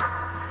time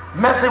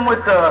messing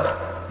with the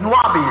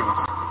Nubians,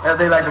 as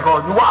they like to call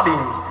it,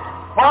 Nubians?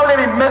 Why would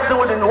they be messing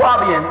with the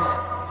Nubians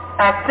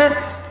at this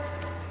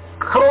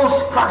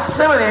close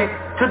proximity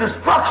to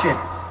destruction?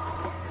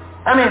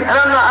 I mean, and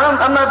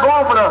I'm not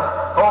going for the,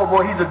 oh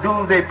boy, he's a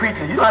doomsday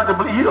preacher. You don't have to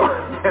believe,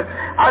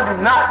 I do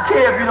not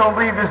care if you don't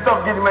believe this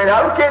stuff getting ready.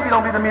 I don't care if you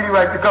don't believe the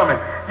meteorites are coming.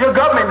 Your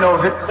government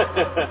knows it.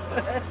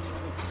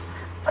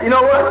 You know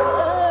what?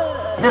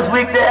 This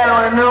week they had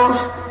on the news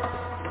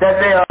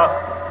that they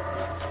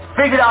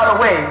figured out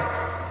a way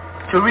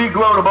to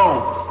regrow the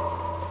bones.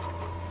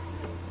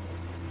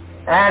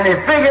 And they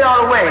figured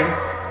out a way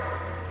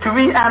to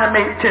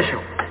reanimate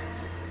tissue.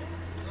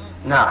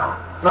 No,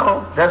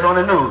 that's on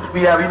the news.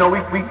 We have,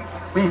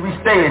 we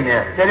stay in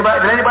there. Did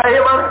anybody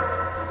hear about it?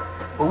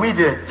 Well, we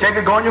did. Check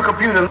it, go on your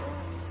computer.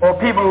 Or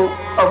people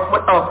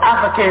of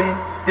African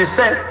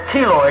descent,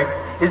 keloid,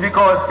 is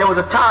because there was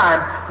a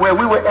time where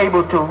we were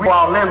able to regrow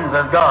our limbs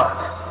as gods.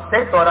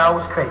 They thought I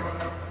was crazy.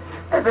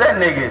 I said, that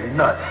nigga is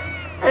nuts.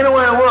 Ain't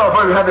nowhere in the world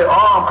where you have their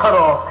arm cut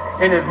off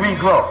and it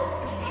regrow.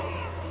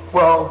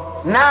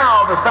 Well,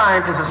 now the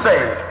scientists are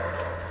saying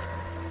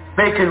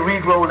they can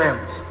regrow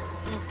limbs.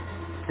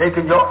 They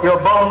can, your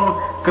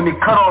bone can be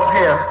cut off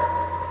here,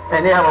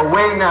 and they have a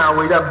way now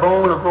where that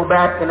bone will go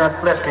back and that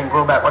flesh can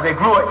grow back. Well, they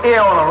grew an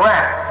ear on a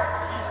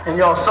rat, and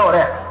y'all saw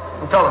that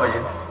on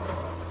television.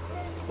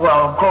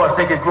 Well, of course,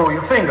 they could grow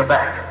your finger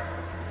back.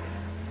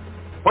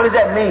 What does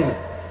that mean?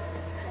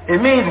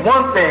 It means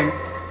one thing,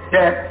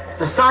 that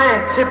the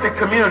scientific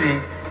community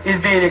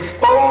is being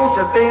exposed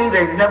to things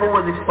they never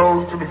was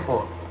exposed to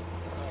before.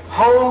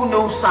 Whole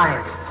new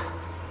science.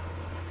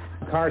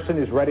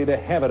 Carson is ready to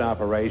have an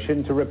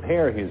operation to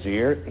repair his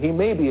ear. He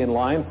may be in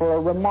line for a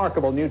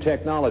remarkable new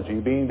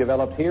technology being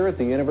developed here at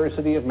the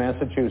University of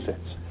Massachusetts.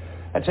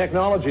 A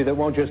technology that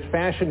won't just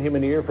fashion him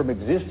an ear from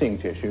existing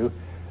tissue,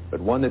 but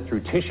one that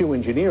through tissue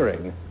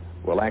engineering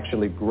will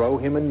actually grow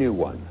him a new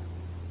one.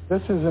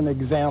 This is an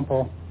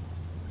example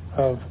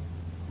of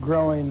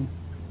growing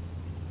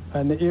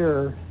an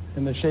ear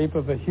in the shape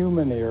of a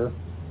human ear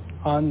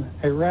on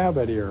a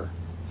rabbit ear.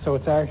 So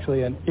it's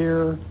actually an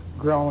ear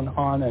grown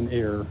on an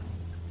ear.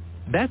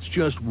 That's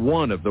just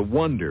one of the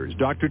wonders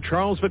Dr.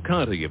 Charles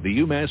Vacanti of the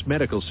UMass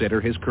Medical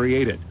Center has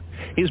created.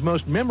 His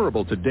most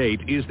memorable to date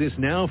is this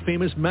now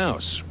famous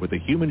mouse with a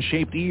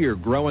human-shaped ear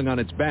growing on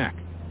its back.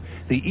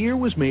 The ear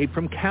was made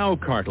from cow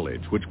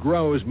cartilage, which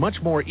grows much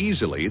more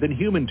easily than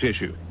human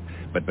tissue.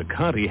 But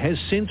Vacanti has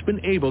since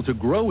been able to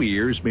grow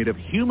ears made of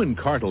human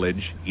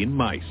cartilage in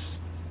mice.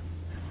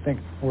 I think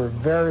we're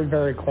very,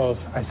 very close.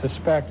 I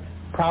suspect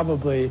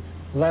probably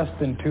less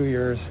than 2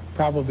 years,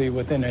 probably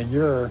within a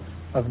year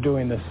of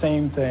doing the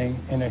same thing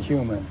in a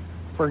human.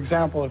 For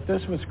example, if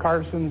this was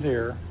Carson's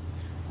ear,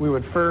 we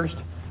would first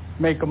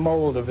make a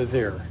mold of his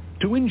ear.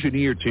 To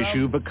engineer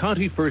tissue,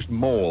 Vacanti first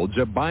molds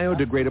a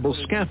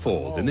biodegradable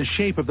scaffold in the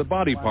shape of the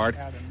body part,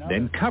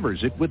 then covers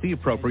it with the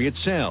appropriate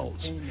cells.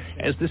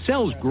 As the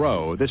cells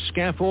grow, the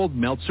scaffold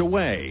melts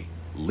away,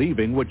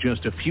 leaving what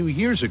just a few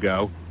years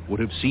ago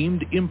would have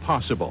seemed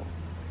impossible.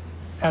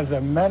 As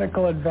a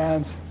medical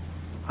advance,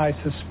 I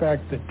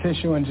suspect that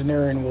tissue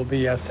engineering will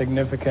be as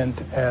significant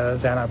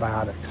as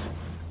antibiotics.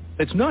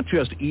 It's not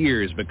just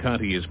ears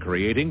Vacanti is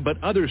creating,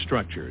 but other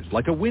structures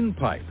like a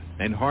windpipe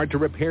and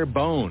hard-to-repair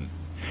bone.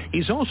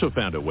 He's also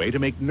found a way to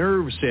make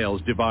nerve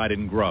cells divide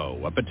and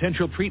grow, a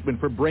potential treatment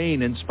for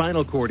brain and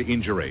spinal cord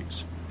injuries.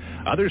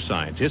 Other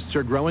scientists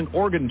are growing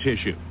organ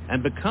tissue,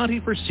 and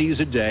Vacanti foresees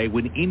a day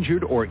when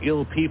injured or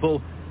ill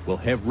people will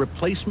have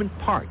replacement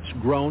parts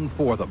grown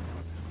for them.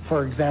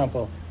 For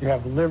example, you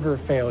have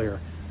liver failure.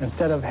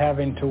 Instead of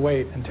having to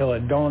wait until a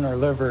donor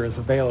liver is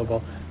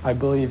available, I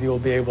believe you'll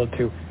be able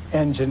to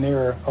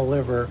engineer a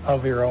liver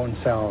of your own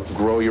cells.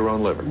 Grow your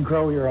own liver.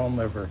 Grow your own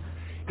liver.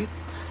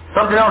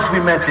 Something else we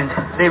mentioned,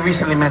 they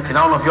recently mentioned,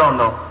 I don't know if y'all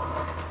know,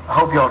 I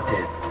hope y'all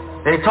did.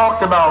 They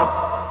talked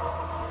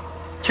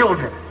about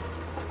children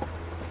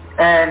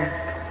And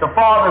the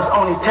father's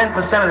only 10%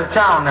 of the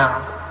child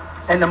now,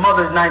 and the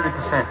mother's 90%.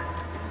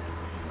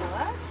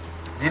 What?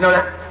 Do you know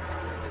that?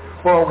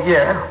 Well,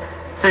 yeah.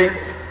 See,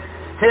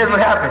 here's what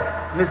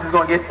happened. This is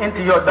going to get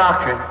into your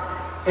doctrine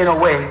in a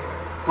way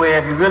where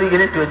if you really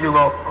get into it, you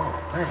go, oh,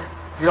 man.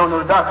 If you don't know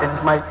the doctrine,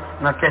 this might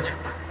not catch you.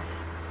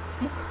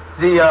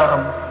 The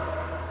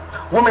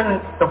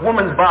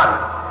woman's body,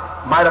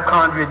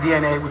 mitochondria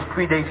DNA, which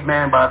predates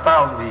man by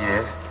 1,000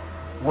 years,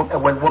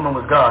 when woman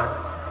was God.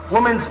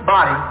 Woman's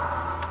body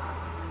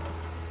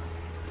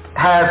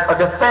has a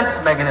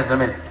defense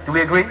mechanism in it. Do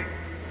we agree?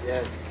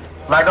 Yes.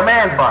 Like a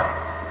man's body.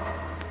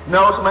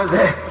 No, somebody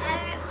say,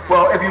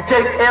 well, if you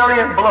take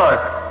alien blood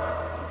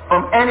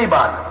from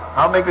anybody,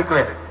 I'll make it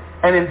clear,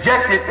 and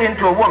inject it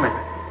into a woman,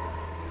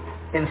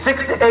 in 6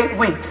 to 8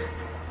 weeks,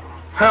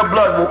 her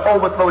blood will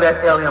overthrow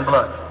that alien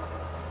blood.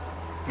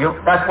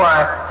 That's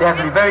why they have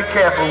to be very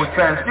careful with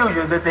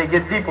transfusions if they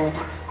get people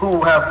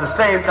who have the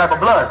same type of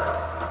blood,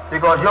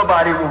 because your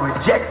body will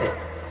reject it.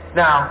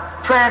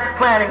 Now,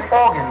 transplanting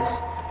organs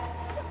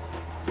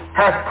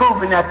has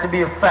proven that to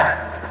be a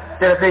fact,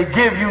 that if they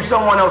give you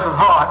someone else's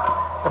heart,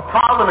 the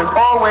problem is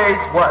always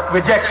what?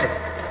 Rejection.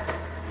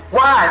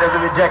 Why does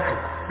it reject it?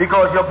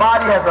 Because your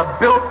body has a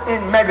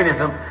built-in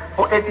mechanism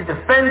for it to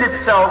defend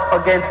itself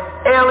against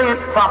alien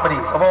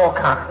properties of all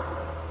kinds.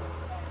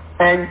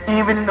 And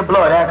even in the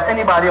blood, ask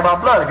anybody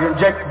about blood. If you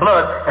inject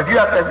blood, if you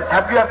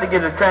have to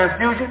get a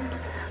transfusion,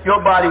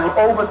 your body will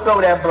overthrow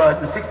that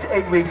blood in 6 to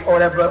 8 weeks, or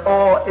that blood,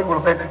 or it will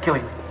eventually kill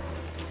you.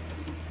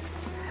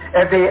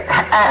 If they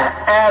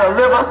add a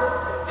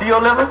liver to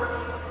your liver,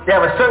 they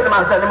have a certain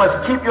amount of time. They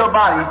must keep your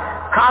body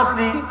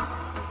constantly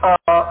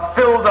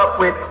filled up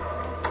with,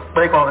 what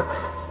do they call it?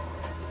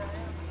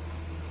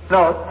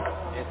 No,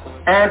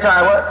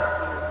 anti-what?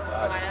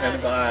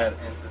 Antibiotics.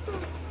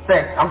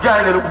 Thanks. I'm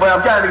trying to make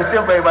it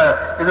simple for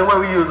everybody. Is the way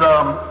we use,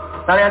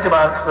 not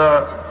antibiotics.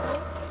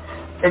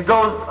 It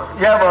goes,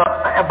 you have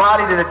a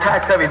body that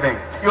attacks everything.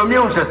 Your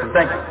immune system,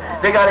 thank you.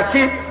 They got to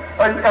keep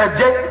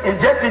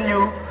injecting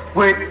you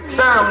with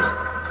serums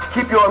to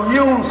keep your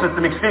immune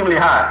system extremely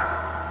high.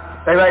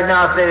 They right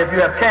now say if you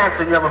have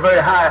cancer and you have a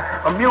very high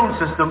immune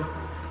system,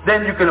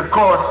 then you can, of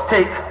course,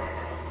 take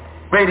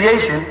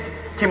radiation,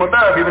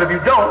 chemotherapy, but if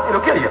you don't,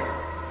 it'll kill you.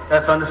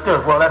 That's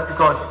understood. Well, that's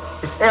because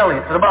it's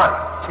alien to the body.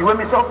 You with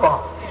me so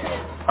far?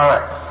 All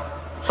right.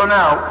 So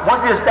now,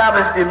 once you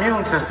establish the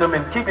immune system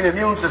and keeping the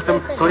immune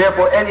system, so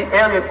therefore any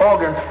alien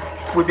organs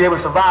would be able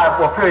to survive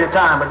for a period of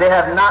time, but they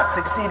have not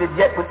succeeded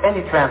yet with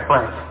any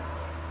transplants.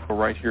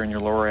 Right here in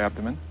your lower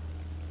abdomen.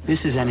 This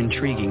is an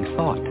intriguing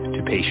thought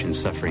to patients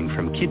suffering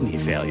from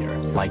kidney failure,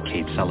 like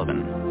Kate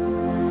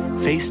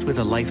Sullivan. Faced with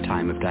a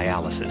lifetime of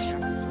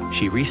dialysis,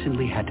 she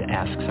recently had to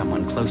ask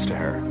someone close to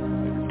her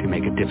to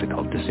make a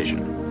difficult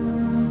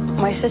decision.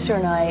 My sister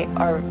and I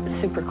are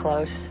super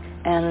close,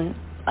 and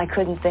I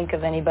couldn't think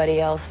of anybody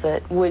else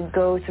that would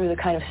go through the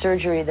kind of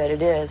surgery that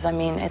it is. I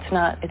mean, it's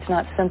not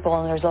simple,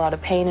 and there's a lot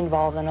of pain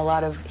involved and a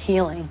lot of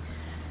healing.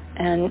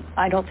 And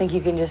I don't think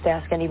you can just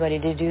ask anybody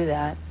to do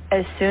that.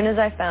 As soon as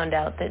I found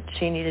out that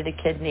she needed a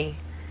kidney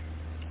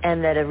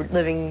and that a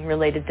living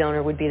related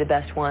donor would be the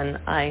best one,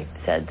 I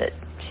said that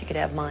she could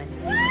have mine.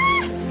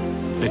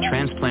 The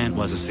transplant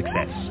was a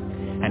success,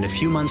 and a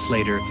few months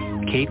later,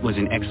 Kate was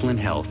in excellent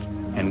health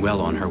and well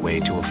on her way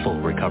to a full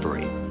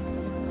recovery.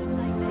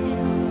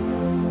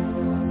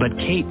 But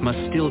Kate must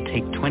still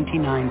take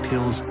 29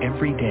 pills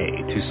every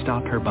day to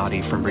stop her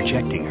body from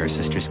rejecting her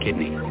sister's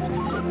kidney.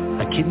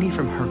 A kidney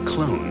from her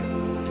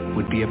clone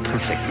would be a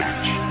perfect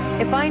match.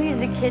 If I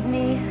needed a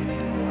kidney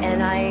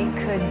and I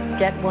could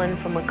get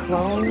one from a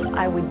clone,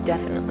 I would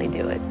definitely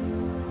do it.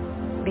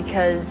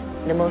 Because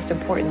the most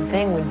important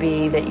thing would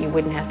be that you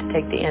wouldn't have to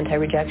take the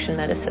anti-rejection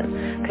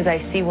medicine. Because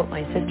I see what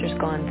my sister's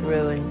gone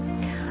through,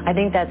 and I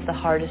think that's the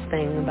hardest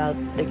thing about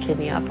the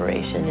kidney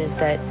operation, is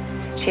that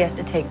she has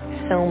to take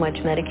so much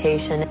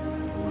medication.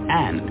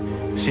 And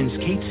since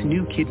Kate's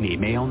new kidney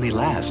may only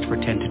last for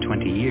 10 to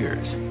 20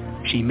 years,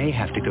 she may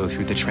have to go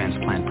through the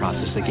transplant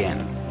process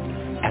again.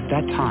 At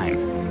that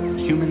time,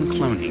 human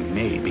cloning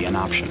may be an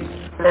option.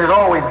 It has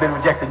always been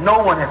rejected.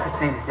 No one has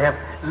succeeded.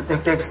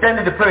 They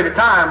extended the period of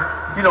time,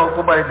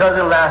 but it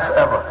doesn't last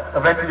forever.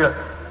 Eventually,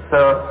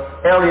 the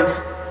alien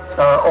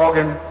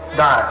organ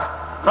dies.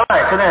 All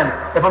right, so then,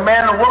 if a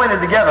man and a woman are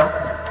together,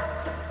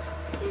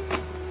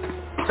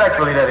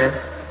 sexually that is,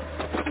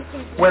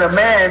 when a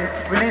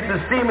man releases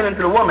semen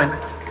into the woman,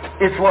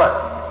 it's what?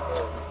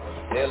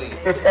 Alien.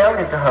 It's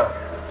alien to her.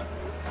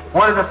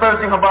 What is the first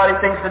thing her body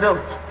thinks to do?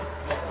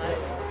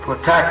 To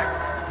attack it.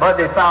 But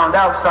they found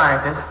out,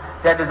 scientists,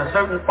 that there's a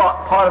certain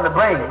part of the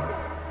brain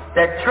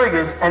that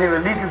triggers and it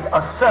releases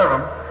a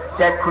serum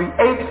that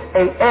creates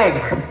an egg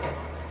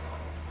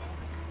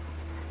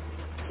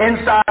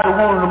inside the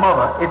womb of the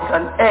mother. It's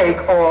an egg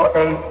or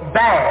a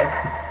bag,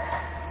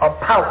 a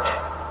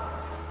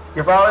pouch.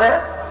 You follow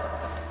that?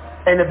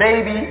 And the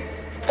baby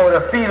or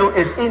the fetal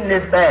is in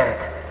this bag.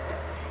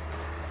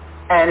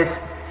 And it's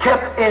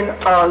kept in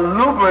a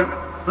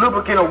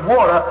lubricant of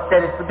water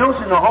that is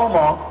producing the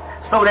hormone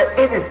so that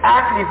it is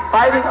actually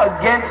fighting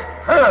against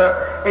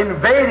her,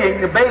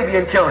 invading the baby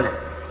and killing it.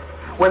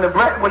 When the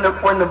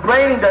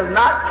brain does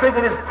not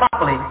trigger this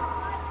properly,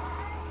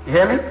 you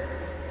hear me?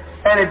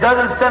 And it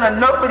doesn't send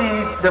enough of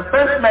these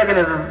defense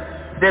mechanisms,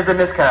 there's a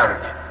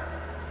miscarriage.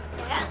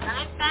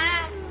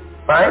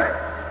 Right?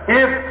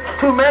 If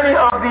too many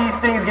of these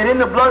things get in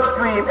the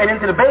bloodstream and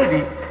into the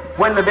baby,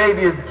 when the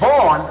baby is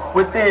born,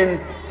 within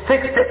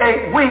 6 to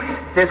 8 weeks,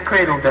 there's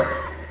cradle death.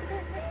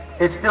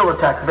 It still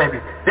attacks the baby.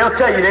 They'll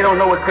tell you they don't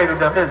know what cradle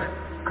death is,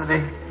 because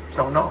they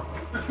don't know.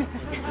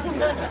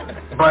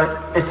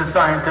 But it's a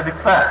scientific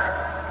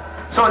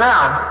fact. So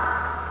now,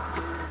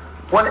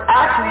 what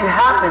actually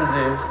happens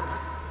is,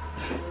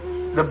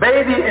 the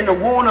baby in the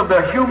womb of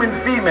the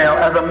human female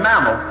as a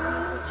mammal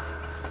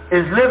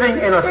is living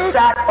in a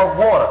sack of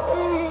water.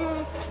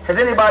 Has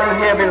anybody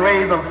here been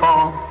raised on a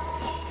farm?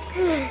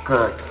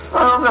 Good.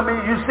 I mean,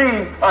 you see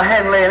a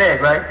hen lay an egg,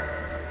 right?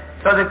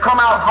 Does it come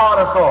out hard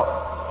or soft?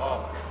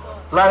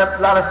 A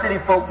lot of city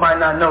folk might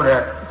not know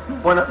that.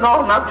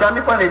 No, I'm not trying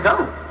to be funny, they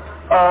don't.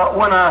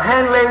 When a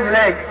hen lays an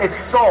egg, it's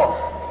soft.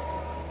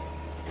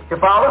 You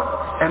follow?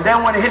 And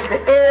then when it hits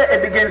the air, it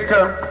begins to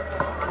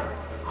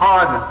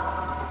harden.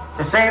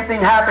 The same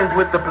thing happens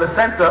with the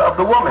placenta of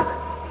the woman.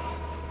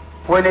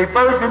 When they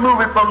first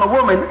remove it from the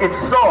woman, it's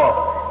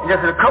soft. And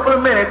just in a couple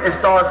of minutes, it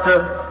starts to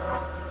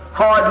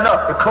harden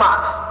up, the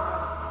clots.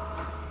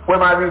 Where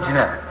am I reaching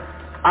at?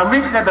 I'm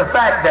reaching at the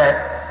fact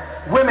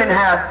that women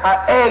have an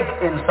egg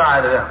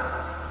inside of them.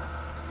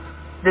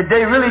 That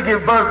they really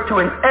give birth to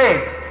an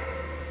egg.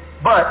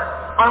 But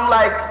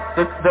unlike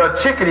the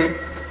chickadee,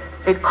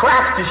 it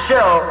cracks the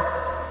shell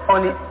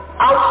on the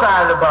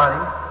outside of the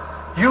body.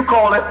 You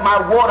call it my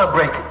water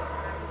breaking.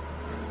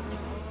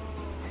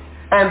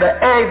 And the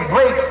egg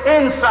breaks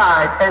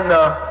inside and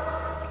the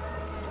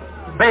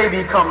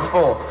baby comes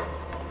forth.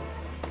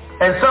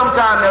 And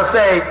sometimes they'll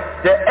say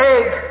the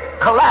egg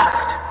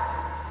collapsed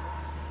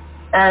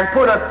and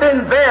put a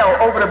thin veil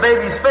over the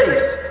baby's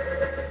face.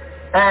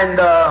 And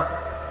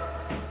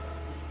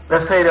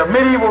let's say the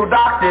medieval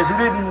doctors who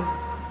didn't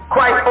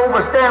quite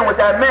understand what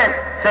that meant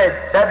said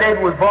that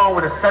baby was born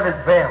with a seventh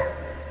veil.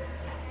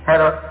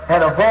 Had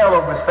a veil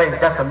over his face.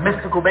 That's a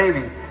mystical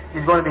baby.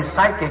 He's going to be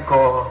psychic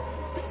or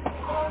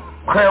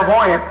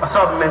clairvoyant or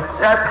something. And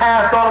that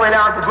passed all the way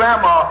down to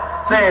grandma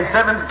saying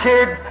seventh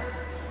kid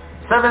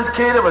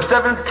of a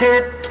seventh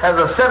kid has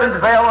a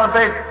seventh veil on his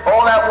face.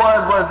 All that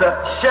was the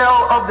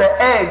shell of the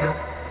egg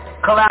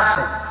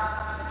collapsing.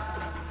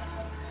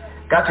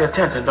 Got your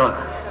attention, don't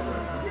it?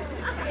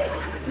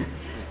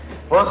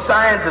 Well,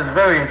 science is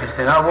very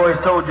interesting. I've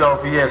always told y'all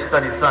for years,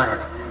 study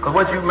science. Because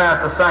once you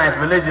master science,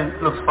 religion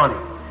looks funny.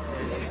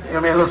 You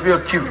know what I mean? It looks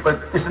real cute,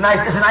 but it's a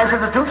nice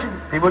institution.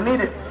 People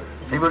need it.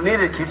 People need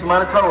it. Keeps them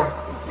out of trouble.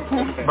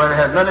 But it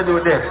has nothing to do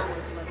with this.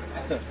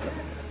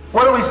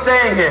 What are we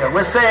saying here?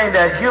 We're saying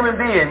that human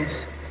beings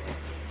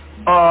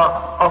are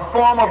a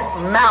form of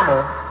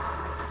mammal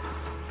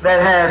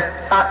that has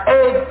an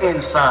egg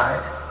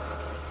inside,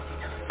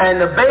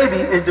 and the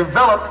baby is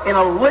developed in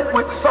a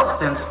liquid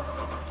substance.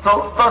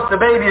 So thus the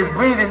baby is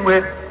breathing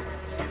with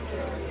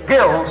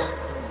gills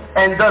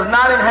and does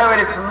not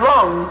inherit its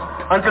lungs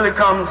until it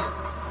comes.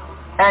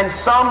 And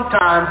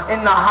sometimes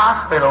in the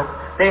hospital,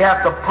 they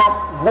have to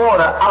pump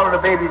water out of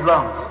the baby's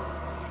lungs.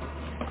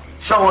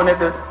 Showing that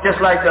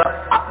just like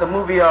the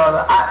movie,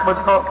 what's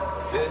it called?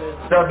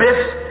 The Abyss,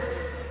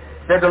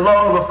 that the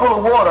lungs were full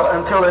of water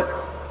until it.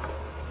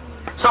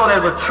 So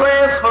there's a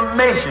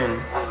transformation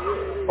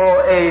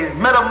or a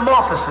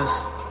metamorphosis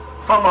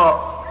from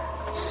a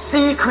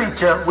sea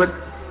creature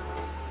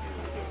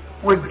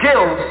with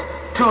gills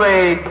to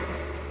a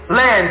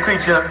land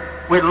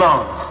creature with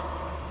lungs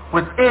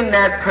within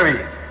that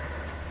period.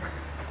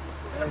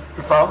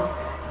 You follow?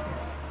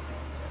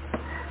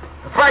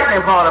 The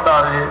frightening part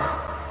about it is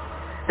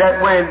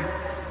that when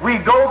we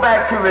go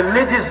back to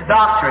religious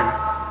doctrine,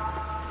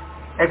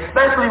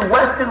 especially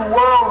Western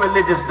world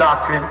religious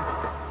doctrine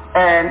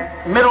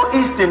and Middle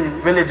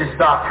Eastern religious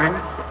doctrine,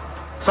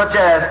 such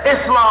as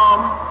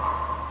Islam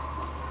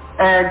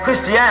and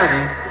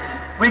Christianity,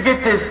 we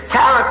get this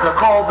character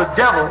called the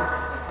devil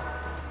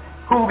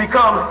who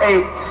becomes a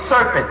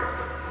serpent,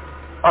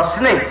 a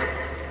snake.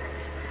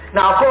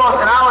 Now, of course,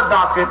 in our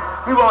doctrine,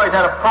 we've always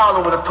had a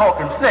problem with a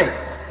talking snake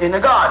in the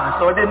garden,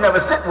 so it didn't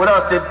ever sit with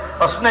us that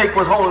a snake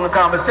was holding a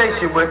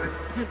conversation with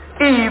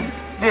Eve.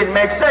 Didn't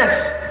make sense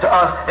to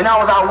us, and that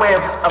was our way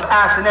of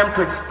asking them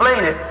to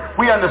explain it.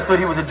 We understood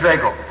he was a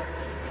Drago.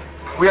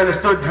 We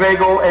understood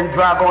Drago and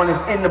Dragon is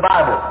in the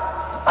Bible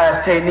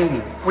as Tainini.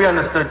 We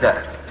understood that,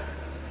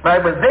 right?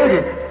 But they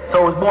didn't,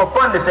 so it was more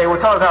fun to say, well,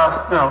 tell us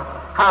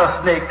how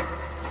a snake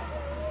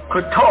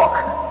could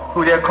talk,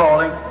 who they're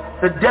calling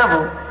the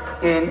devil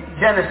in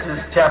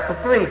Genesis chapter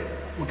 3,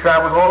 who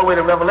travels all the way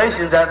to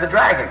Revelations as the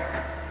dragon.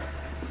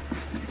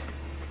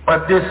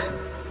 But this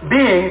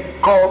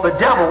being called the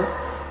devil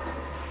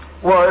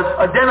was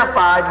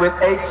identified with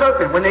a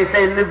serpent. When they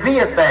say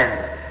Leviathan,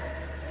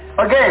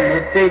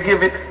 again, they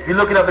give it, you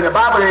look it up in the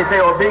Bible, they say,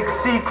 a big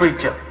sea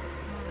creature.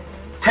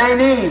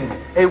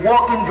 Tanin, a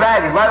walking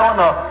dragon, right on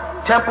the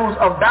temples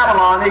of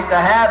Babylon, they used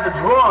to have the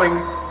drawing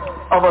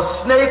of a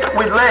snake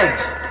with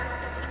legs.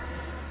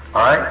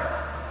 All right?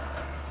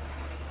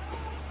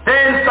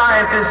 Then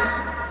scientists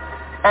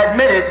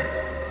admitted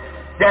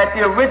that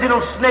the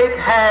original snake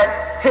had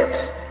hips.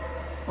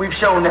 We've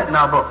shown that in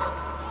our books.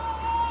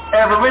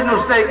 If the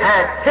original snake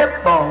had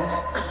hip bones,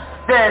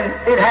 then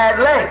it had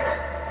legs.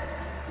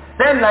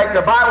 Then, like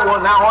the Bible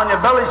will now, on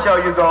your belly shall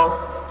you go,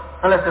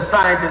 unless the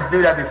scientists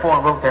do that before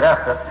and wrote that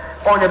after.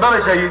 On your belly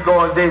shall you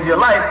go in the days of your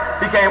life,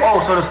 became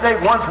old. So the snake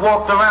once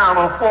walked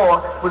around on four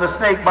with a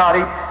snake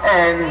body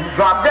and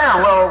dropped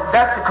down. Well,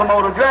 that's the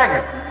Komodo dragon.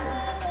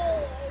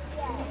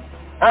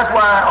 That's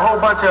why a whole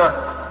bunch of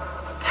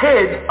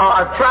kids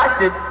are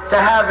attracted to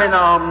having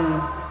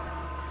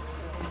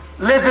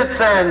lizards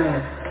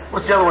and,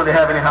 what's the other one they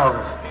have in their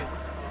houses?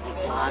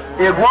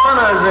 The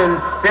iguanas, and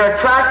they're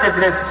attracted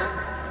to this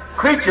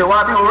creature.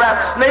 Why people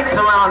wrap snakes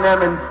around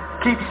them and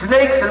keep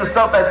snakes and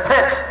stuff as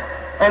pets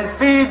and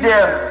feed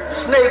their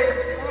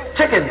snake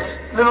chickens,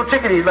 little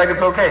chickadees, like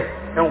it's okay,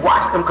 and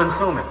watch them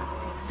consume it.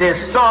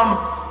 There's some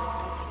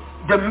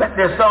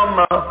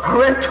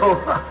parental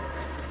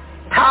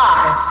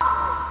tie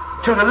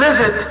to the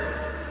lizard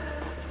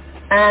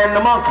and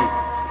the monkey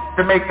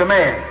to make the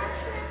man.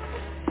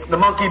 The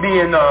monkey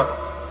being the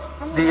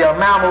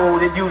mammal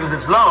that uses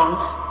its lungs,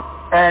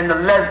 and the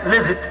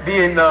lizard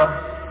being the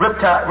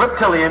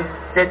reptilian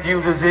that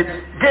uses its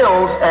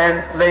gills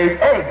and lays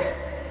eggs.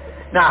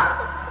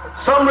 Now,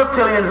 some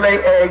reptilians lay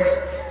eggs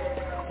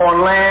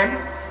on land,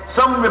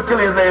 some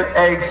reptilians lay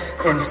eggs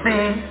in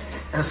sea,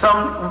 and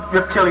some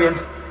reptilians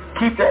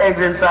keep the eggs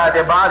inside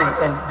their body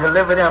and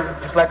deliver them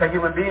just like a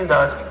human being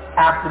does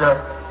after the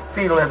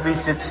fetal has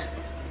reached its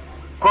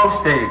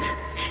growth stage.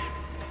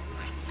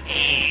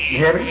 You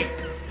hear me?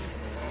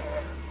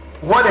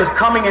 What is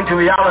coming into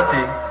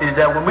reality is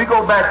that when we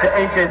go back to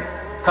ancient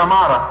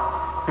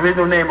Tamara, the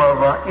original name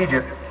of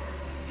Egypt,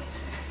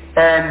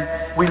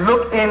 and we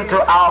look into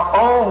our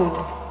own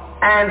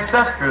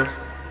ancestors,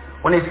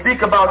 when they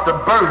speak about the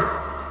birth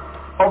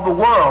of the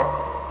world,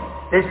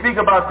 they speak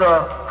about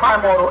the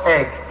primordial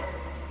egg.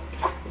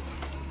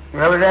 You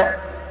heard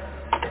that?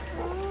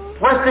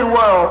 Western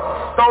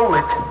world stole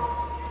it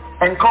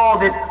and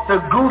called it the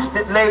goose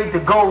that laid the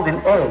golden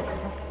egg.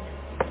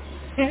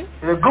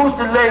 The goose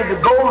that lays the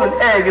golden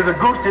egg is a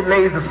goose that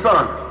lays the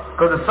sun,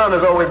 because the sun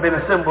has always been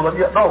a symbol of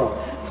gold.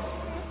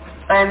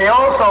 And they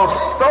also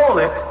stole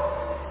it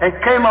and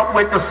came up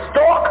with the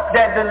stork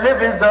that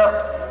delivers the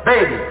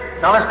baby.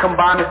 Now let's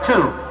combine the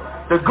two.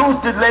 The goose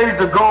that lays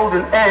the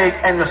golden egg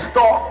and the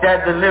stork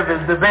that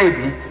delivers the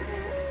baby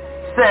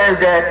says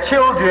that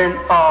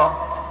children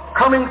are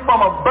coming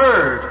from a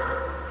bird.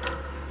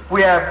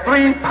 We have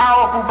three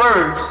powerful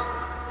birds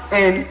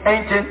in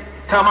ancient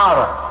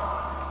Tamara: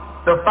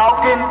 the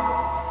falcon,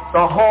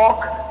 the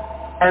hawk,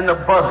 and the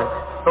buzzard.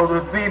 Those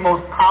are the three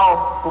most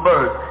powerful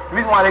birds. The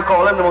reason why they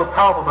call them the most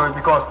powerful birds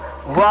is because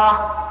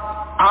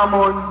Ra,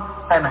 Amun,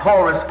 and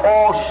Horus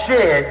all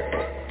shared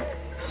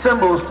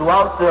symbols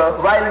throughout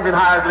the writings and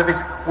hieroglyphics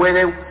where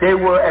they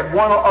were at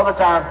one or other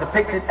times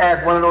depicted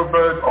as one of those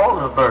birds, all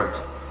of the birds.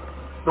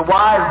 The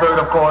wise bird,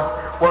 of course,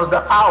 was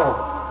the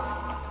owl.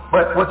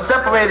 But what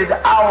separated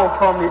the owl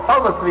from the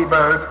other three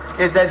birds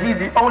is that he's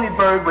the only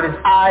bird with his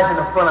eyes in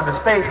the front of his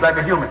face like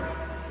a human.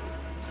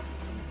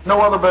 No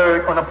other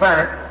bird on the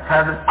planet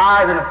has his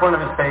eyes in the front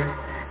of his face,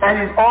 and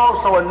he's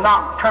also a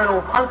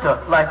nocturnal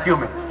hunter like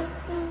humans.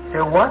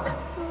 Say, what?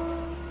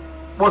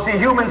 Well, see,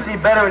 humans see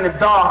better in the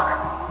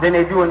dark than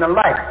they do in the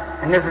light.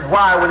 And this is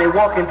why when they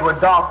walk into a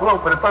dark room,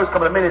 for the first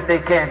couple of minutes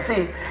they can't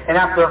see, and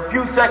after a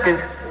few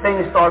seconds,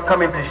 things start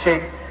coming to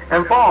shape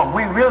and form.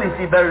 We really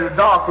see better in the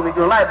dark than we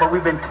do in the light, but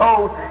we've been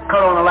told,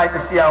 cut on the light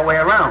to see our way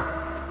around.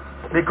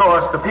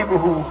 Because the people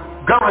who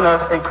govern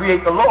us and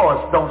create the laws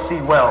don't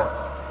see well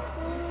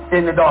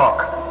in the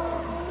dark.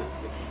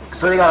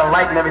 So they got to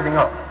lighten everything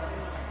up.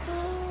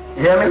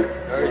 You hear me?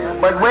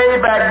 But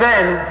way back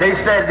then, they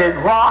said that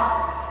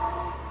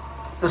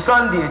Ra, the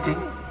sun deity,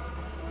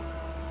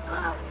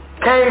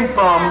 came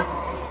from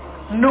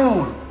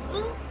Noon.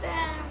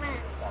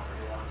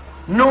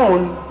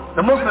 Noon,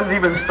 the Muslims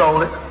even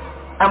stole it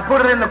and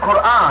put it in the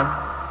Quran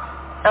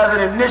as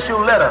an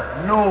initial letter,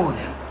 Noon.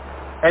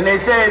 And they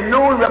say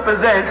Noon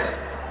represents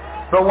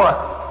the what?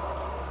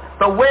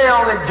 The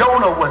whale that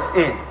Jonah was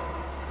in.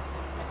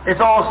 It's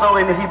also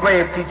in the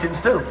Hebraic teachings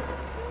too.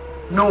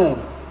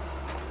 Noon,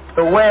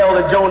 the whale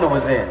that Jonah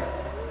was in.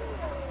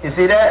 You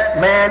see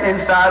that? Man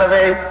inside of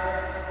a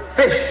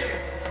fish,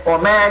 or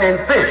man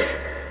in fish.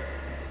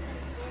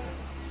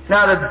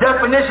 Now the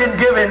definition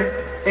given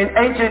in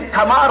ancient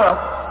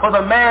Tamara for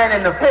the man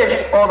in the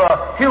fish, or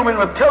the human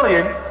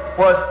reptilian,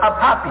 was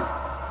apapi,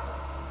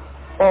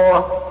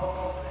 or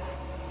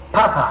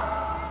papa.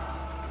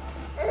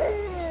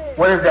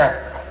 What is that?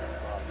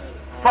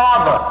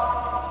 Father.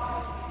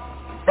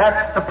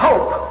 That's the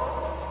Pope.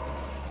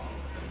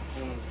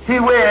 He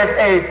wears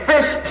a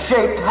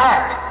fish-shaped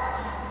hat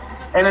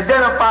and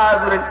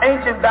identifies with an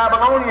ancient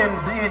Babylonian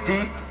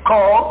deity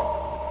called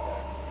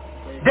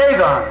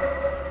Dagon,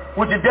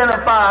 which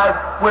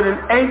identifies with an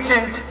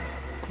ancient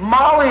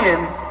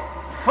Malian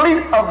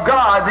fleet of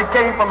gods that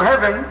came from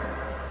heaven,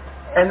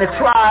 and the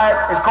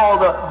tribe is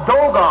called the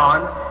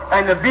Dogon,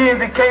 and the beings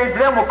that came to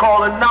them were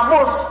called the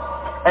Namus,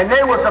 and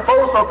they were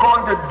supposed to,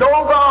 according to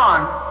Dogon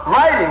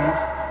writings,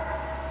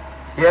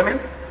 hear me,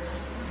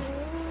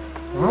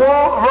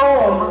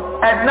 roam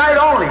at night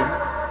only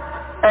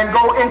and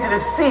go into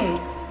the sea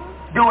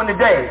during the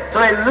day. So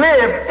they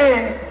live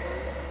in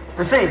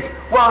the sea.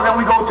 Well, then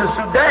we go to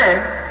Sudan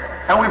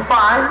and we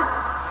find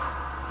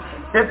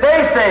that they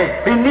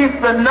say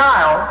beneath the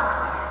Nile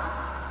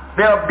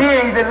there are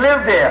beings that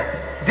live there,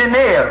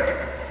 Dineer.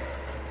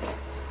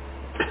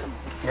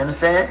 You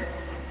understand?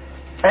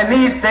 And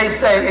these, they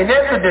say, in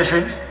their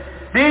traditions,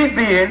 these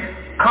beings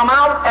come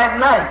out at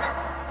night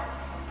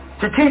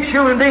to teach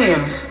human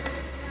beings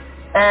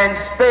and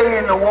stay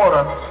in the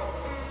water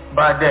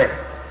by day.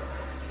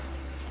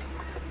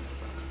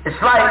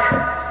 It's like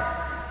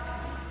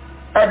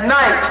at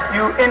night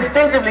you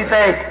instinctively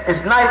say,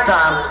 it's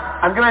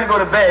nighttime, I'm going to go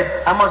to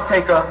bed, I must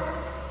take a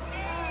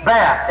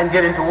bath and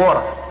get into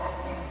water.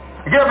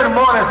 You get up in the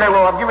morning and say,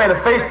 well, I'm getting ready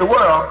to face the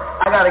world,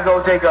 I got to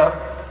go take a,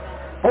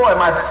 boy,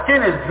 my skin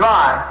is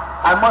dry,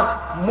 I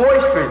must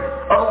moisture it,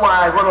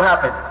 otherwise what will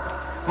happen?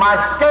 My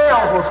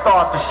scales will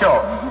start to show.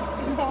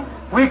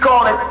 We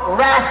call it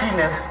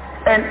rashiness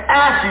and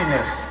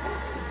ashiness.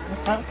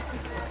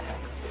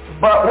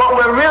 But what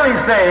we're really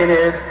saying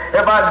is,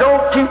 if I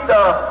don't keep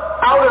the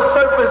outer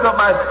surface of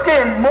my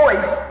skin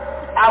moist,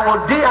 I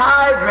will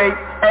dehydrate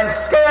and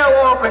scale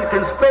off and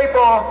can scrape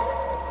off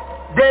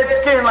dead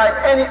skin like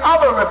any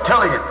other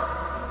reptilian.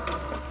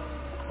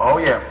 Oh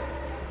yeah.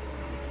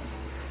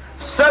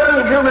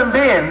 Certain human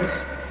beings,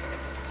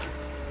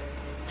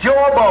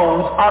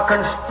 jawbones are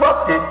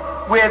constructed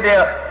where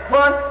their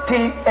front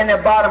teeth and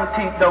their bottom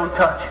teeth don't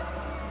touch.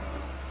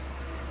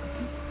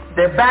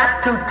 Their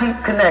back two teeth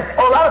connect.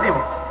 Oh, a lot of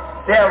people.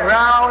 They have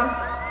round,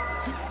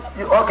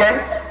 okay,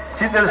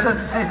 she's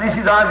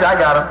honest, I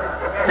got them.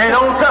 They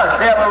don't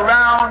touch. They have a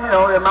round,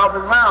 their mouth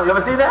is round. You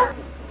ever see that?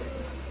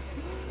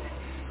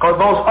 Because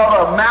most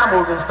other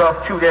mammals and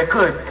stuff chew their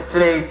good. So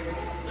they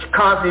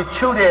constantly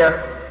chew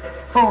their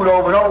food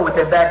over and over with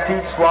their back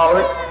teeth,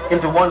 swallow it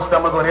into one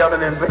stomach or the other,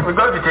 and then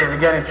regurgitate it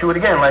again and chew it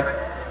again, like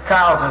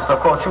cows and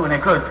stuff called chewing their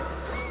good.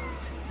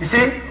 You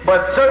see?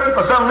 But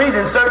for some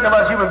reason, certain of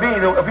us human beings,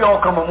 if we all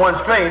come from one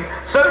strain,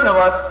 certain of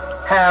us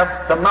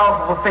have the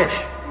mouth of a fish.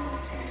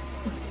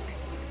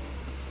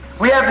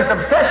 We have this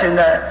obsession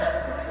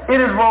that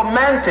it is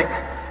romantic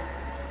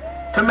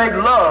to make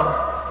love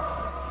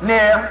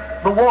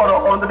near the water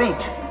on the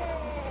beach.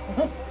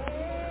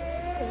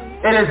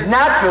 It is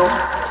natural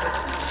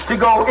to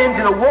go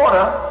into the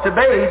water to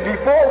bathe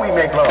before we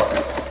make love.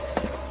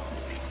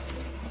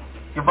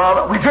 You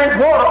follow? We drink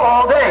water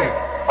all day.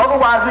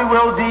 Otherwise we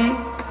will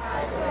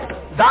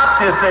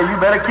doctors say you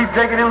better keep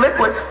taking in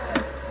liquids.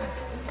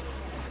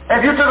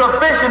 If you took a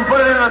fish and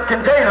put it in a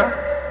container,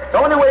 the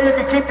only way you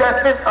can keep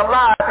that fish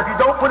alive, if you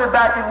don't put it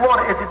back in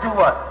water, is to do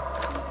what?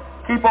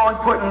 Keep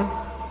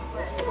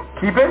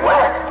it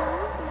wet.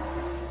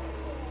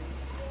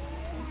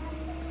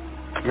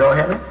 You all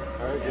hear me?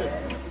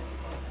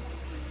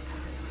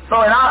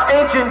 So in our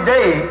ancient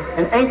days,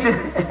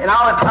 in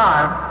our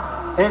time,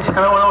 I don't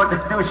know what to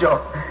do with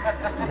y'all.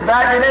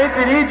 Back in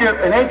ancient Egypt,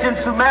 in ancient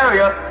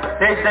Sumeria,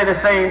 they say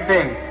the same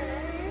thing.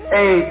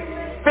 A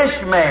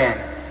fish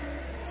man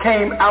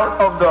came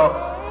out of the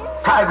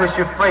Tigris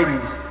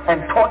Euphrates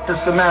and taught the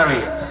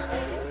Sumerians.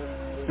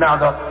 Now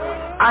the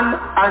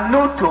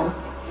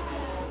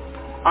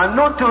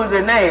Anutu is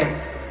the name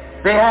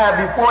they have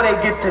before they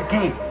get to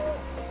Gi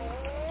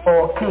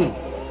or Ki.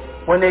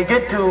 When they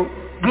get to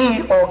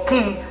Gi or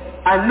Ki,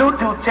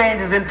 Anutu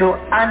changes into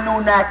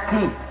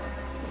Anunnaki.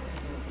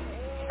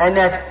 And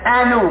that's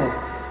Anu,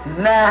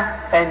 Na,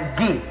 and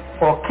Gi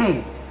or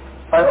Ki,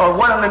 or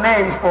one of the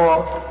names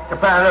for the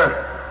planet Earth.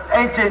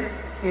 Ancient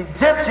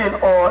Egyptian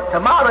or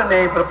Tamara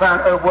name for the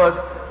planet Earth was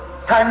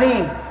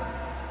Tanin.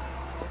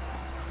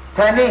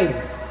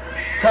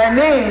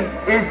 Tanin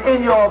is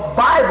in your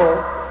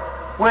Bible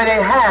where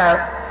they have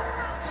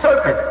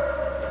serpent.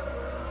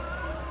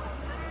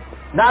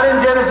 Not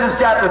in Genesis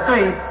chapter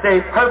 3,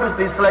 they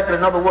purposely selected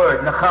another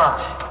word,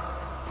 Nakash.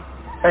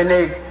 And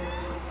they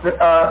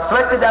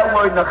selected that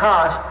word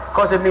Nakash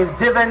because it means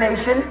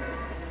divination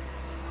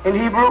in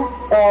Hebrew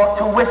or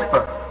to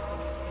whisper.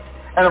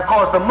 And of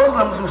course the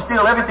Muslims who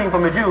steal everything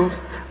from the Jews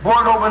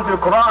brought it over into the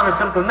Quran and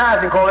Simple Nas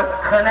and call it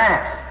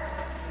Khanas.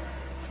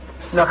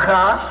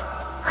 Nakash,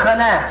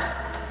 Khanas.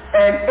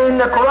 And in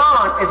the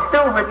Quran it's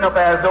still written up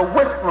as the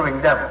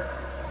whispering devil.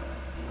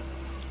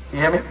 You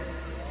hear me?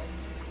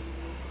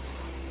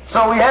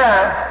 So we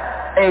have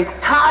a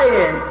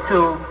tie-in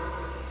to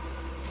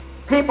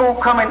people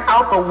coming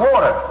out the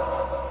water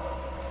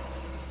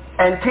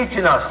and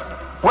teaching us,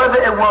 whether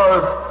it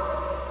was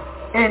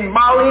in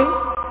Mali,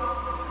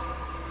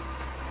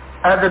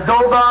 at the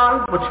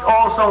Dogon, which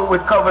also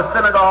would cover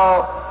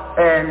Senegal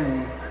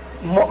and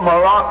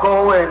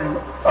Morocco and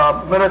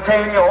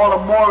Mauritania, all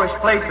the Moorish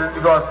places,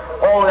 because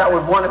all of that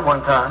was one at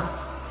one time.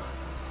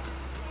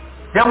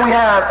 Then we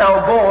have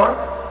El Gore,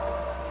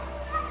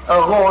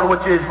 Lord,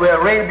 which is where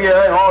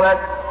Arabia and all that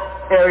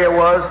area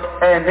was,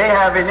 and they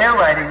have in their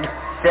writings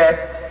that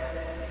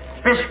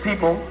fish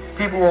people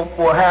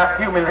were half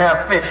human,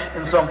 half fish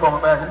in some form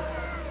of fashion,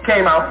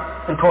 came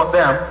out and taught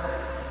them.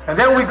 And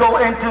then we go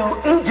into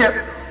Egypt,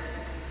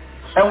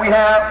 and we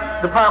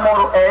have the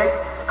primordial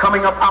egg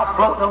coming up out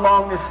floating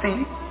along the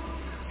sea,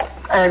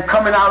 and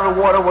coming out of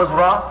the water was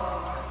Ra,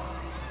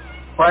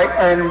 right?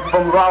 And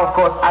from Ra, of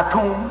course,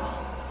 Atum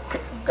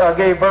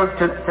gave birth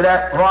to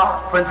that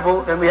Ra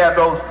principle. Then we have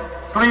those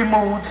three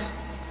moods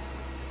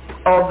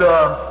of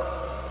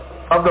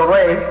the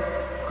Re,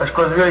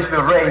 because it really should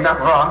be Re, not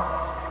Ra.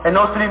 And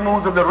those three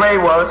moods of the Re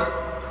was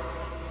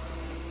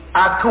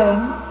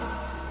Atum,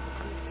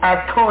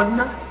 Atun,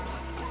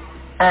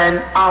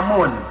 and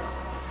Amun.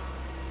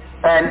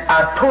 And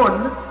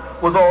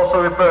Atun was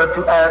also referred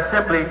to as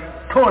simply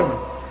Tun.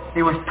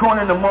 He was Tun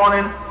in the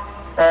morning,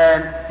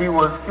 and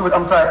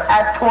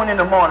Atun in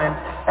the morning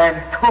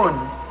and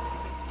Tun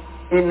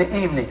in the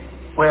evening,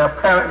 where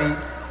apparently,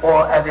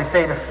 or as they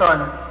say, the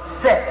sun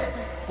sets,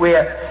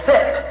 where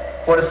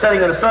set, or the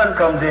setting of the sun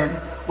comes in,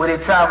 where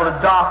they travel the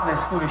darkness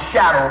through the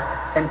shadow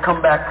and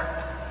come back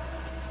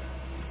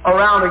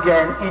around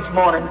again each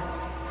morning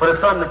for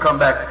the sun to come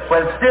back.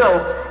 But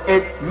still,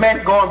 it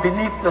meant going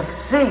beneath the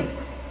sea.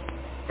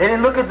 They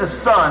didn't look at the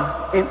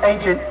sun in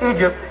ancient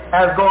Egypt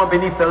as going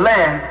beneath the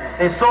land.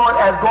 They saw it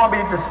as going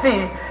beneath the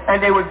sea, and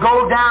they would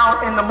go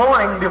down in the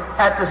morning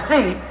at the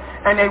sea,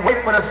 and they wait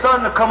for the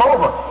sun to come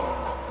over.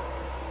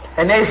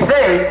 And they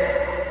say,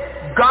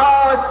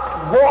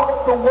 God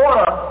walked the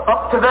water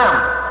up to them.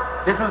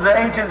 This was the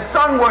ancient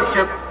sun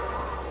worship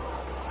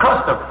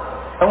custom.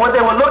 And what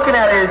they were looking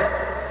at is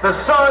the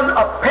sun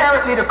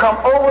apparently to come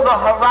over the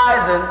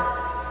horizon,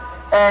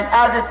 and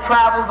as it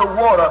traveled the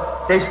water,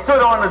 they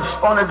stood on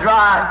the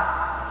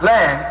dry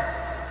land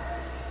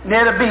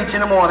near the beach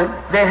in the morning,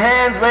 their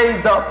hands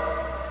raised up,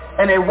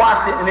 and they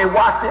watched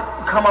it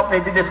come up,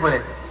 and they did this with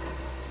it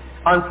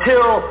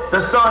until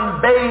the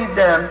sun bathed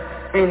them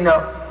in the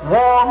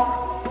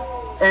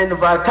warmth and the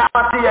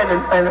vitality,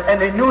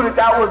 and they knew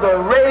that was the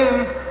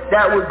rays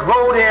that would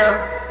grow their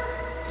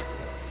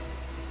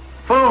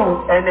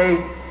food, and they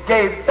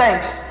gave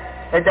thanks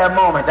at that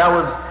moment. That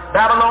was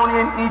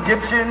Babylonian,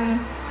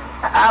 Egyptian,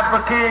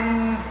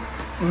 African,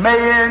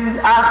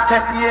 Mayan,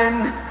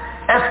 Aztecian,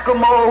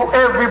 Eskimo,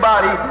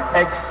 everybody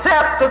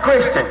except the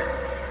Christian.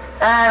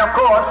 And of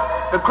course,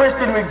 the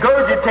Christian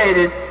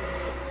regurgitated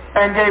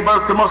and gave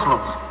birth to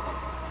Muslims,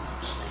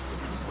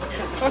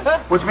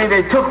 which means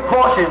they took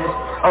portions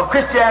of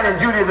Christianity and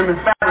Judaism and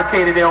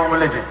fabricated their own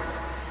religion.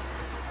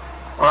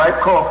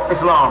 Alright, called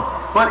Islam.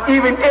 But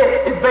even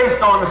it is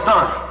based on the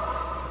sun.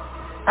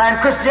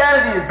 And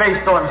Christianity is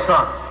based on the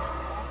sun.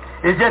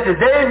 It's just that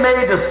they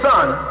made the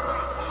sun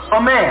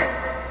a man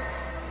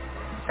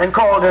and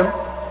called him.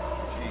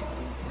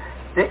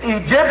 The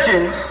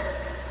Egyptians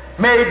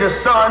made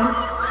the sun,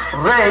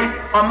 Re,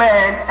 a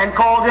man, and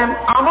called him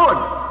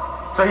Amun.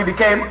 So he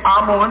became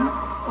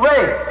Amun-Re,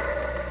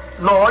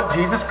 Lord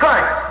Jesus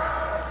Christ.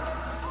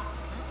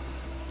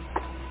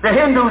 The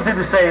Hindus did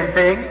the same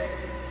thing.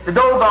 The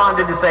Dogon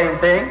did the same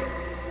thing.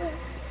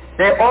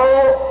 They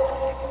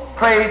all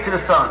prayed to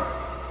the sun.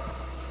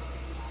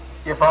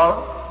 You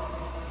follow?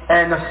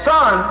 And the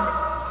sun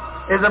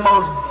is the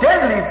most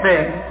deadly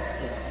thing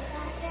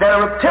that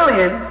a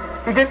reptilian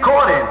can get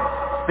caught in,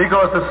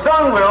 because the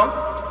sun will.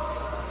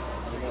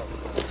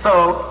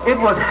 So it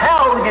was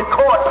hell to get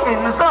caught in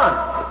the sun.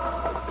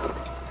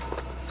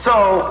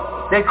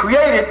 So they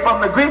created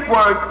from the Greek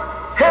word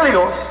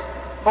Helios,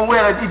 from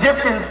where the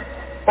Egyptians,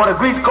 or the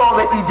Greeks called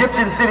the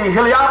Egyptian city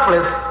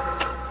Heliopolis,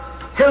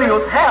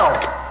 Helios, hell.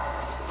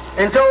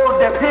 And so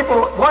that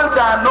people, one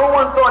time no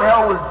one thought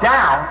hell was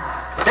down,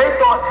 they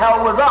thought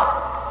hell was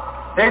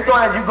up. They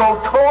thought as you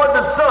go toward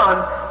the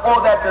sun,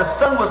 or that the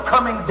sun was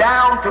coming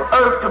down to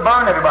earth to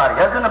burn everybody.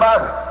 That's in the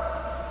Bible.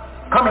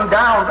 Coming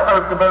down to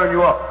earth to burn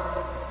you up.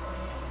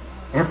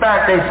 In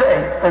fact, they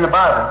say in the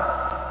Bible,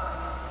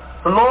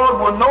 the Lord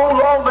will no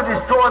longer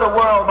destroy the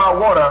world by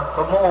water,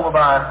 but moreover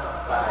by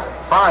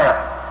fire.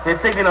 They're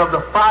thinking of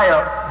the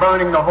fire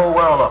burning the whole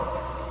world up.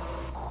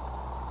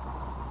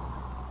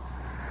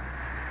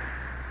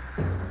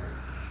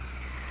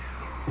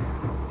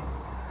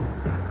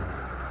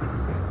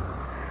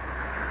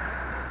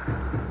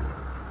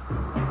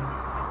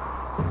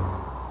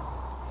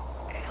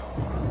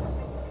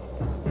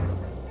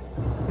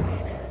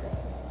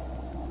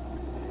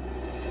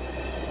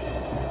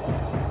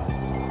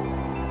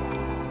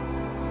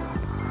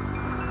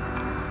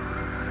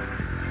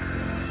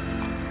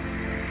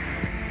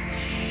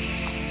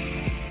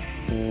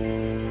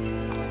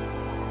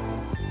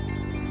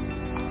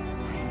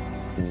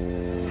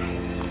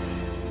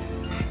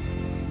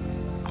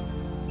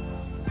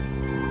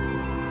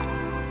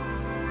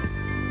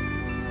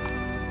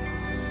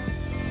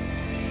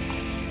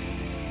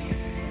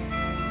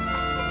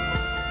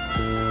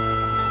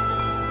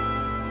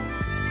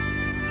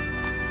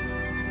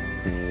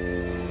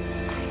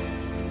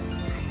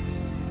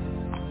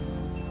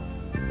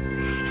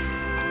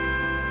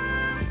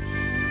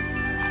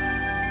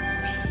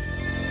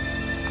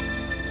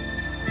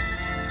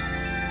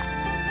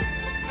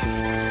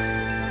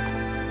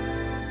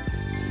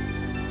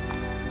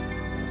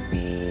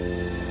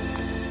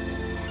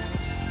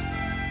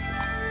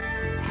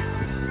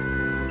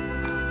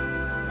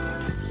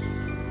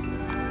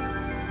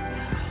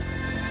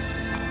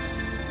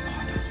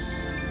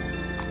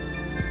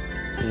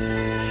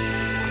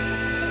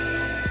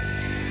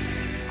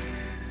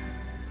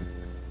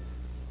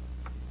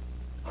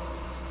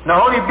 The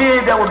only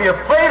beings that would be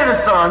afraid of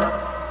the sun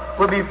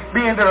would be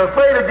beings that are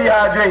afraid of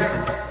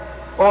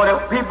dehydration, or the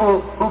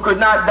people who could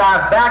not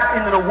dive back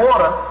into the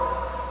water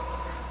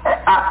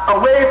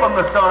away from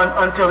the sun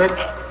until it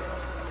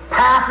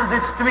passes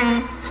its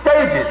 3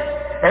 stages.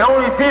 And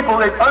only people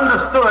that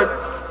understood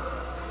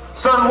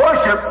sun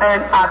worship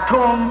and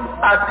ATUM,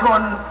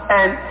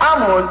 and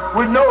Amun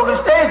would know the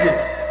stages.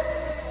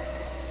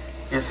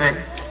 You see?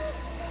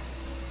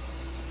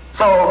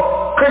 So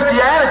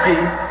Christianity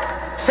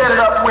set it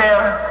up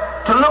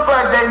where, to look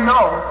like they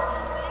know,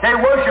 they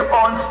worship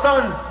on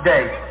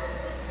Sunday.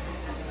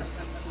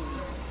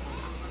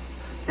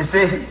 You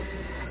see?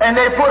 And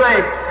they put a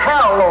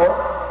halo,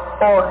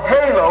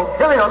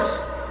 helios,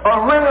 a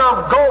ring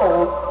of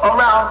gold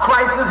around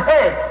Christ's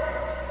head,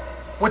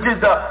 which is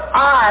the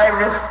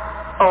iris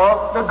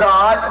of the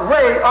god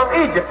Re of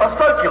Egypt, a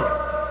circular.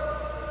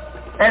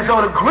 And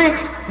so the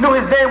Greeks knew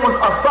his name was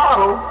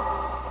Osiris,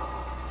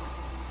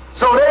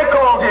 so they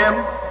called him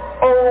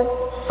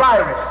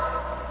Osiris.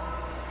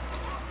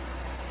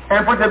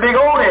 And put the big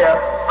O there,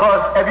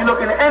 because if you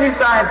look in any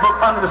science book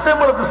under the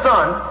symbol of the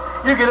sun,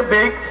 you get a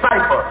big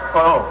cipher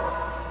for O.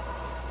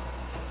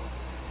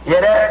 You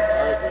hear that?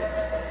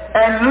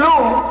 And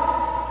Lu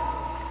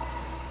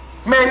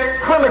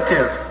meant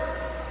primitive.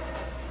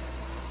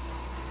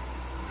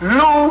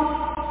 Lu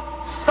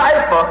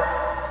cipher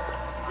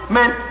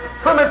meant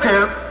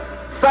primitive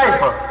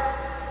cipher.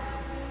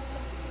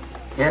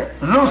 Yeah.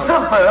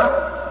 Lucifer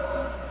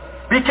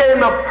became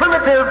the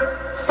primitive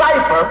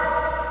cipher,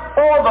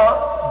 or the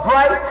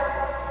bright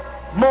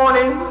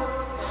morning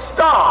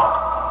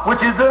star,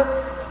 which is the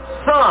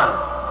sun.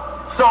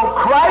 So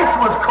Christ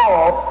was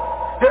called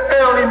the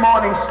early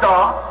morning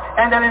star,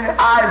 and then in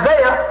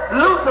Isaiah,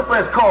 Lucifer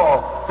is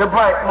called the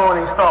bright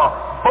morning star,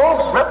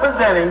 both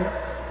representing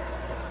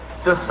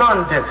the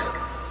sun disk.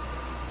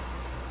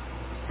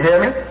 You hear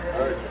me?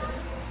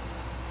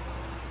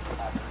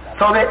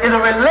 So there is a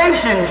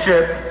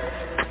relationship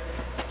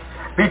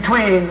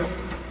between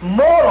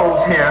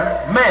mortals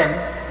here,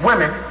 men,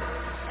 women,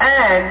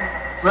 and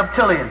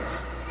reptilians.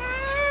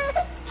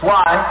 That's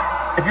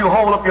why, if you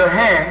hold up your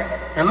hand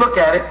and look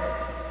at it,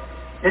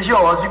 it's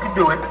yours, you can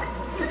do it.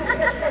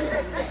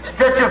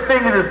 Stretch your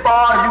fingers as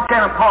far as you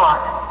can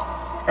apart,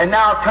 and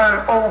now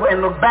turn over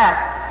and look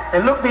back,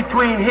 and look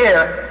between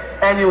here,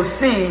 and you'll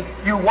see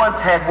you once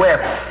had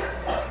webs.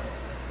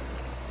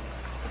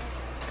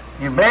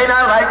 You may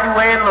not like the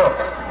way it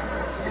looks,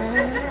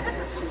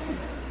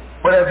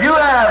 but if you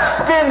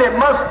have skin that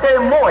must stay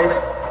moist,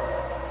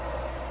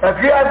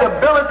 if you have the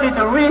ability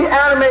to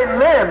reanimate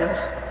limbs,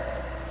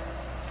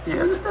 you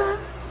understand?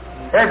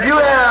 If you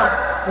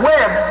have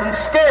webs and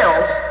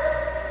scales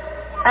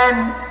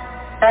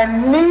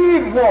and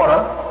need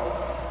water,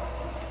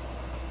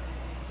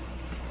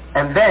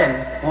 and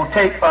then we'll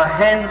take a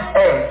hen's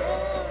egg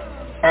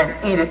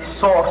and eat it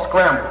soft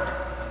scrambled,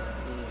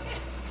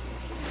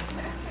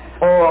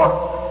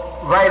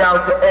 or write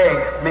out the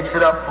egg, mix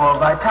it up for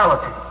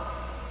vitality.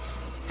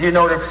 Do you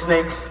know that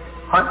snakes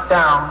hunt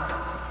down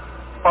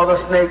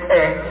other snake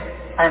eggs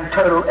and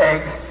turtle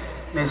eggs?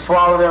 They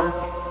swallow them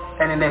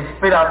and then they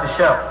spit out the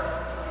shell.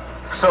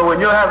 So when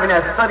you're having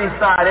that sunny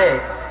side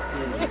egg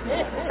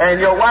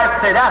and your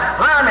wife say, "That's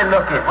slimy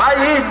looking, why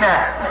are you eating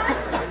that?"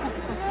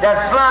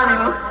 That slimy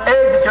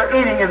egg that you're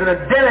eating is an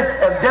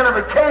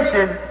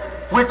identification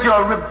with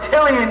your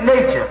reptilian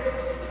nature.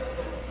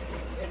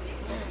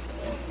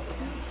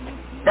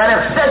 That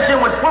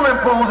obsession with swimming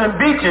pools and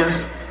beaches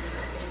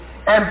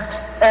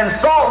and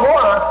salt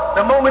water,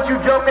 the moment you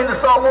jump into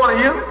salt water,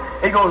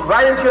 it goes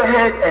right into your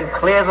head and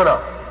clears it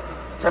up.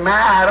 So man,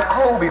 I had a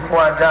cold before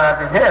I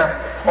dived in here.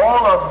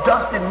 All of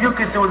dust and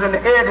mucus that was in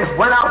the air just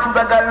went out since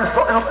I got in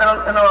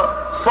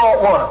salt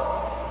water.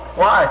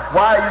 Why?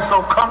 Why are you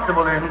so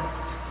comfortable in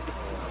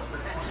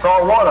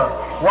salt water?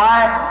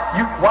 Why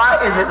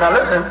is it? Now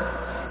listen,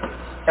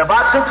 if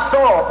I took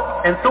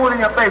salt and threw it in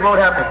your face, what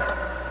would happen?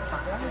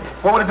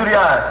 What would it do to your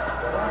eyes?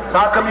 So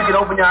how come you can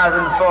open your eyes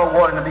in the salt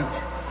water in the beach?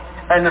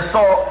 And the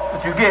salt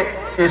that you get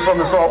is from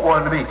the salt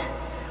water in the beach.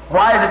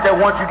 Why is it that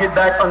once you get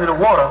back under the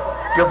water,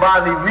 your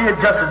body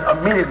readjusts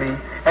immediately,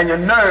 and your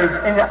nerves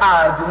in your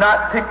eyes do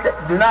not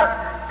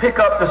pick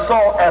up the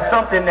salt as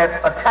something that's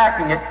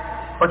attacking it,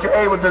 but you're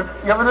able to,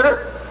 you ever do this?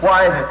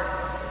 Why is it?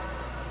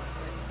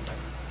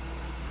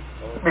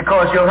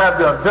 Because you'll have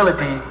the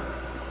ability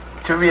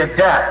to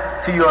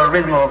readapt to your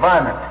original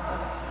environment.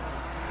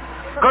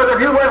 Because if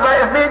me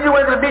and you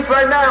went to the beach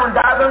right now and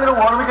dived under the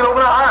water, we could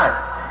open our eyes.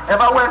 If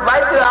I went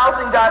right to the house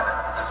and got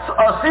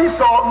sea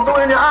salt and threw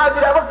it in your eyes,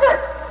 you'd have a fit.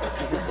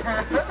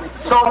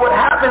 So what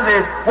happens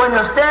is, when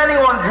you're standing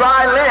on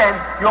dry land,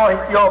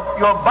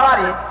 your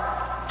body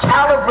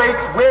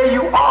calibrates where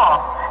you are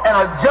and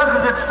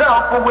adjusts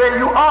itself for where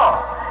you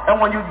are. And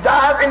when you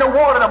dive in the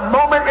water, the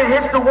moment it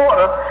hits the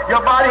water,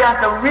 your body has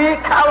to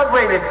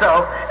recalibrate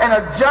itself and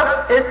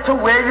adjust it to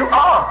where you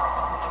are.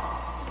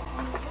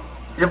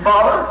 You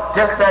follow?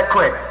 Just that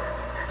quick.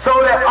 So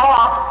there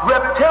are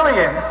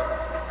reptilians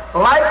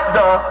like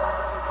the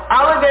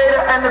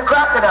alligator and the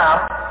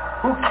crocodile,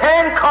 who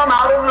can come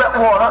out of the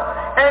water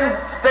and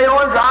stay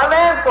on dry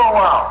land for a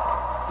while,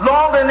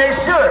 longer than they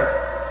should.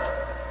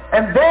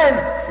 And then,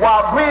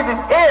 while breathing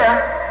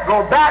air,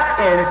 go back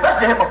in,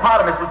 especially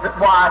hippopotamus, which is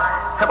why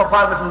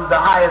hippopotamus was the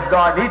highest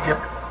god in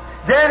Egypt,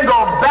 then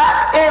go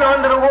back in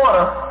under the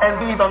water and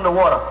breathe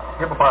underwater,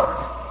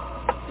 hippopotamus.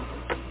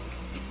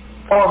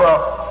 Or the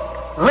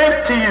link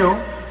to you,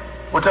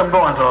 which I'm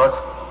going towards,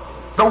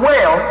 the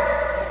whale,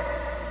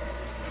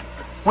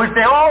 which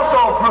they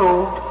also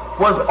proved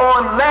was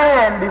on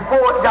land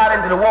before it got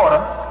into the water,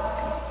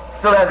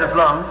 still has its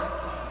lungs,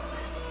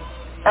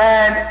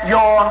 and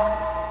your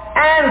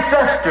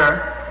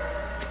ancestor,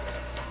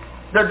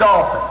 the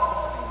dolphin,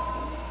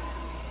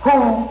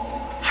 who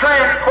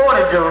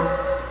transported your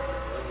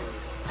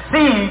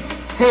seed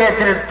here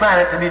to this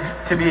planet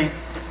to be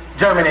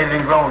germinated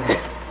and grown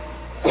here.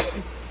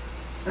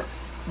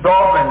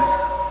 Dolphins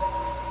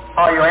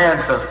are your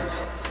ancestors.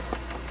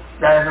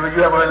 That is,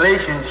 you have a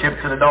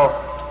relationship to the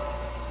dolphin.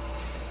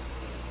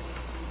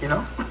 You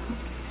know?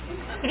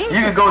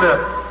 You can go to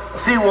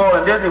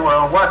SeaWorld and Disney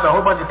World and watch a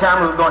whole bunch of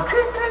tamers going,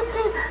 tweet, tweet,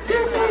 tweet,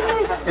 tweet,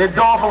 tweet. The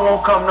dolphin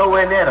won't come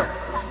nowhere near them.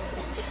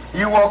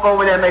 You walk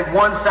over there and make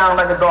one sound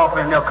like a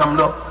dolphin, and they'll come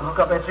look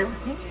up at you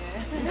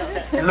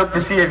and look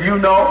to see if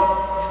you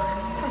know.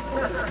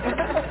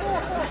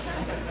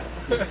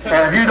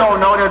 And if you don't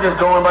know, they'll just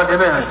go about their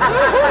business.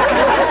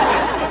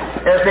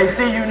 If they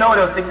see you know,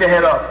 they'll stick their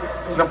head up.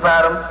 You'll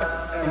pat them,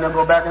 and they'll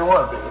go back and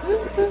work.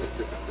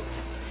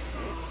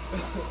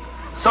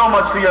 So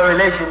much for your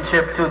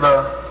relationship to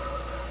the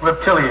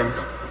reptilians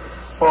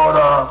or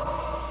the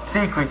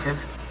sea creatures.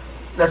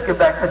 Let's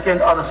get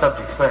into other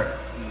subjects first.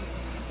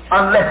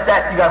 Unless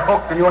that you got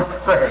hooked and you want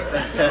to say.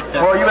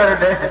 Well, you better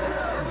do it.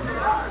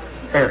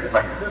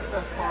 Everybody.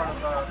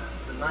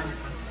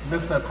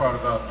 Missed that part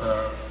about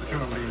the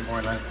human being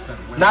born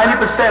 90% women.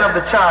 90% of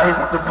the child,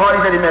 the party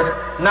that he missed,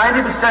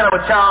 90% of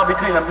a child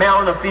between a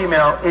male and a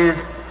female is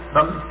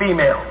the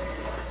female.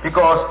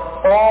 Because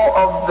all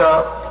of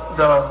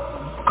the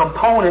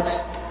components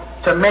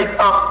to make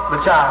up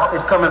the child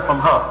is coming from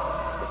her.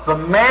 The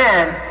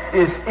man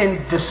is in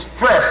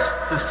distress.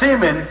 The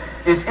semen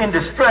is in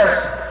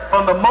distress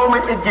from the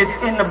moment it gets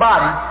in the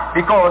body,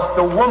 because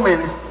the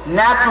woman's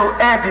natural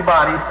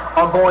antibodies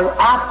are going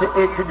after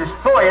it to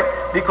destroy it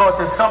because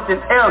it's something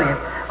alien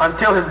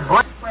until his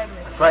brain.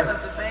 Right. Because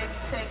the baby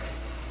takes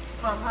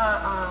from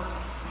her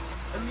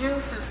immune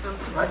system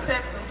to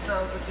protect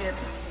themselves against,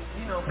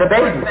 the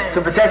baby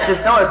to protect his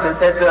nose.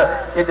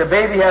 If the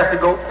baby has to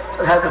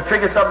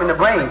trigger something in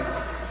the brain,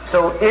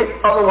 so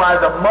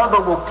otherwise a mother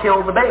will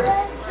kill the baby.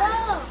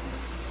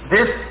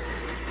 This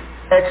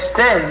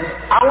extends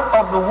out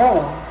of the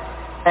womb,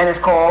 and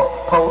it's called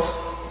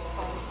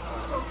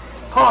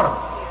postpartum,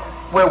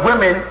 where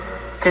women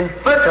can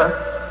flicker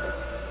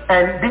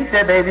and beat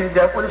their baby to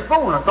death with a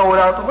spoon, or throw it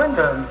out the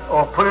window,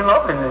 or put it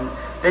up, and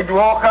they do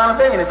all kinds of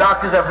things. And the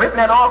doctors have written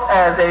that off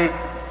as a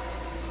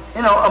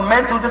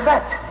mental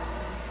defect.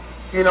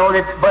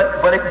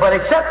 But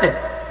accept it.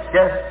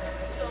 Yes.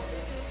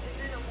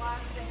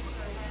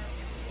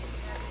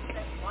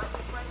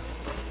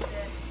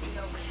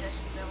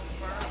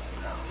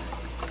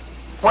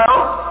 Well,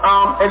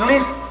 at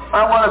least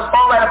I want to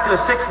start right up to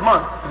the 6th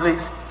month, at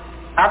least.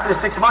 After the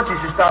 6th month, you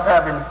should stop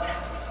having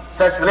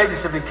such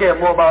relationships and care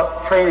more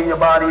about training your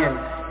body and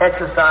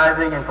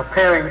exercising and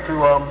preparing to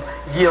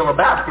yield a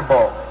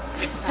basketball,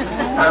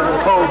 as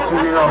opposed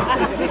to,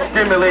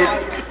 stimulate,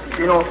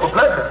 for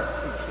pleasure.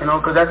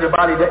 Because that's your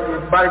body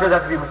does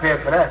have to be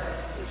prepared for that.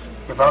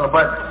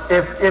 But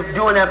if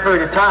during that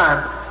period of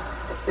time,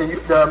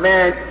 the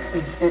man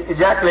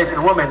ejaculates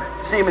in the woman,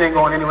 semen ain't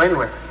going anywhere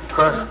anyway,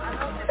 because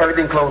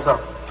everything closed up.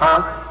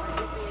 Huh?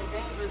 Is it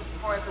dangerous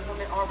as far as the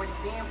woman already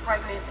being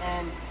pregnant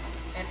and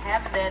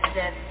having that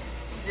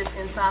fetus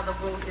inside the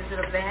womb? Is it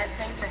a bad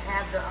thing to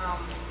have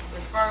the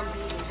sperm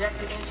be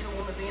injected into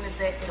a woman being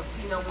that the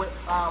female would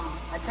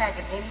attack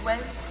it anyway?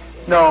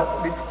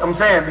 No, I'm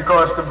saying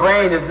because the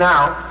brain is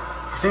now,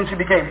 as soon as she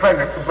became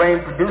pregnant, the brain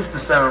produced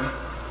the serum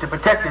to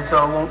protect it,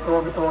 so it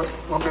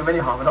won't give any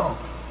harm at all.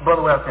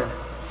 Brother, way up there.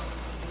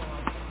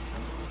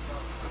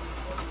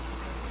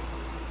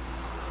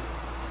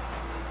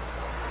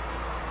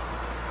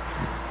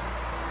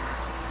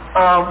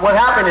 What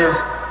happened is,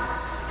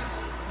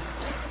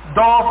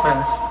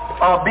 dolphins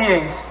are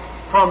beings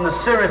from the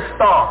Sirius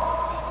star.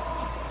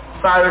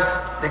 Sirius,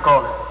 they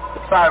call it.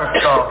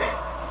 Sirius star.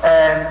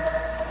 And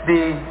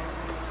the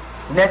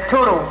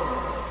Netuno,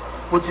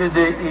 which is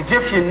the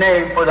Egyptian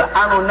name for the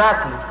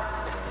Anunnaki,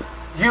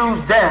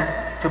 used them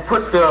to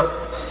put the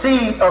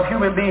seed of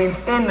human beings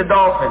in the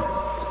dolphin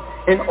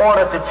in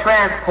order to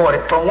transport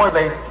it from one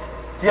place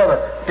to the other.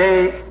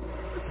 They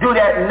do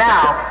that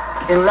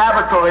now in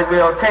laboratories.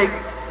 They'll take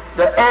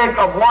the egg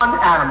of one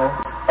animal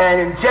and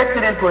inject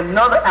it into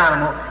another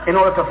animal in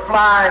order to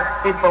fly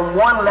it from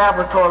one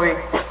laboratory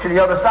to the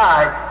other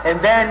side, and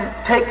then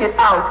take it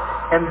out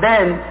and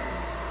then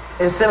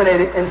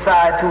inseminate it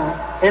inside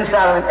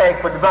of an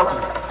egg for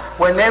development.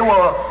 When they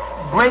were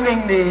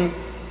bringing the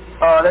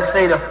let's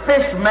say, the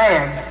fish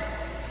man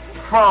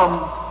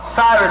from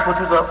Cyrus, which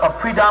was a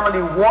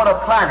predominantly water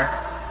planet,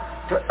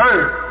 to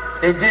Earth.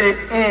 They did it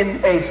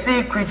in a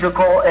sea creature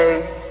called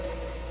a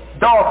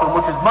dolphin,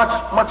 which is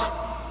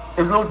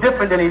is a little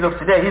different than he looks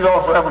today. He's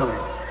also evoluted,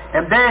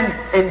 and then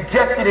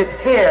injected it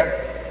here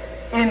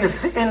in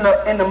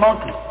the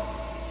monkey,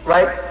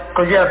 right?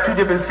 Because you have two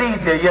different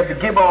seeds there. You have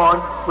the gibbon,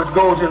 which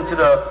goes into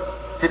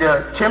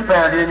the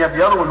chimpanzee, and you have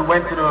the other one who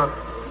went to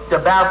the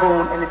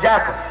baboon and the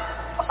jackal.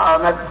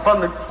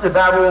 From the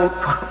baboon,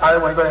 I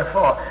don't want to go that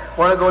far. I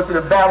want to go to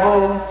the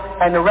baboon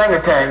and the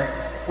orangutan,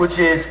 which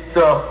is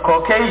the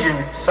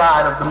Caucasian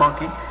side of the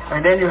monkey,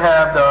 and then you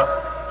have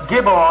the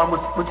gibbon,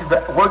 which is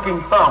the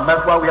working thumb.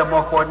 That's why we have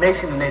more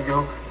coordination than they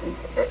do.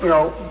 You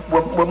know,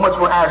 we're much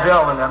more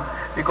agile than them,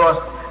 because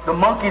the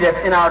monkey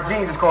that's in our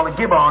genes is called a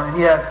gibbon, and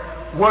he has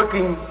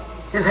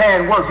his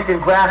hand works, he can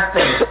grasp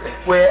things,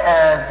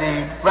 whereas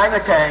the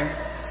orangutan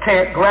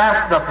can't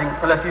grasp nothing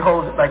unless he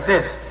holds it like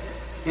this.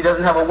 He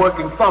doesn't have a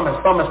working thumb. His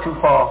thumb is too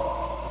far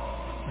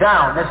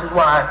down. This is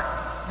why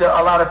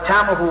a lot of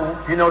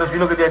Tamahu, if you notice, you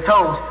look at their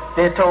toes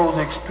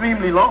are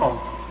extremely long.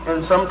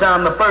 And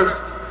sometimes the first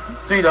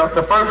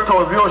toe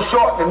is real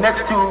short, the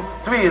next 2,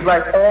 3 is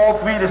like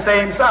all three the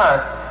same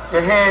size.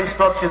 Their hand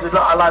structures is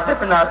a lot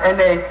different now, and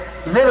they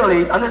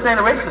literally, understand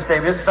the racist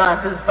statement, it's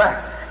science, it's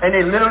fact. And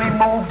they literally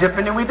move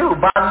different than we do,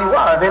 bodily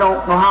wise. They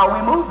don't know how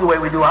we move the way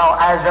we do, how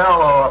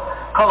agile or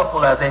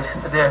colorful as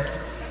their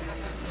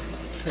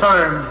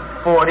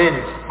term for it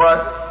is.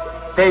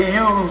 But they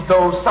use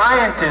those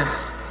scientists,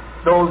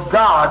 those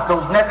gods,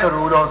 those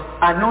Netaru, those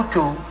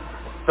Anutu,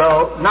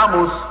 the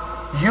Namus,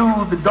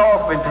 use the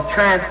dolphin to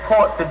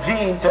transport the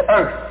gene to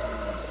Earth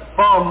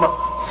from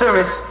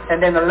Sirius,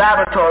 and then the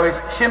laboratories,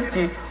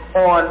 Shimti,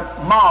 on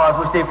Mars,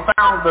 which they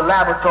found the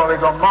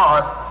laboratories on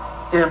Mars,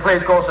 in a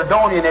place called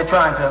Sidonia, and they're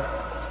trying to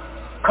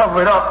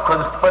cover it up,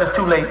 but it's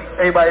too late.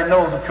 Everybody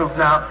knows the truth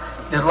now.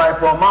 There's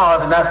life on Mars,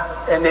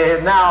 then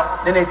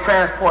they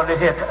transport it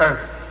here to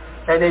Earth.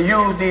 And they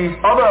use these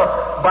other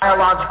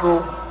biological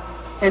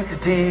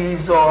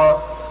entities, or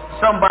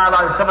some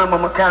biological, some of them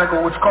are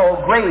mechanical, which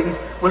called grays,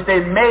 which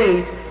they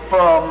made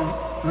from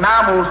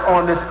mammals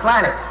on this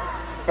planet.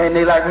 And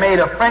they made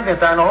a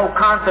Frankenstein. The whole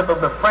concept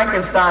of the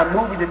Frankenstein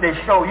movie that they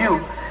show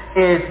you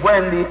is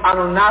when the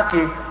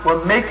Anunnaki were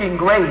making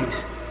grays,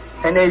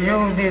 and they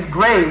used these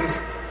grays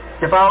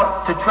to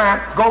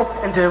go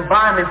into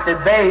environments that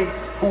they,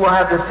 who will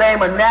have the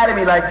same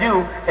anatomy like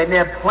you, and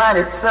their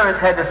planet Sirius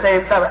had the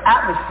same type of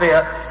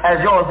atmosphere as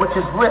yours, which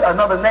is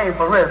another name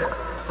for risk,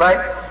 right?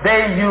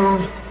 They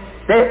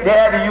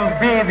had to use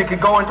beings that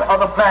could go into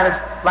other planets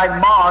like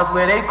Mars,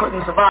 where they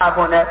couldn't survive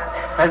on that,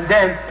 and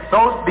then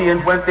those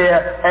beings went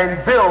there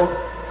and built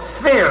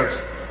spheres.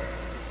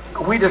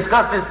 We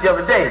discussed this the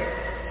other day.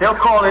 They'll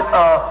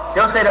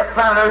say that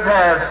planet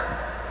Earth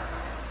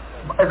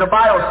is a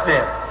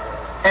biosphere,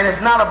 and it's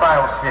not a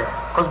biosphere,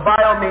 because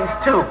bio means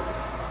two,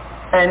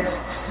 and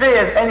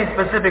sphere is any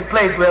specific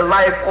place where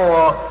life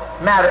or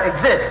matter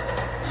exists.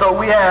 So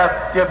we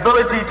have the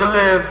ability to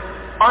live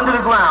under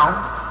the ground,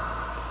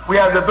 we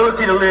have the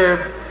ability to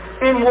live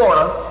in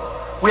water,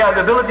 we have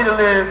the ability to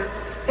live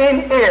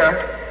in air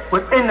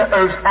within the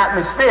Earth's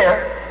atmosphere,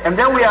 and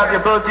then we have the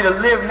ability to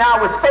live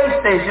now with space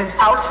stations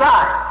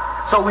outside.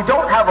 So we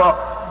don't have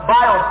a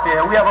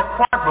biosphere, we have a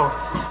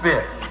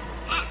quadrosphere.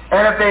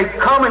 And if they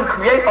come and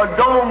create a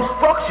dome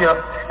structure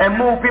and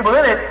move people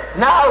in it,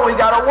 now we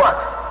got a what?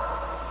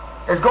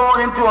 It's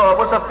going into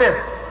what's a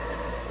fifth?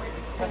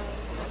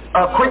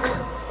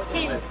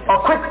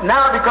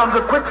 Now it becomes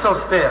a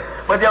quixosphere.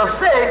 But they'll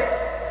say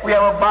we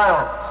have a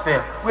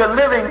biosphere. We're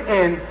living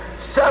in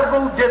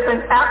several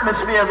different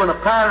atmospheres on the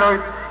planet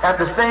Earth at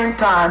the same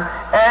time,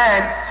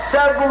 and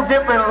several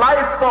different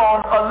life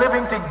forms are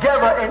living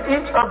together in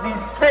each of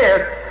these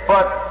spheres,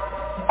 but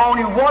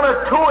only 1 or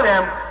 2 of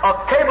them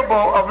are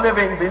capable of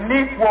living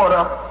beneath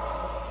water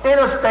in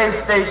a space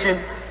station.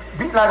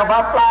 Like if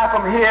I fly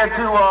from here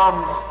to,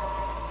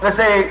 let's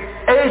say,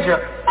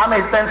 Asia, I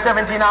may spend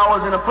 17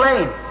 hours in a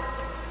plane.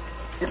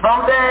 You know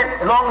what I'm saying?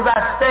 As long as I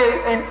stay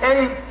in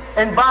any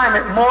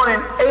environment more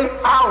than 8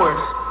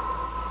 hours,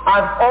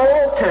 I've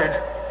altered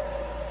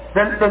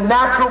the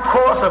natural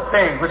course of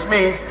things, which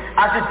means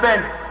I should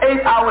spend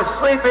 8 hours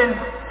sleeping,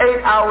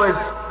 8 hours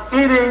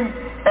eating,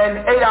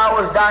 and 8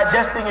 hours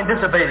digesting and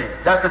dissipating.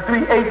 That's the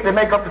 3/8 that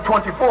make up the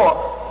 24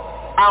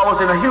 hours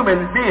in a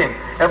human being.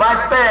 If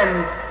I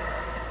spend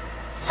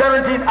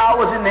 17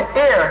 hours in the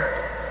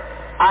air,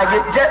 I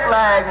get jet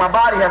lag, my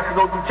body has to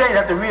go through change,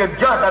 I have to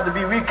readjust, I have to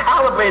be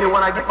recalibrated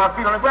when I get my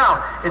feet on the ground.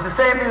 It's the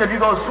same thing if you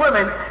go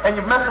swimming and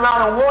you mess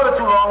around in water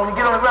too long. When you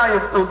get on the ground,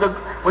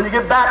 when you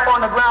get back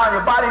on the ground,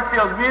 your body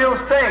feels real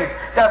strange.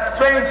 That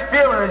strange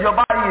feeling is your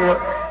body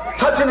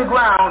touching the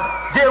ground,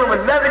 dealing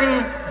with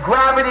levity,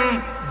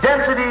 gravity,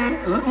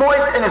 density,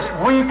 moist, and it's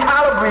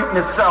recalibrating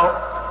itself.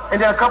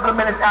 And then a couple of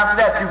minutes after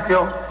that, you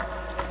feel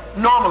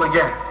normal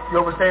again. You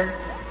understand?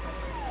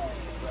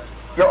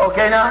 You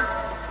okay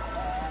now?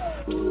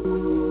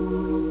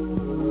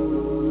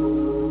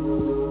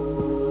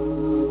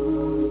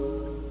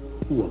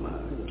 Who am I?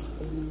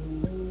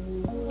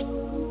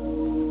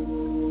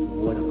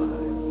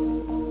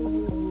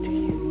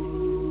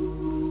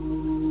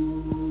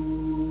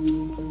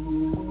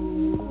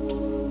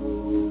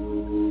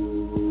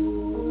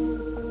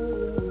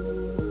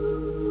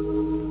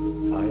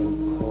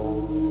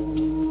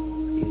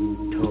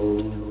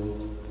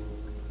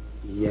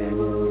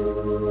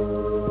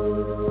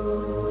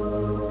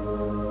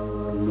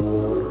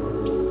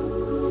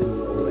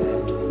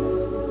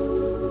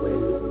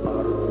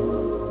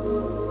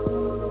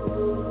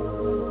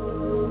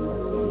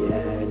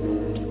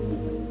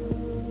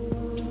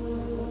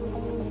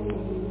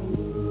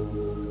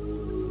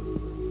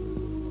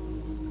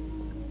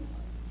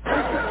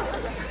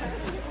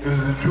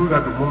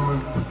 that the woman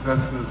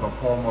possesses a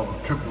form of a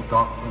triple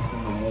darkness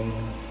in the womb?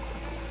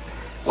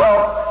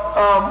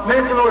 Well,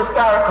 Minister Louis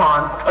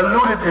Farrakhan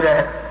alluded to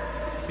that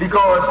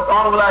because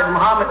Honorable Elijah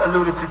Muhammad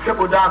alluded to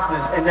triple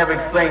darkness and never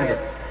explained it.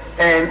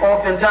 And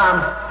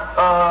oftentimes,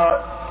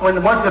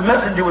 once the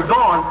messenger was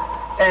gone,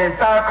 and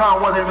Farrakhan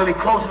wasn't really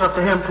close enough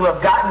to him to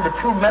have gotten the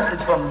true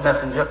message from the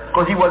messenger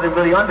because he wasn't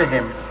really under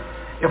him.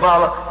 If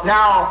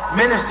now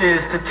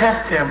ministers to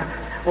test him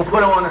will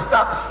put him on the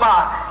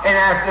spot and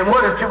ask him,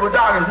 what is triple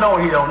darkness? No,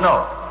 he don't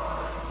know.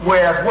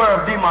 Whereas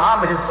Word D.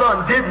 Muhammad, his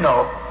son, did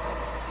know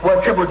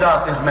what triple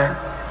darkness meant.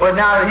 But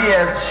now that he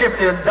has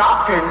shifted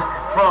doctrines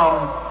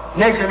from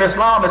Nation of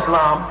Islam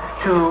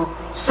to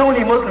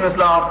Sunni Muslim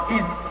Islam,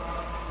 he's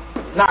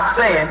not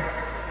saying,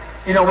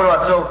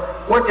 so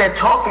what they're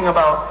talking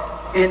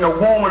about in the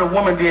womb of the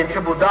woman being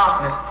triple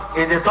darkness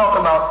is they're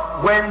talking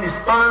about when the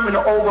sperm and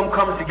the ovum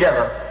come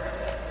together,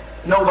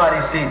 nobody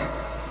sees it.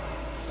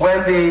 When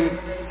the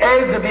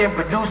eggs are being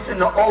produced in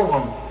the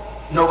ovum,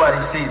 nobody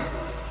sees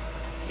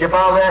it. You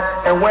follow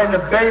that? And when the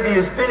baby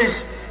is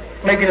finished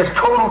making its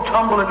total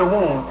tumble in the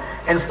womb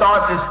and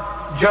starts its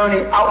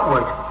journey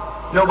outward,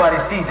 nobody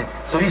sees it.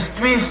 So these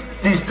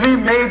three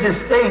major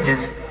stages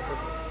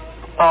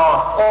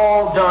are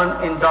all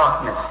done in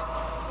darkness.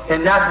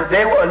 And that's what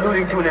they were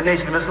alluding to in the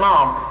Nation of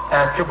Islam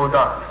as triple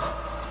darkness.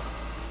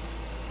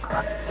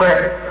 Go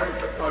ahead.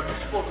 You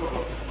spoke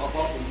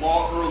about the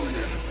law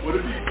earlier. Would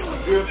it be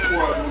good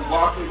for a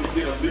Muslim to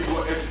get a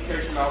legal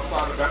education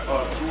outside of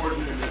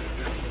Georgia and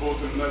go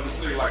to another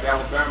state like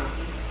Alabama?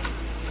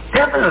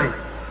 Definitely.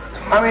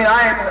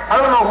 I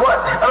don't know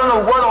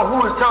what or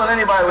who is telling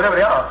anybody whatever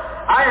they are.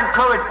 I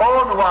encourage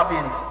all the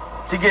Wahabians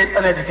to get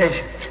an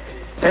education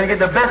and get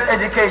the best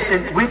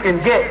education we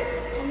can get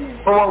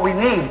for what we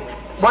need.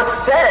 What's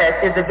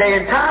sad is the day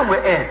and time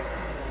we're in.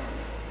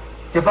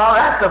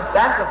 That's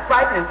the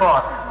frightening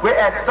part.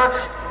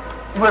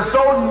 We're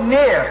so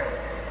near.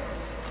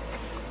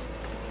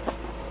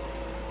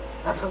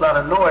 That's a lot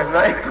of noise,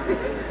 right?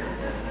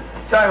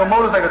 Sounding a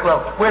motorcycle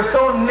club. We're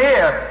so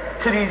near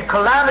to these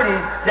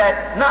calamities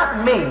that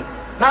not me,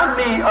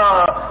 AMUNNUBI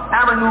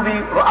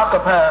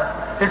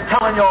RAAKHPTAH is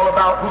telling you all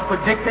about, who's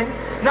predicting.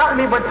 Not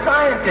me, but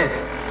scientists,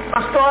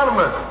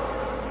 astronomers,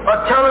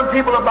 are telling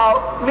people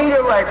about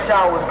meteorite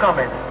showers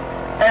coming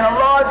and a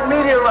large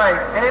meteorite,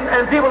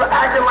 and people are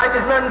acting like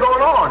there's nothing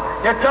going on.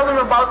 They're telling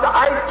them about the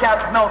ice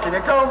caps melting.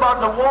 They're telling them about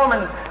the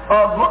warming,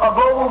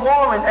 global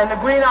warming and the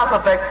greenhouse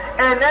effect,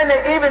 and then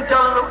they're even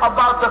telling them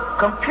about the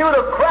computer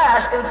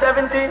crash in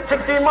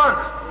 16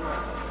 months.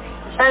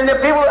 And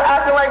the people are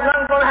acting like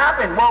nothing's going to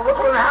happen. Well, what's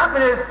going to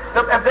happen is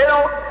if they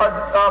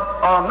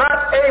are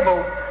not able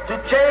to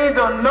change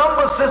the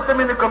number system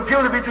in the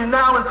computer between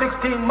now and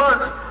 16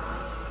 months,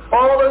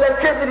 all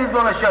electricity is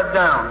going to shut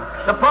down.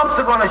 The pumps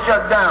are going to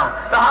shut down.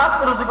 The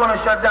hospitals are going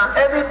to shut down.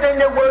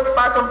 Everything that works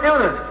by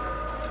computers.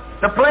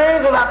 The planes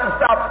will have to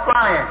stop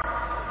flying.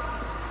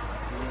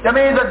 That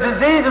means the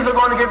diseases are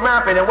going to get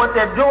rampant. And what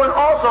they're doing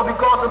also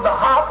because of the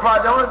HARP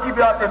project, I don't want to keep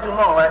you out there too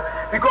long, right?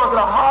 Because of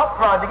the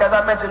HARP project, as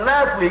I mentioned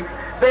last week,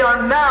 they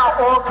are now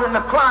altering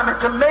the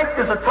climate to make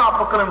this a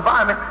tropical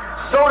environment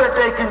so that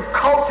they can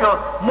culture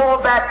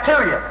more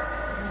bacteria.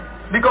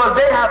 Because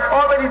they have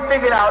already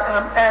figured out,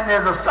 and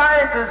there's a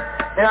scientist,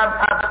 and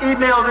I've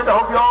emailed it, I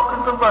hope you all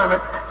can confirm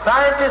it,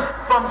 scientists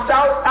from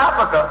South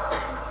Africa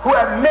who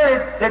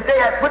admitted that they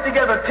had put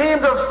together teams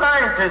of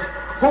scientists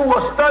who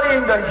were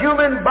studying the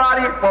human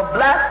body for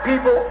black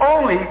people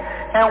only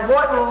and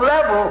what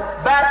level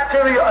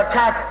bacteria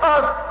attack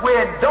us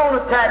where it don't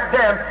attack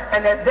them,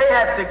 and that they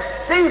had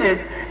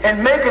succeeded in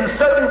making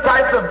certain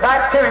types of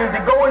bacteria to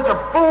go into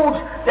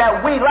foods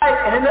that we like.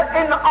 And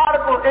in the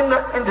article in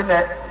the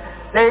internet,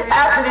 they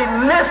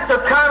actually list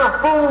the kind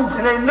of foods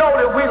and they know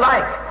that we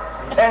like.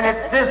 And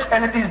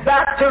if these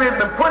bacteria have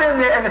been put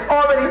in there and it's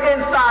already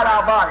inside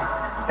our body.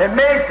 It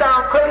may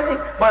sound crazy,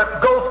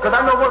 but because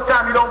I know one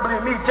time you don't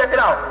believe me, check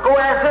it out. Go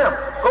ask him.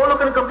 Go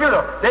look in the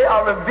computer. They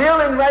are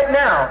revealing right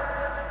now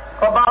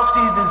about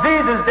these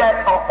diseases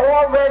that are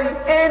already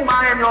in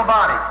your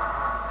body.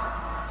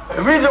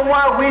 The reason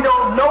why we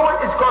don't know it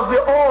is because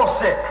we're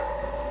all sick.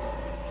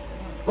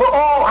 We're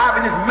all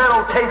having this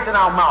metal taste in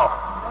our mouth.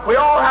 We're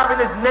all having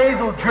this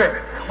nasal drip.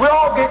 We're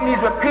all getting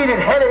these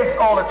repeated headaches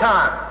all the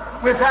time.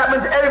 Which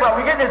happens to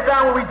everybody. We get this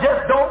time where we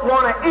just don't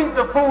want to eat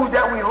the food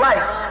that we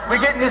like. We're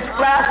getting these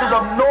flashes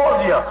of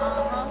nausea.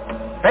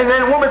 And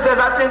then a woman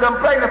says, I think I'm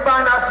pregnant,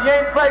 find out she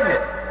ain't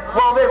pregnant.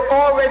 Well, they've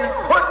already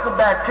put the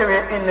bacteria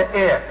in the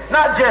air.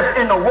 Not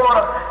just in the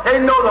water. They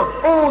know the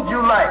food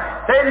you like.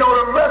 They know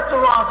the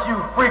restaurants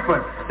you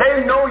frequent.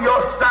 They know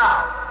your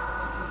style.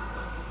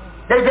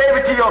 They gave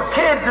it to your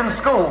kids in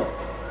school.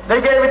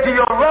 They gave it to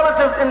your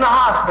relatives in the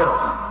hospital.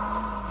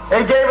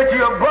 They gave it to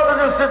your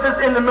brothers and sisters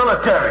in the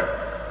military.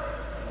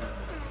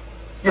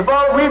 We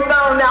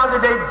found out that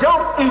they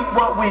don't eat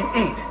what we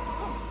eat.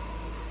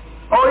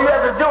 All you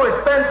have to do is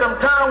spend some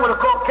time with a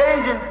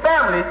Caucasian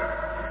family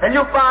and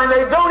you'll find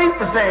they don't eat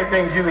the same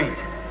things you eat.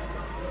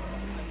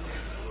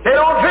 They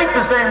don't drink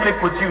the same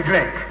liquids you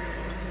drink.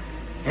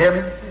 You hear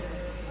me?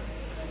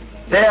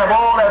 They have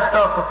all that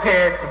stuff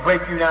prepared to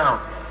break you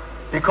down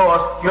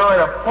because you're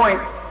at a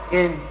point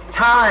in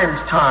time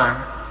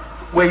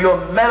where you're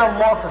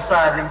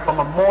metamorphosizing from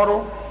a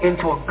mortal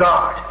into a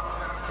god.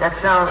 That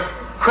sounds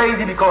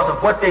crazy because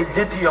of what they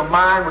did to your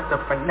mind with the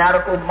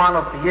fanatical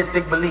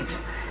monotheistic beliefs.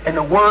 And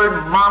the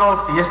word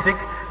monotheistic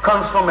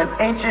comes from an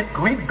ancient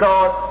Greek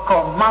god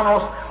called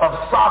monos, of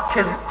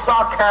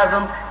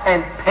sarcasm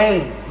and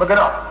pain. Look it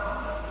up.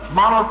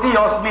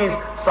 Monotheos means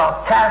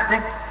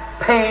sarcastic,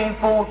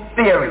 painful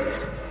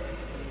theories.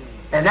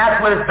 And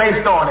that's what it's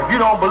based on. If you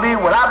don't believe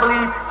what I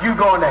believe, you're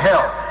going to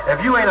hell.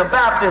 If you ain't a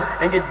Baptist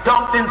and get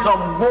dumped in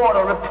some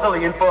water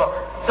reptilian for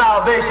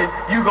salvation,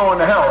 you going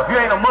to hell. If you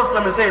ain't a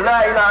Muslim and say,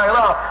 La ilaha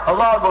illallah,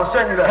 Allah's going to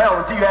send you to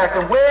hell until you ask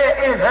him, where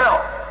is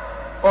hell?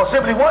 Or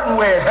simply, what and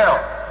where is hell?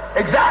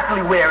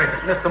 Exactly where is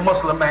it, Mr.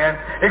 Muslim man?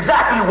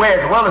 Exactly where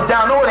is it? Well, it's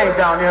down. No, it ain't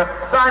down there.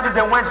 Scientists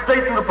that went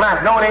straight through the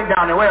planet. No, it ain't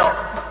down there. Where else?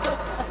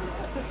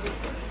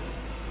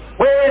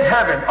 Where is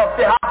heaven? Up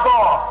there. How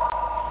far?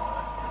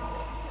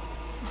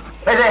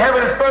 They say heaven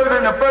is further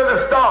than the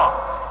furthest star.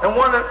 And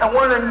one of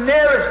the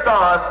nearest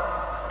stars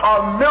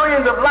are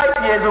millions of light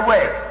years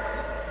away.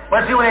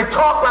 But see, when they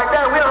talk like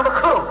that, we don't have a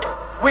clue.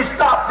 We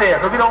stop there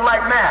because we don't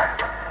like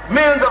math.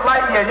 Millions of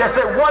light years. Just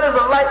say, what is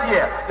a light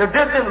year? The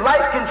distance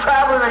light can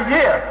travel in a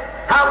year.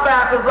 How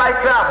fast does light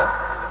travel?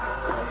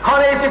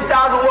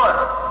 186,000 what?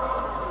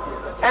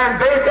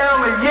 And based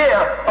on a year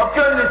of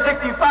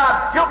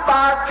 265, you're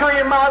 5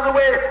 trillion miles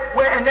away.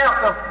 And now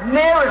the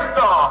nearest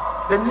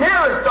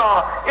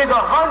star is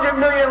 100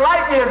 million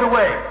light years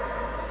away.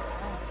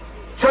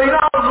 So you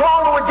know how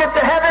long it would get to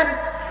heaven?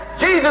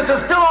 Jesus is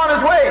still on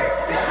his way.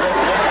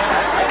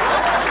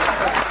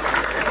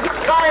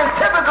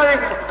 Scientifically,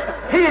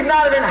 he's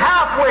not even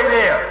halfway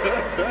there.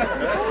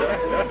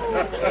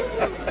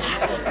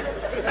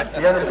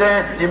 You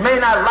understand? You may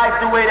not like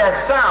the way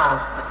that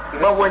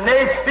sounds, but when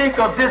they speak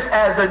of this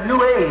as a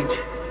new age,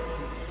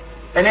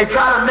 and they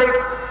try to make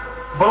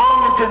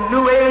belonging to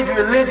new age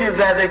religions,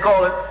 as they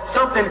call it,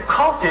 something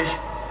cultish,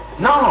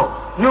 no.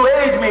 New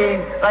age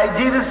means, like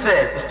Jesus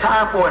said, it's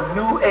time for a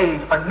new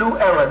age, a new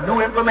era,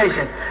 new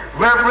information.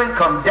 Reverend,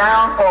 come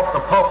down off the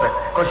pulpit,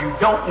 because you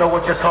don't know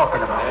what you're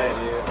talking about.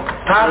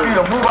 Time for you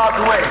to move out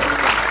the way.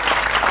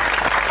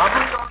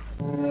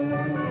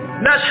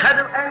 نشهد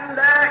أن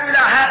لا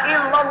إله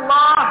إلا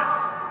الله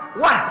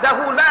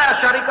وحده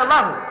لا شريك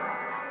له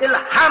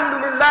الحمد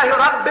لله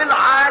رب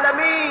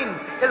العالمين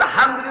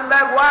الحمد لله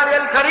الوالي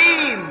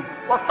الكريم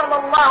وصلى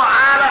الله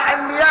على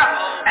الأنبياء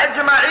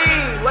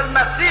أجمعين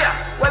والمسيح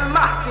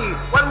والمهدي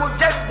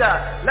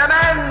والمجدد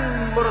لمن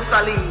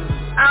مرسلين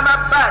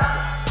أما بعد.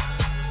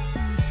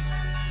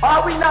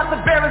 Are we not the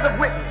bearers of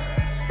witness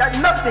that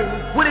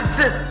nothing would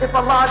exist if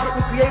Allah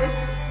didn't create it?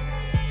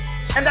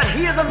 And that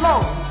He is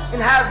alone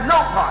and has no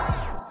part,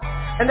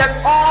 and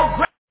that all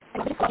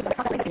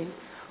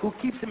who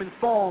keeps him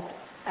informed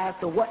as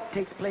to what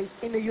takes place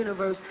in the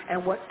universe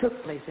and what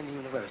took place in the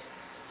universe.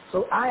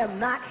 So I am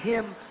not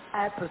him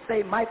as per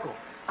se Michael.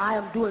 I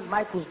am doing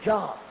Michael's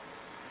job.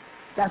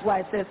 That's why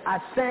it says, I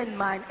send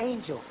mine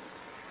angel.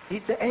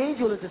 The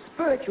angel is the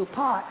spiritual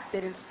part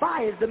that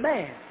inspires the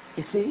man,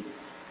 you see?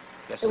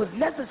 Yes, it was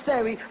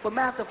necessary for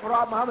Master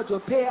Farad Muhammad to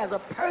appear as a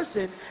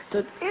person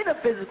in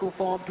a physical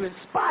form to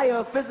inspire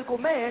a physical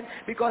man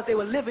because they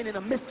were living in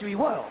a mystery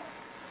world.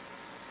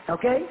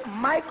 Okay?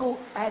 Michael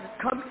has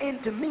come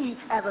into me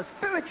as a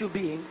spiritual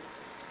being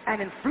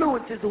and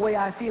influences the way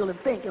I feel and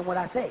think and what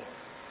I say.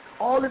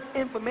 All this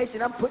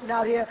information I'm putting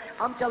out here,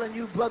 I'm telling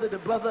you brother to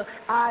brother,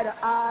 eye to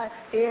eye,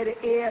 ear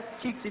to ear,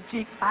 cheek to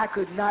cheek. I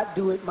could not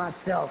do it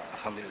myself.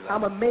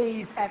 I'm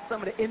amazed at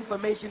some of the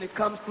information that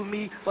comes to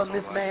me from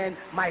this man,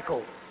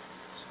 Michael.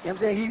 You know what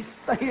I'm saying?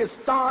 He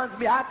astonishes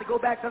me. I have to go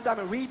back sometime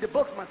and read the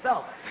books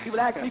myself.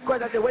 People ask me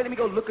questions. I say, wait, let me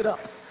go look it up.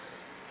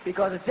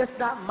 Because it's just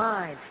not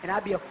mine, and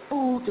I'd be a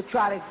fool to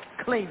try to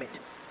claim it.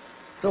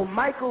 So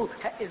Michael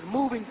is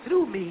moving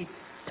through me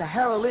to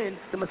herald in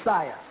the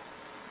Messiah.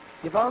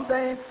 You follow what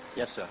I'm saying?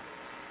 Yes, sir.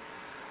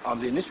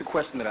 The initial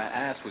question that I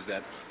asked was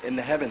that in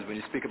the heavens, when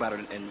you speak about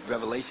it in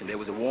Revelation, there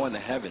was a war in the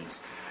heavens.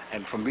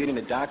 And from reading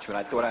the doctrine,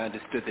 I thought I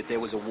understood that there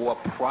was a war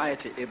prior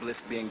to Iblis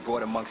being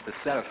brought amongst the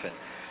seraphim.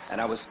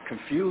 And I was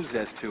confused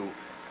as to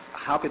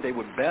how could they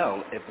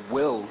rebel if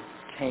will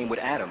came with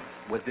Adam?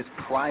 Was this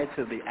prior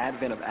to the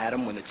advent of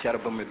Adam when the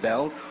Cherbuum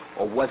rebelled,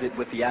 or was it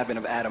with the advent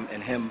of Adam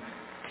and him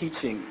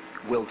teaching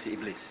will to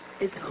Iblis?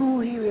 It's who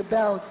he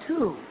rebelled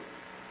to.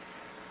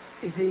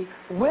 You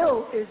see,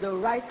 will is the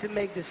right to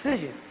make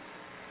decisions.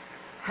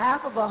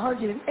 Half of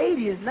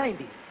 180 is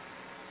 90.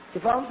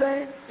 You follow what I'm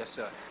saying? Yes,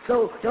 sir.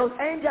 So those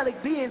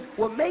angelic beings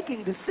were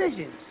making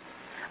decisions,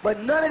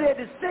 but none of their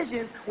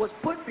decisions was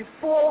put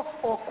before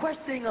or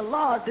questioning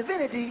Allah's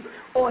divinity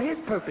or His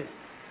purpose,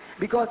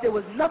 because there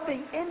was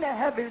nothing in the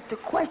heavens to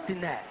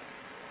question that.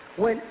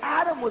 When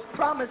Adam was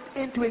promised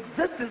into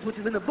existence, which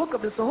is in the book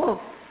of the Suhuf,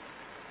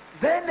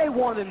 then they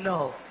want to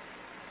know,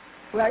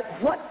 right,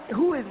 what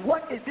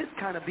is this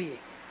kind of being?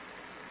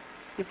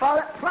 You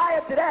follow?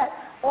 Prior to that,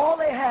 all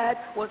they had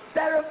was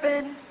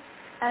seraphim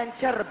and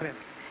cherubim.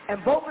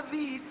 And both of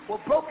these were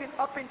broken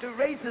up into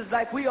races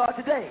like we are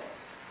today.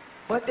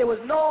 But there was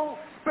no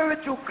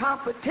spiritual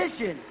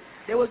competition.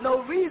 There was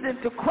no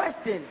reason to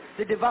question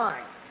the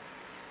divine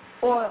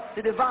or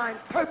the divine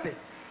purpose.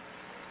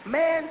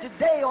 Man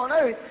today on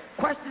earth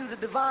questions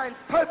the divine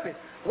purpose.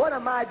 What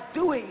am I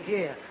doing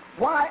here?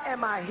 Why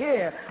am I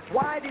here?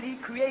 Why did he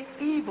create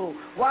evil?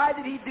 Why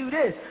did he do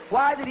this?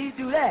 Why did he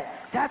do that?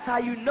 That's how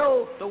you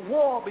know the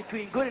war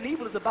between good and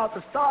evil is about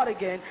to start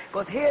again,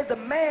 because here's a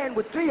man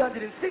with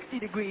 360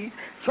 degrees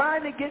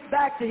trying to get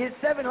back to his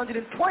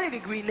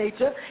 720-degree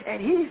nature,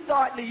 and he's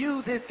starting to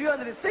use his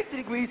 360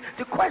 degrees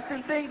to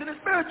question things in the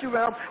spiritual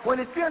realm when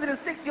his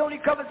 360 only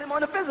covers him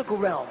on the physical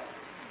realm.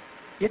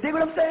 You dig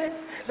what I'm saying?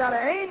 Now the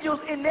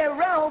angels in their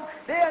realm,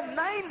 their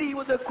 90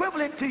 was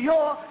equivalent to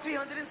your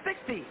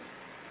 360.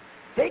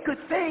 They could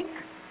think.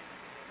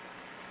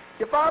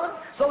 You follow?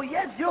 So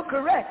yes, you're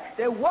correct.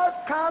 There was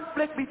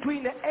conflict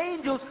between the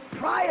angels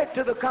prior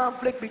to the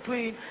conflict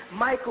between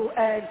Michael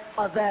and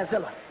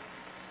Azazel.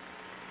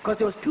 Because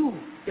there was two.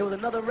 There was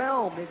another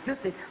realm that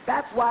existed.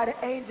 That's why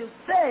the angels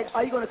said,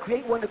 are you going to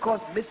create one to cause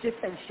mischief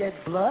and shed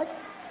blood?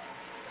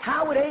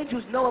 How would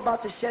angels know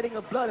about the shedding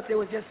of blood if they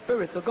were just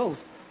spirits or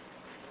ghosts?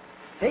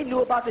 They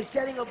knew about the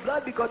shedding of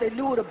blood because they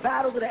knew the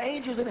battles of the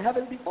angels in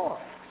heaven before.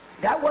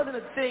 That wasn't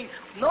a thing.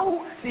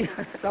 No, see,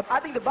 I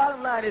think the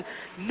bottom line is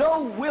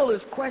no will is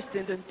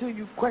questioned until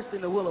you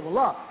question the will of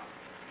Allah.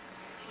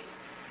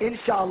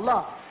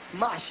 Inshallah,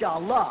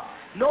 mashallah.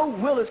 No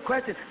will is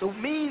questioned. So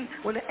mean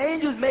when the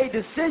angels made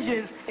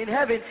decisions in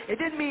heaven, it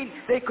didn't mean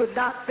they could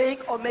not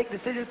think or make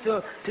decisions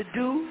to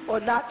do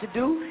or not to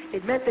do.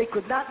 It meant they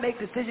could not make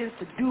decisions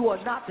to do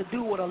or not to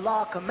do what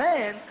Allah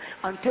commands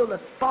until the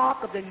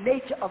spark of the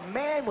nature of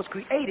man was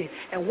created.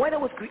 And when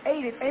it was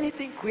created,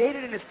 anything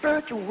created in the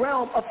spiritual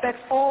realm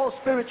affects all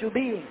spiritual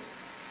beings.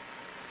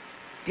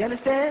 Do you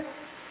understand?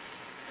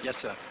 Yes,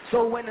 sir.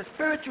 So when the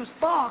spiritual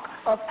spark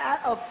of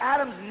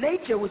Adam's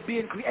nature was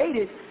being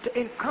created to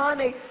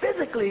incarnate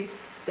physically,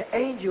 the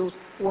angels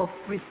were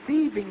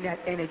receiving that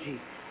energy.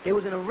 It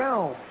was in a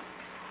realm.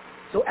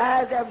 So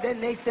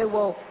then they said,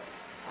 well,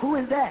 who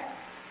is that?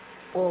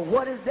 Or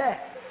what is that?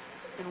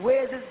 And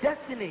where is his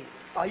destiny?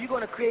 Are you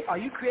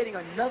creating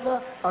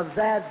another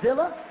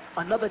Azazel,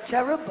 another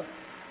cherub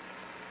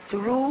to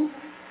rule?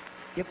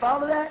 You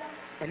follow that?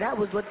 And that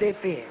was what they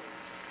feared.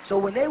 So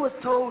when they was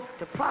told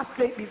to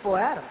prostrate before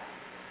Adam,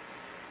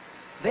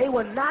 they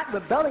were not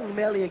rebelling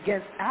merely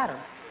against Adam.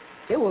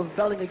 They were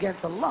rebelling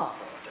against Allah.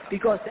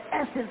 Because the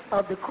essence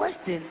of the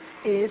question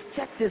is,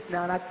 check this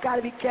now, and I've got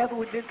to be careful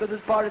with this because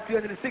it's part of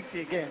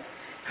 360 again.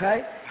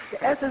 Right?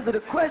 The essence of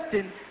the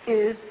question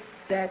is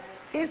that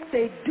if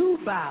they do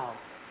bow,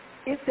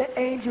 if the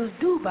angels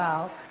do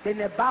bow, then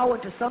they're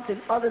bowing to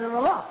something other than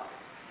Allah.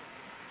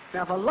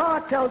 Now if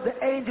Allah tells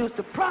the angels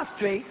to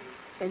prostrate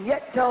and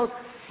yet tells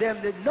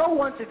them that no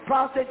one should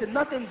prostrate to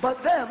nothing but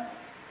them,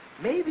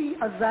 maybe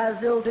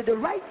Azazel did the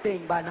right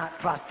thing by not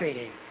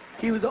prostrating.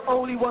 He was the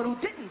only one who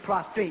didn't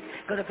prostrate.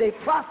 Because if they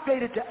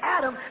prostrated to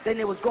Adam, then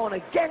it was going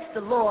against the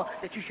law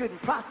that you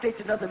shouldn't prostrate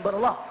to nothing but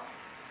Allah.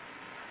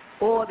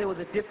 Or there was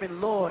a different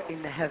law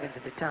in the heavens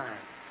at the time.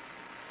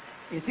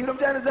 You see what I'm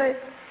trying to say?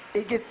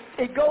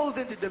 It goes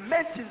into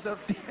dimensions of,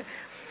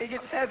 it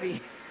gets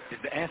heavy. Is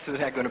the answer to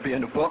that going to be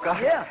in the book?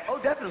 Yeah,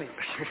 oh definitely.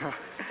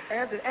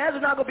 The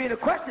answer's not going to be in the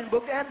question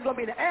book, the answer's going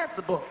to be in the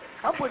answer book.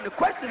 I'm putting the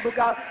question book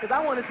out because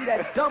I want to see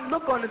that dumb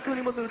look on the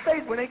Sunni Muslim's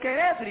face when they can't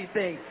answer these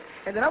things.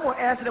 And then I'm going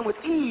to answer them with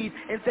ease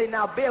and say,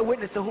 now bear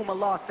witness to whom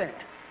Allah sent.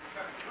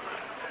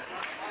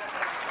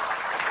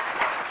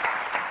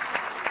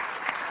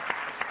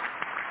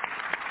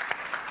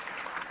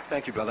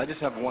 Thank you, brother. I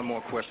just have one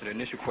more question. The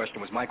initial question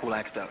was Michael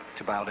asked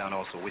to bow down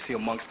also. Was he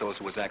amongst those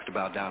who was asked to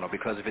bow down, or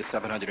because of his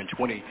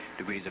 720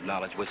 degrees of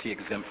knowledge, was he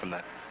exempt from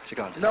that?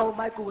 No,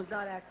 Michael was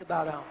not asked to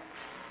bow down.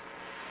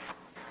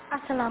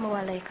 Assalamu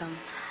alaikum.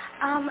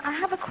 I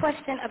have a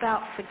question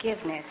about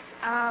forgiveness.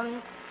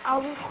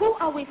 Who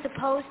are we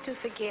supposed to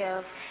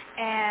forgive,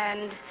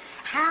 and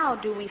how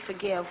do we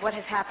forgive what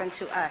has happened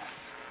to us?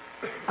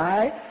 All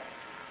right?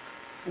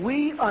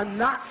 We are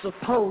not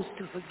supposed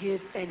to forgive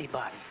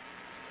anybody.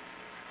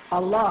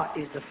 Allah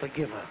is the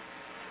forgiver.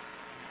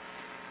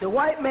 The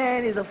white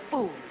man is a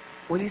fool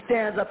when he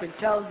stands up and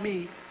tells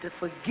me to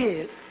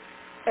forgive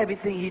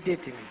everything he did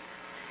to me.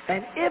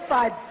 And if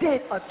I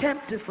did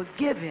attempt to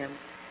forgive him,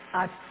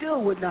 I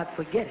still would not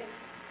forget it.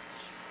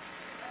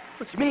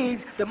 Which means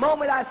the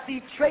moment I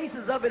see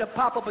traces of it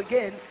pop up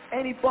again,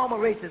 any form of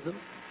racism,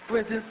 for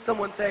instance,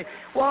 someone say,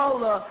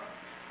 well,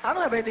 I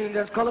don't have anything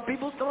against colored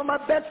people. Some of my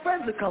best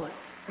friends are colored.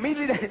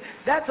 Immediately,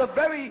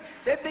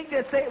 they think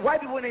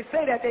white people, when they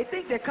say that, they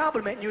think they're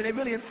complimenting you and they're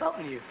really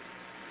insulting you.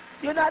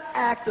 You're not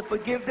asked to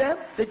forgive them.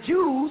 The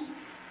Jews,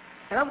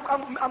 and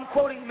I'm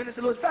quoting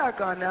Minister Louis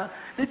Farrakhan now,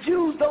 the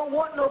Jews don't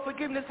want no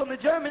forgiveness from the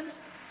Germans.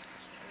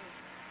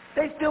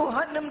 They still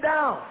hunting them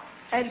down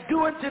and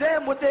doing to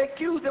them what they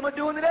accuse them of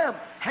doing to them,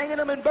 hanging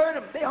them and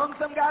burning them. They hung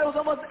some guy who was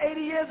almost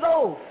 80 years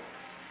old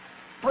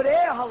for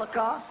their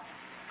Holocaust.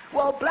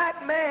 Well,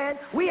 black man,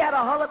 we had a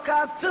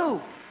Holocaust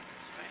too.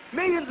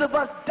 Millions of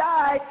us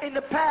died in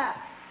the past.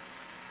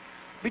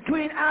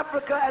 Between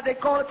Africa, as they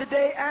call it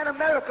today, and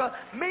America,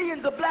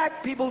 millions of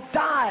black people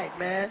died,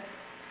 man.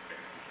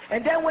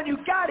 And then when you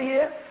got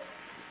here,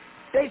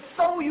 they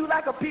sold you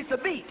like a piece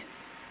of meat.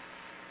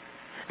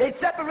 They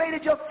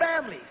separated your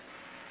families.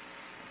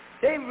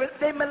 They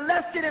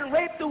molested and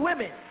raped the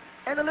women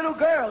and the little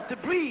girls to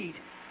breed.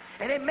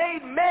 And they made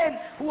men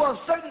who are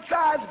certain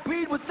tribes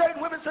breed with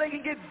certain women so they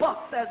can get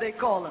bucks, as they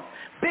call them.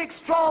 Big,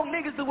 strong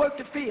niggas to work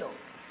the field.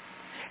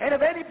 And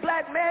if any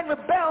black man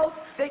rebels,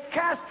 they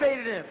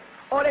castrated him,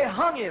 or they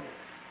hung him,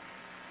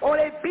 or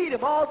they beat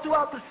him all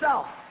throughout the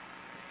South.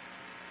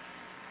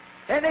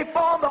 And they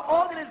formed an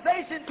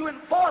organization to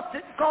enforce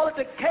it, call it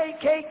the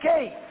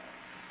KKK.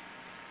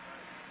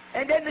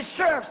 And then the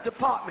sheriff's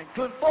department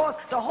to enforce,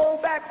 to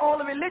hold back all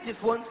the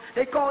religious ones.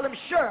 They call them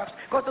sheriffs,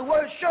 because the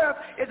word sheriff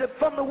is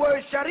from the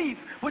word Sharif,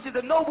 which is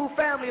the noble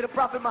family of the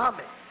Prophet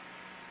Muhammad.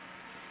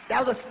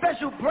 That was a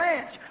special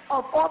branch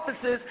of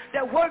officers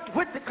that worked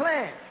with the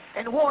Klan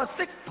and wore a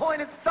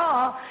six-pointed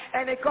star,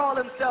 and they call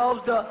themselves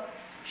the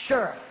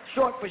sheriff,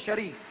 short for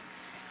Sharif.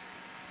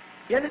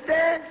 You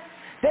understand?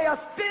 They are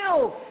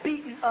still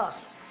beating us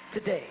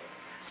today,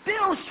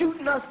 still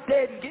shooting us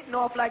dead and getting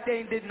off like they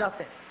ain't did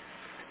nothing.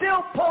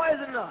 Still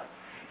poisoning us,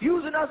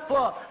 using us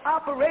for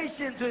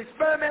operations to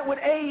experiment with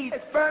AIDS,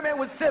 experiment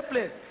with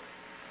syphilis,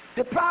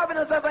 depriving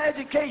us of our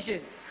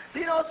education.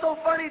 You know, it's so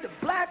funny, the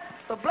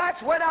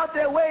blacks went out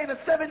their way in the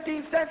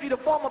 17th century to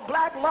form a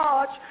black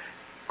lodge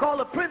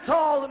called the Prince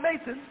Hall of the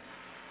Masons.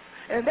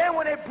 And then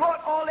when they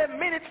brought all their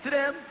minutes to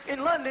them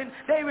in London,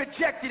 they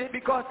rejected it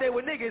because they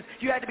were niggas.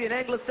 You had to be an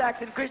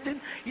Anglo-Saxon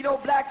Christian. You know,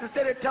 blacks,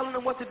 instead of telling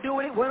them what to do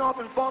with it, went off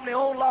and formed their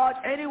own lodge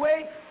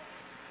anyway.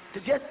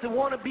 To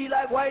want to be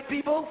like white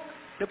people.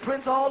 The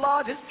Prince Hall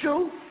Lodge is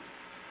true.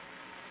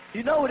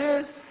 You know it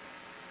is.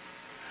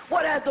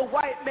 What has the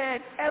white man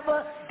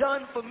ever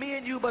done for me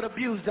and you but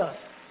abused us?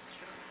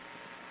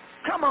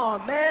 Come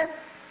on, man.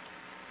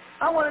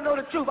 I want to know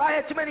the truth. I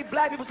had too many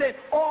black people say,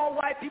 all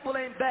white people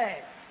ain't bad.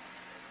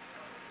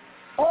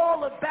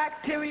 All the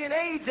bacteria and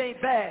AIDS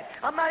ain't bad.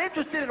 I'm not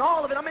interested in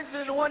all of it. I'm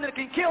interested in the one that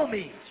can kill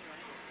me.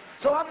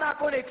 So I'm not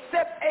going to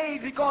accept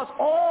AIDS because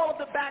all of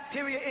the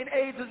bacteria in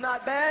AIDS is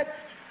not bad.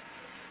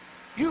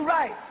 You're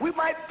right. We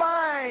might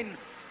find,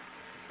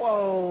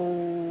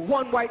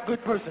 one white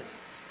good person.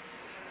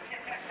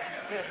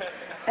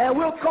 And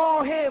we'll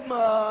call him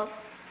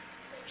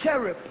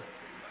Cherub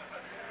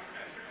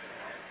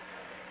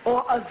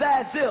or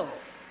Azazel.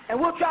 And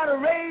we'll try to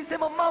raise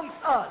him amongst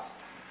us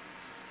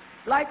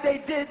like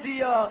they did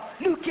the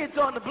New Kids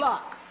on the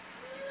Block.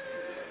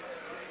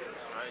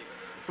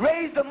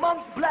 Raised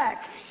amongst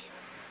blacks.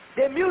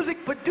 Their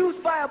music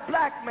produced by a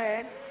black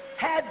man,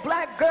 had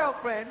black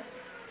girlfriends,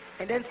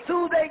 and then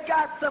soon they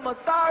got some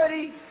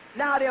authority,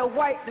 now they're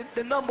white,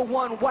 the number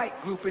one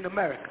white group in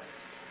America.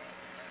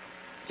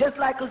 Just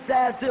like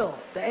Azazel,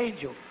 the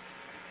angel.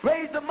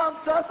 Raised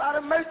amongst us out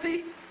of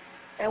mercy,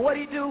 and what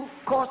he do?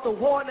 Caused a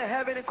war in the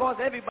heaven and caused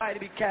everybody to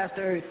be cast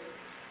to earth,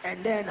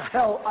 and then a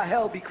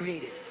hell be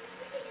created.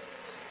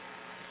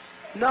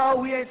 No,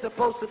 we ain't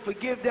supposed to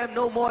forgive them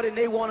no more than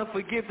they want to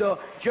forgive the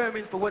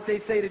Germans for what they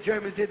say the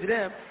Germans did to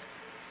them.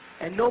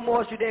 And no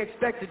more should they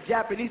expect the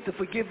Japanese to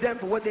forgive them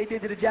for what they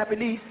did to the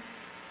Japanese.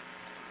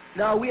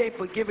 No, we ain't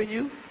forgiving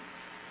you.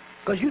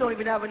 Because you don't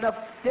even have enough,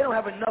 they don't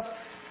have enough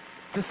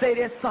to say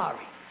they're sorry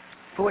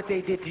for what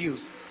they did to you.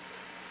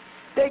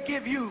 They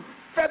give you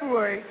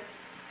February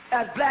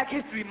as Black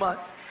History Month,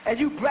 and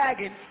you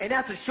bragging, and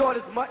that's the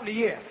shortest month in the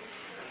year.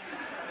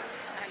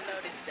 I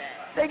noticed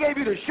that. They gave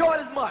you the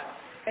shortest month.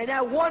 And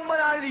that 1 month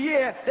out of the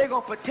year, they're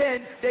going to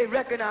pretend they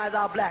recognize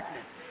our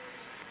blackness.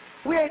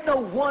 We ain't no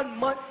 1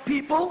 month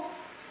people.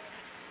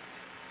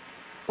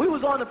 We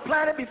was on the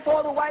planet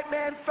before the white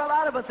man fell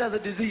out of us as a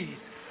disease.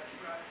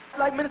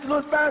 Like Minister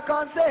Louis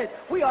Farrakhan said,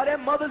 we are their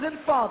mothers and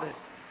fathers.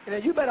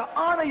 And you better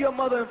honor your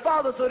mother and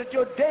father so that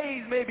your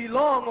days may be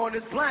long on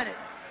this planet.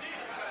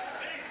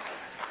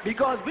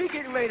 Because we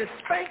getting ready to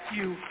spank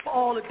you for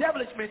all the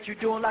devilishment you're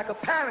doing like a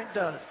parent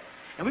does.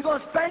 And we're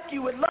going to spank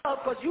you with love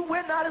because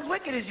we're not as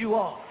wicked as you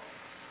are.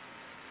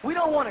 We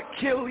don't want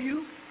to kill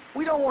you.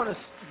 We don't want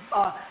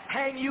to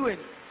hang you, and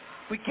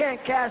we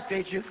can't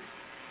castrate you.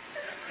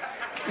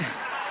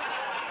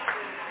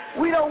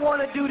 We don't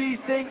want to do these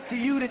things to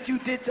you that you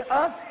did to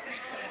us.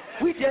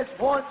 We just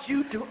want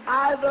you to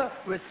either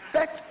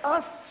respect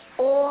us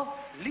or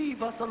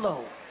leave us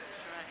alone.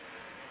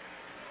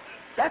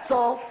 That's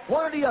all,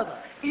 one or the other.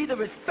 Either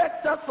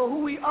respect us for who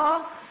we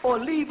are or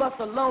leave us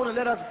alone and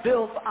let us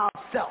build for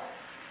ourselves.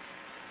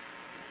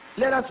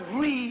 Let us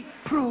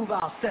reprove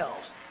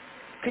ourselves.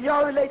 Can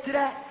y'all relate to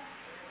that?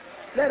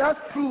 Let us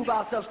prove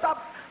ourselves. Stop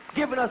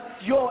giving us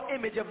your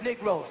image of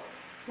Negroes.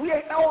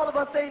 All of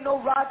us ain't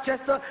no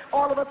Rochester.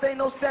 All of us ain't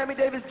no Sammy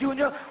Davis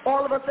Jr.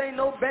 All of us ain't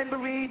no Ben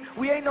Bereen.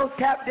 We ain't no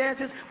tap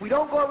dancers. We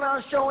don't go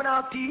around showing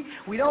our teeth.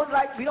 We don't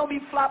be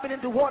flopping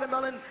into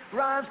watermelon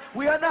rhymes.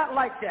 We are not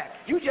like that.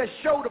 You just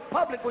show the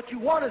public what you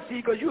want to see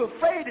because you're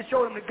afraid to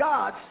show them the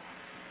gods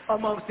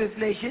amongst this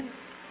nation.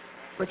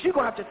 But you're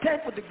going to have to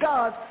tent with the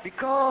gods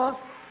because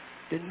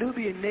The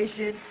Nubian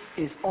nation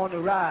is on the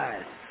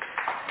rise.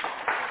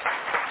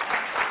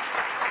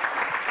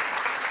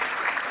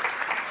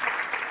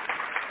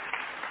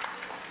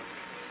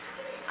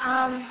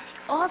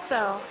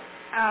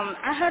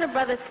 I heard a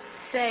brother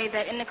say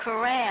that in the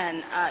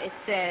Quran it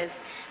says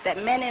that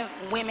men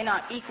and women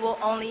are equal,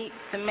 only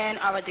the men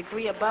are a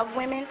degree above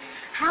women.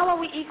 How are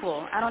we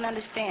equal? I don't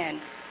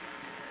understand.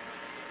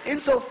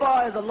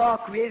 Insofar as Allah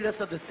created us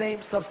of the same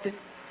substance,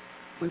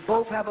 we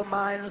both have a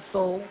mind and a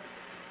soul.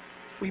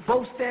 We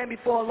both stand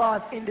before Allah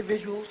as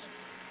individuals.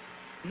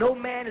 No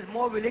man is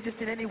more religious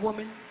than any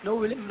woman. No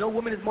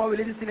woman is more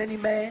religious than any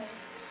man.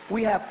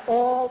 We have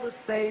all the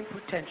same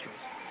potentials.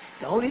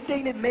 The only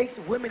thing that makes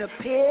women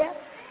appear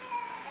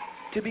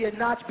to be a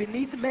notch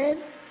beneath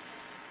men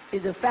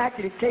is the fact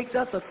that it takes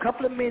us a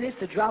couple of minutes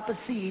to drop a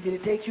seed and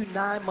it takes you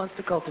 9 months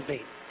to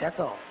cultivate. That's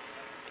all.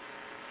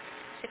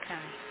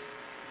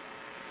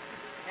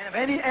 And if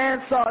any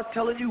Ansar is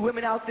telling you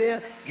women out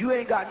there, you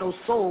ain't got no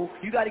soul,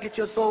 you got to get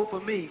your soul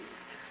from me,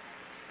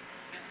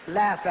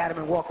 laugh at him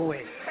and walk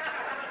away.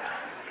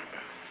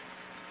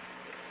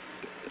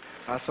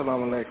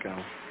 Assalamu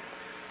alaikum.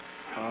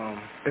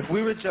 If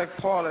we reject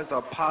Paul as the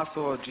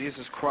apostle of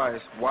Jesus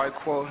Christ, why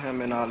quote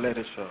him in our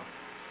literature?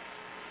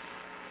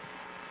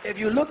 If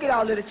you look at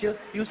our literature,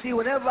 you see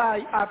whenever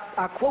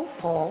I quote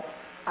Paul,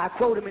 I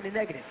quote him in the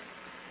negative.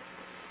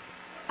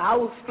 I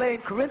will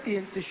explain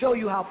Corinthians to show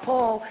you how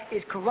Paul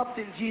is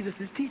corrupting Jesus'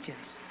 teachings.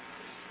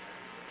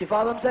 You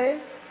follow what I'm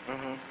saying?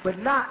 Mm-hmm. But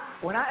not,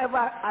 whenever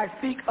I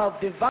speak of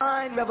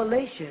divine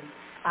revelation,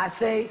 I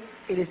say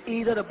it is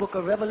either the book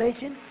of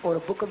Revelation or the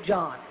book of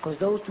John, because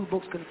those two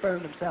books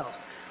confirm themselves.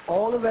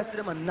 All the rest of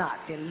them are not.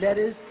 They're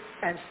letters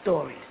and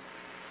stories.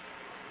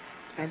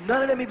 And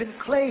none of them even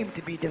claim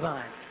to be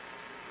divine.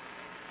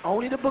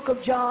 Only the book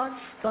of John,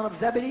 son of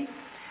Zebedee,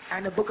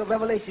 and the book of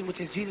Revelation, which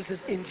is Jesus'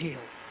 Injil.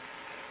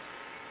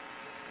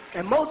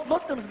 And most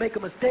Muslims make a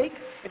mistake.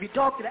 If you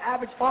talk to the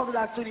average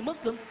Orthodox Sunni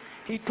Muslim,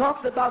 he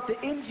talks about the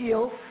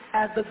Injil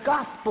as the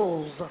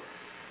Gospels.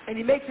 And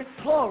he makes it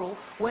plural,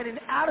 when in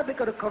Arabic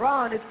of the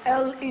Quran it's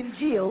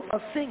El-Injil, a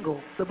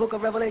single, the book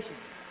of Revelation.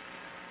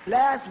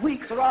 Last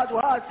week, Siraj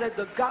Wahad said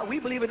we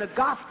believe in the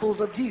Gospels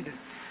of Jesus.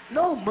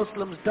 No,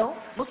 Muslims don't.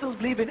 Muslims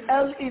believe in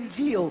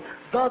El-Injil,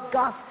 the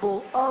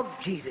Gospel of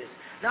Jesus,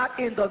 not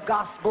in the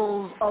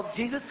Gospels of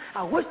Jesus.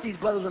 I wish these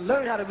brothers would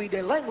learn how to read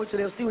their language so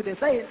they'll see what they're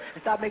saying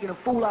and stop making a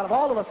fool out of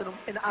all of us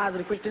in the eyes of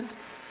the Christians.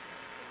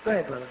 Go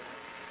ahead, brother.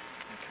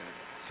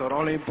 So the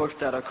only books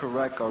that are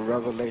correct are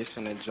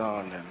Revelation and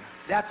John then?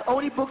 That's the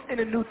only books in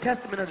the New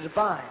Testament are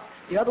divine.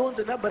 The other ones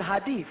are not but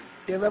hadith.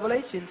 They're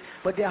revelations,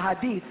 but they're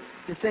hadith.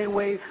 The same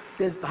way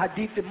there's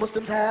hadith that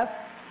Muslims have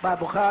by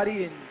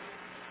Bukhari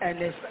and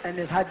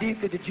there's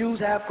hadith that the Jews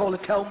have called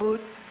the Talmud.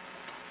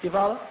 You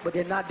follow? But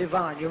they're not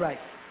divine. You're right.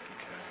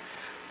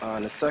 Okay.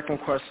 And the second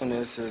question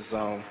is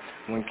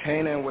when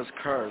Canaan was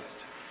cursed,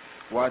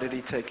 why did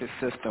he take his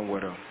sister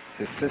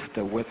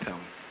with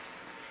him?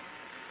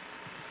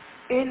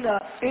 In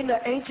the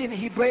ancient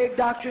Hebraic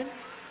doctrine,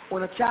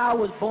 when a child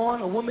was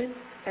born, a woman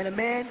and a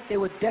man, they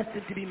were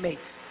destined to be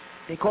mates.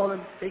 They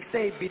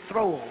say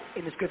betrothal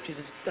in the scriptures.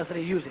 That's how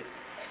they use it.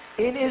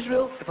 In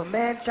Israel, if a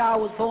man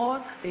child was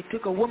born, they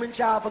took a woman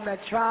child from that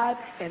tribe,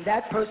 and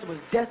that person was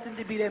destined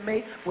to be their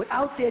mate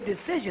without their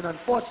decision,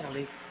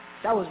 unfortunately.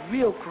 That was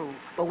real cruel.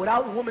 But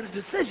without women's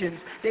decisions,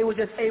 they were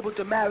just able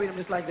to marry them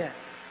just like that.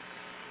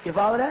 You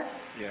follow that?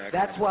 Yeah.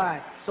 That's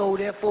why. So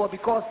therefore,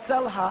 because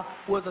Selha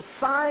was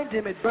assigned to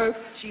him at birth,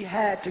 she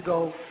had to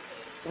go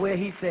where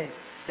he said.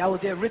 That was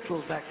their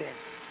rituals back then.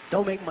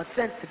 Don't make much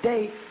sense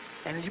today,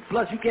 and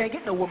plus you can't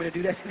get no woman to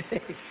do that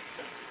today.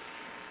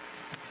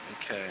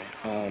 Okay.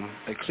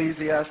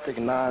 Ecclesiastic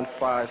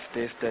 9:5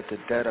 states that the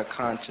dead are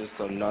conscious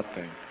of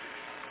nothing.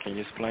 Can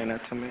you explain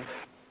that to me?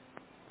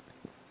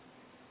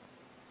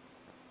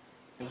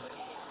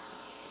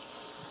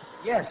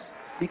 Yes,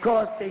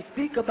 because they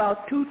speak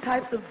about two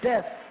types of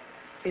death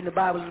in the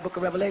Bible, in the book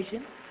of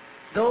Revelation.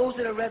 Those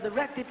that are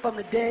resurrected from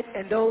the dead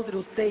and those that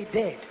will stay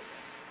dead.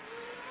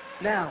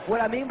 Now, what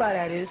I mean by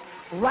that is,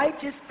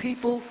 righteous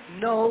people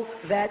know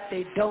that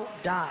they don't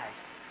die.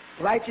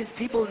 Righteous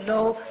people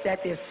know that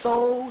their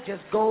soul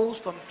just goes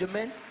from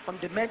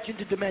dimension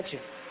to dimension.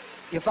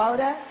 You follow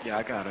that? Yeah,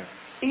 I got it.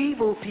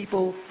 Evil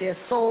people, their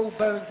soul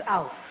burns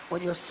out.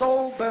 When your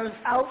soul burns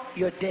out,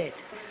 you're dead.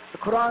 The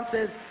Quran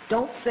says,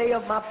 don't say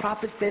of my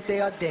prophets that they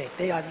are dead.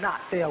 They are not.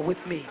 They are with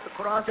me.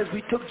 The Quran says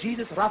we took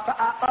Jesus,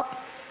 Rafa'ah, up.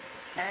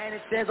 And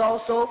it says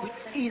also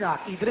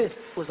Enoch, Idris,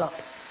 was up.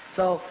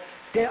 So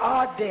they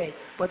are dead.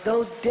 But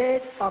those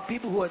dead are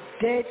people who are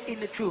dead in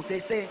the truth.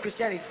 They say in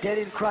Christianity, dead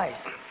in Christ.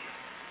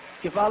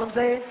 You follow what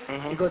I'm saying?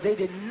 Mm-hmm. Because they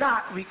did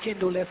not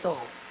rekindle their soul.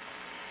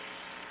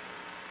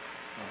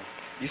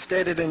 You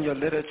stated in your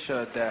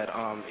literature that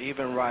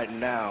even right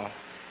now,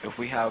 if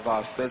we have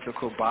our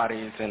physical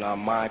bodies and our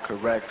mind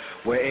correct,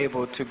 we're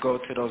able to go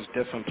to those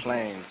different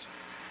planes.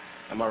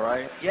 Am I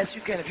right? Yes,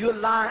 you can. If you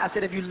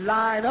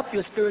line up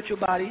your spiritual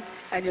body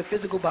and your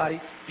physical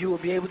body, you will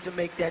be able to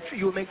make that.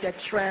 You will make that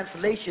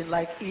translation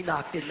like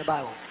Enoch did in the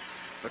Bible.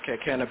 Okay.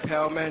 Can a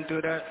pale man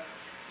do that?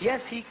 Yes,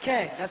 he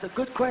can. That's a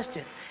good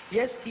question.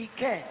 Yes, he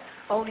can.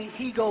 Only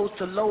he goes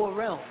to lower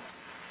realms.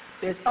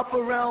 There's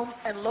upper realms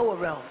and lower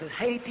realms. There's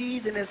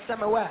Hades and there's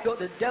Samawa.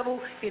 The devil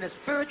in a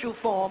spiritual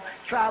form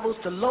travels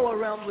to lower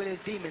realms where there's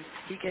demons.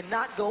 He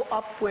cannot go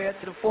up where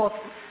to the fourth,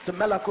 to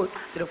Malakut,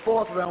 to the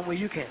fourth realm where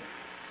you can.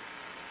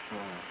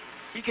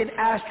 He can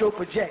astral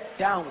project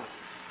downward.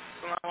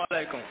 Assalamu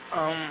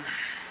alaikum.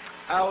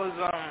 I was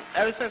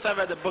ever since I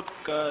read the book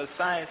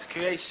Science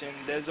Creation,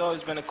 there's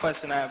always been a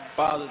question that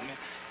bothered me,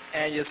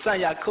 and your son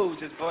Yaqub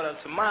just brought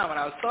up to mind when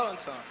I was talking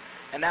to him,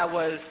 and that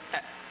was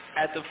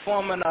at the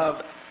forming of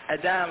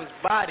Adam's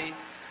body,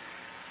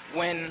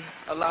 when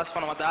Allah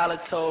subhanahu wa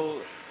ta'ala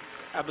told,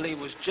 I believe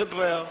it was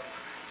Jibril,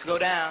 to go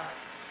down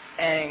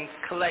and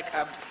collect,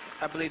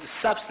 I believe, the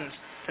substance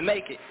to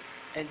make it,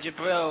 and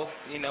Jibril,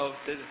 you know,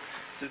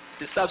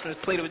 the substance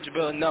pleaded with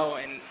Jibril no,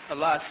 and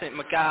Allah sent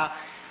Mikhail.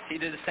 He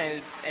did the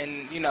same,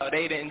 and you know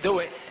they didn't do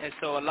it, and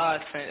so Allah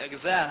sent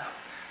Exile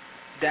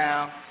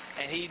down,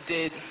 and he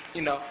did,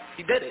 you know,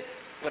 he did it.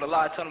 What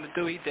Allah told him to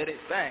do, he did it,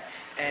 bang,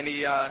 and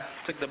he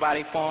took the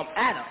body form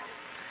Adam.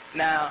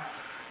 Now,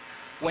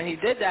 when he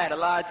did that,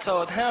 Allah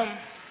told him,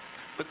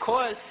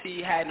 because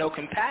he had no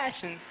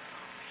compassion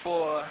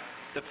for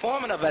the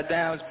forming of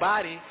Adam's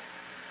body,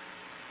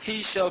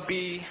 he shall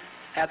be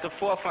at the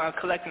forefront of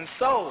collecting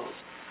souls.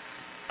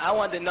 I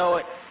wanted to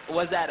know,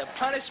 was that a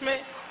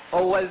punishment?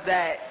 Or was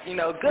that, you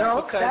know, good?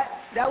 No, because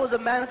that was a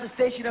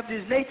manifestation of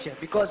his nature,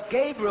 because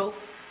Gabriel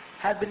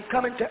has been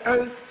coming to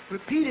earth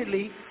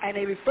repeatedly, and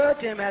they refer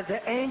to him as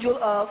the angel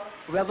of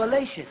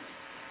revelation.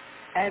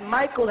 And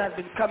Michael has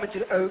been coming to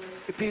the earth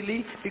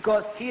repeatedly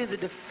because he is a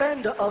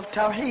defender of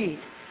Tawheed.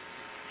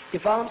 You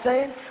follow what I'm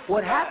saying?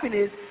 What happened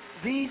is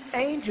these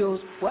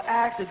angels were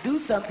asked to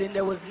do something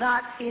that was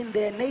not in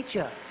their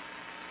nature.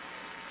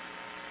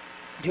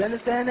 Do you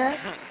understand that?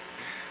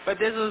 But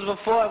this was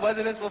before,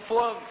 wasn't this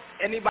before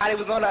anybody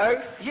was on the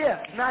earth?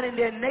 Yeah, not in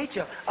their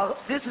nature.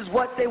 This is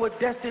what they were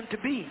destined to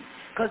be,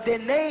 because their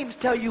names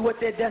tell you what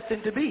they're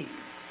destined to be.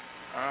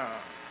 I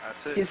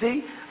see. You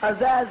see,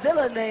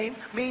 Azazillah name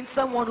means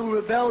someone who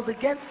rebels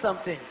against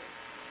something,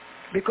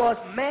 because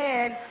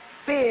man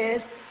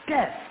fears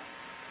death.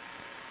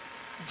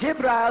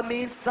 Jibril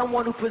means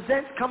someone who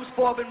comes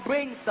forth and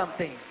brings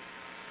something.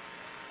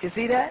 You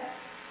see that?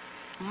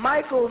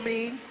 Michael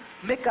means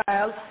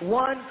Mikhail,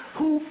 one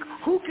who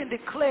can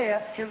declare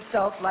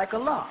himself like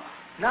Allah.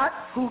 Not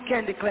who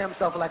can declare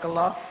himself like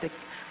Allah,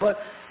 but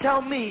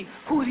tell me,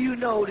 who do you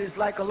know is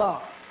like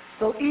Allah?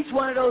 So each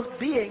one of those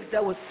beings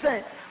that was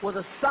sent was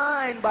a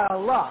sign by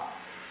Allah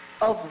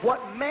of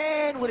what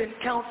man would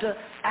encounter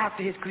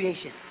after his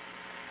creation.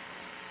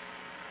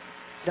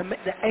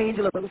 The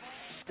angel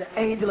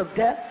of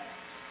death,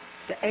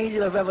 the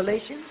angel of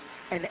revelation,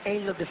 and the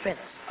angel of defense.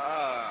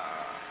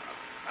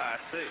 I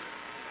see.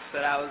 So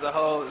that was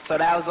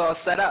all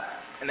set up.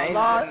 And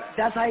Allah,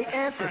 that's how he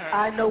answered.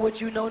 I know what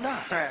you know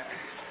not.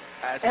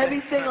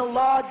 Everything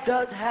Allah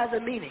does has a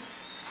meaning.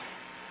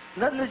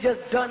 Nothing is just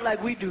done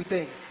like we do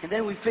things, and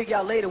then we figure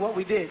out later what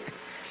we did.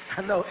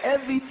 I know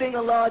everything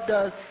Allah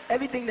does,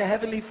 everything the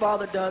Heavenly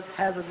Father does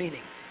has a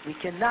meaning. We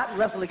cannot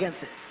wrestle against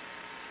it.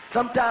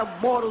 Sometimes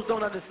mortals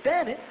don't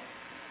understand it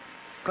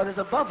because it's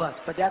above us,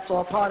 but that's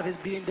all part of his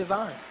being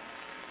divine.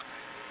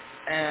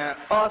 And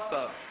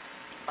also,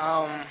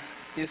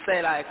 you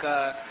say like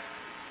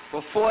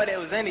before there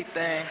was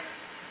anything,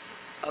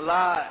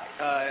 Allah,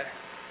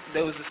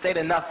 there was a state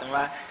of nothing,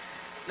 right?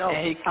 No,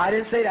 I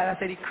didn't say that. I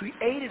said he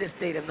created a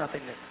state of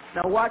nothingness.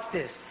 Now watch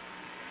this.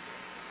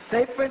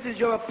 Say, for instance,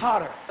 you're a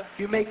potter.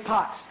 You make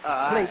pots,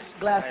 plates,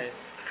 glasses,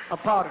 a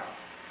potter.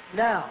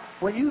 Now,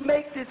 when you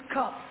make this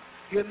cup,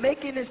 you're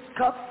making this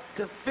cup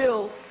to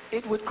fill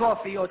it with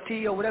coffee or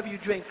tea or whatever you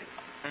drink.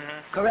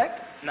 Correct?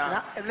 No.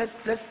 Now, and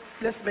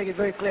let's make it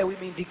very clear. We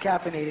mean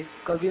decaffeinated,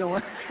 because we don't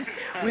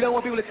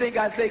want people to think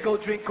I say go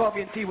drink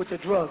coffee and tea with your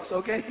drugs.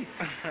 Okay?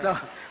 No,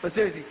 but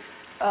seriously.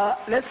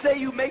 Let's say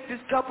you make this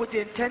cup with the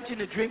intention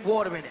to drink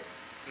water in it.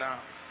 No.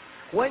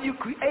 When you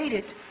create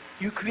it,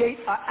 you create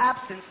an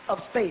absence of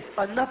space,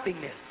 a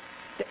nothingness.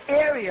 The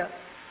area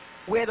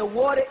where the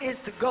water is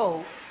to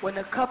go, when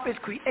the cup is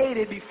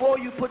created, before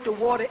you put the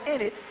water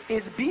in it,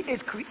 is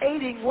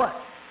creating what?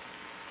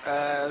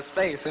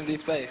 Space, empty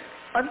space.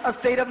 A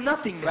state of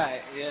nothingness.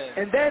 Right, yeah.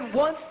 And then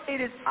once it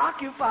is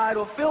occupied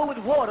or filled with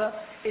water,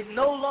 it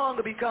no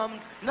longer becomes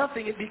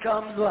nothing, it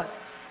becomes what?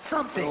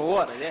 Something.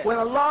 Water, yeah. When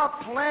Allah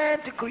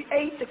planned to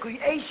create the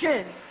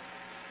creation,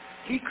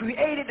 he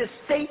created a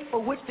state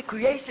for which the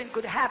creation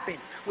could happen,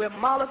 where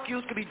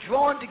molecules could be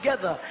drawn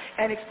together,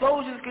 and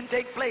explosions can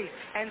take place,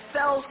 and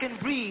cells can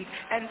breathe,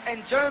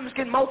 and germs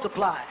can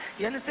multiply.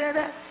 You understand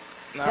that?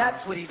 No.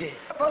 That's what he did.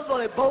 First of all,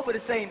 they both are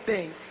the same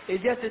thing.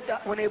 It's just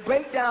that when they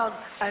break down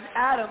an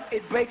atom,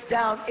 it breaks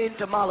down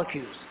into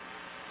molecules.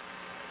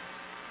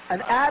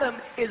 An atom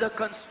is a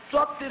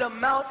constructed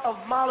amount of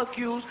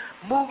molecules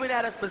moving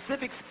at a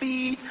specific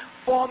speed,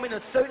 forming a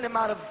certain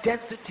amount of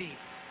density.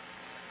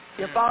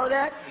 You follow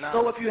that? No.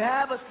 So if you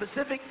have a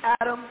specific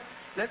atom,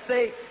 let's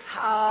say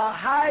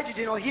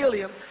hydrogen or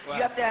helium,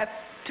 you have to have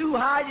two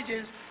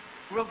hydrogens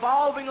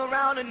revolving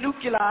around a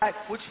nuclei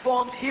which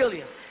forms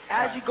helium.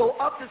 As you go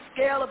up the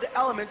scale of the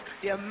elements,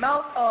 the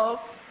amount of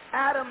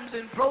atoms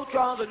and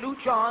protons or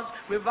neutrons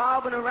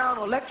revolving around,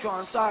 or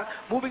electrons,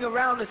 moving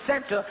around the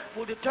center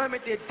will determine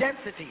their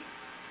density.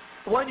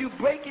 When you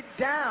break it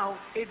down,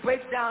 it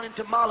breaks down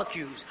into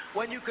molecules.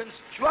 When you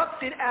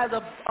construct it as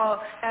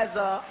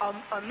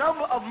a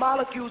number of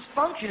molecules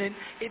functioning,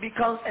 it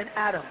becomes an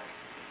atom.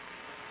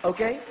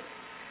 Okay?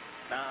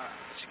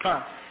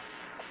 Shukran.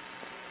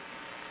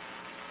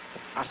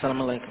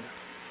 Assalamu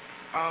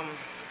alaikum.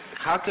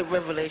 How could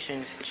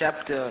Revelations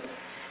chapter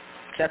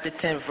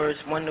 10 verse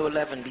 1 to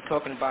 11 be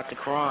talking about the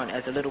Quran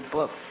as a little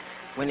book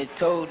when it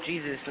told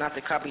Jesus not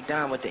to copy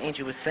down what the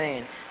angel was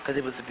saying because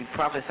it was to be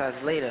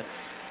prophesied later,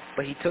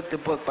 but he took the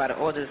book by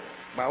orders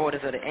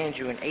of the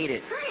angel and ate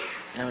it,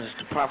 and it was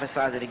to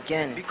prophesize it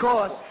again?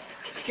 Because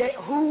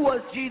who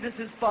was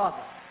Jesus'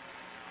 father?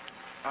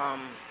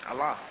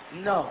 Allah.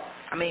 No.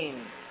 I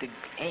mean the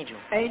angel.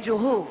 Angel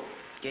who?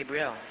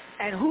 Gabriel.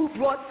 And who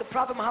brought the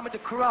Prophet Muhammad the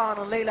Quran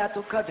on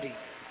Laylatul Qadr?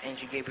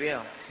 Angel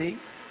Gabriel. See?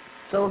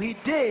 So he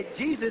did,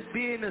 Jesus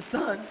being the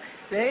son,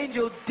 the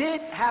angel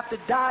did have to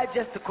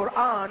digest the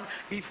Quran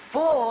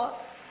before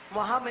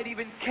Muhammad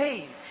even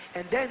came,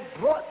 and then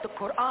brought the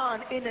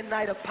Quran in the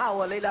night of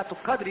power, Laylatul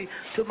Qadr,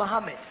 to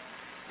Muhammad.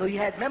 So he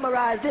had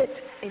memorized it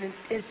in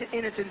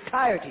its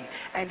entirety,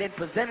 and then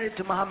presented it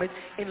to Muhammad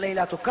in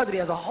Laylatul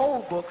Qadr as a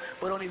whole book,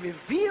 but only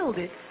revealed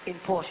it in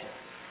portions.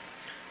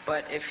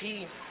 But it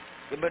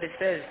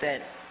says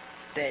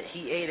that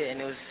he ate it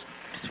and it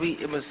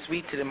was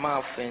sweet to the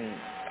mouth and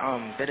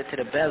bitter to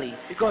the belly.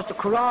 Because the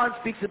Quran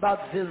speaks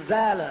about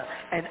zilzala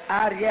and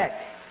ariyat.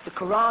 The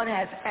Quran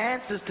has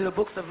answers to the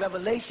books of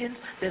Revelations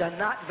that are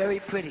not very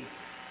pretty.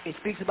 It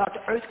speaks about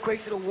the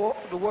earthquakes of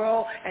the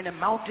world and the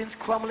mountains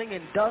crumbling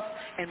in dust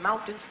and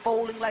mountains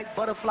folding like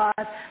butterflies.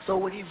 So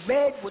when he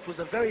read, which was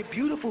a very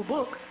beautiful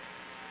book,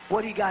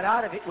 what he got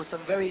out of it was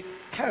some very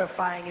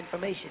terrifying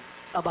information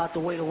about the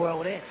way the world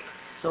would end.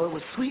 So it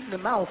was sweet in the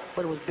mouth,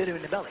 but it was bitter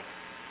in the belly.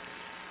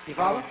 You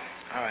follow?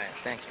 All right,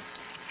 thank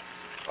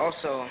you.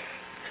 Also,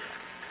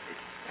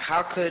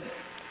 how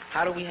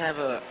do we have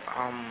a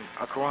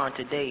Quran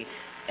today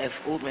if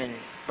Uthman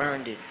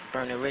burned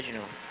the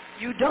original?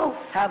 You don't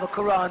have a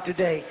Quran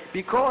today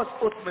because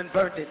Uthman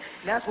burnt it.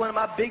 And that's one of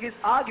my biggest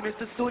arguments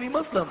to Sunni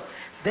Muslims.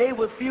 They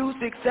refuse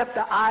to accept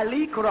the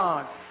Ali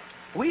Quran.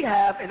 We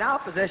have in our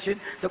possession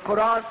the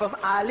Quran from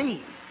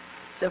Ali,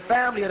 the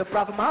family of the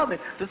Prophet Muhammad.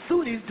 The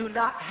Sunnis do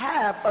not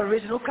have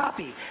original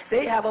copy.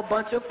 They have a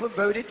bunch of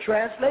perverted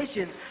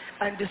translations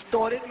and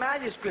distorted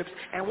manuscripts.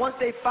 And once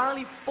they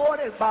finally fought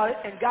about it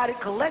and got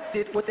it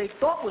collected, what they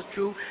thought was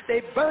true,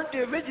 they burnt the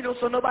original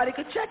so nobody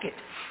could check it.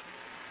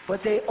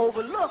 But they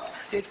overlooked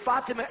that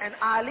Fatima and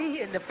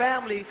Ali and the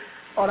family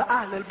or the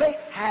Ahlul Bayt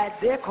had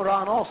their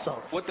Quran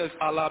also. What does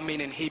Allah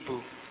mean in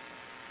Hebrew?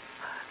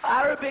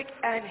 Arabic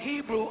and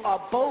Hebrew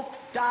are both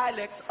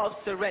dialects of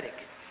Syriac.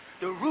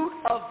 The root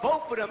of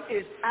both of them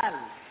is al.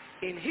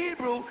 In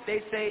Hebrew,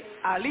 they say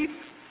alif,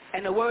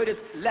 and the word is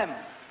lam.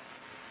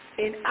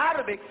 In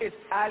Arabic, it's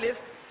alif,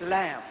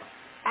 lam.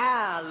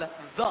 Al,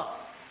 the.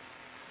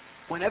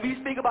 Whenever you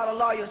speak about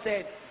Allah, you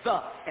say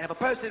the. And if a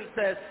person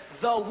says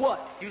the what,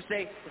 you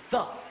say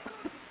the.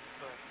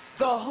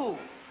 The who,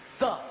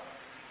 the.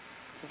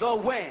 The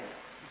when,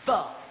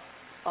 the.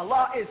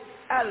 Allah is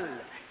al.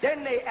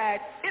 Then they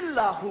add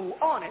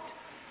illahu on it,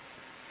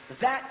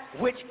 that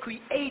which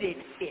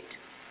created it,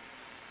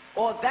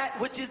 or that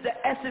which is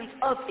the essence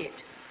of it.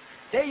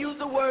 They use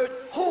the word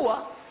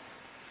huwa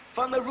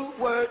from the root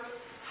word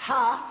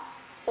ha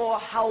or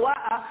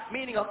hawa'a,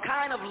 meaning a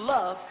kind of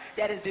love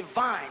that is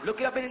divine. Look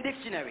it up in the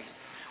dictionary.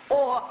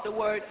 Or the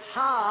word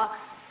ha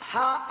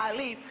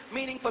alif,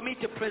 meaning for me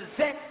to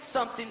present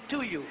something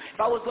to you. If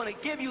I was going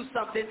to give you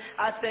something,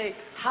 I say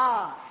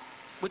ha,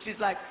 which is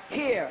like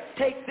here,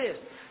 take this.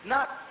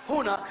 Not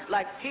huna,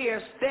 like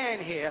here,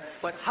 stand here,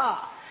 but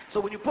ha. So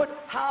when you put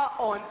ha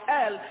on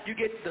el, you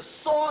get the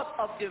source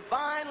of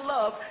divine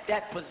love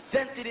that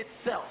presented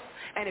itself.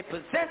 And it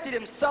presented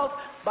himself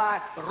by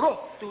ruh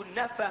to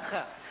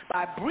nafakha,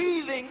 by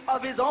breathing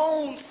of his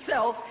own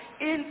self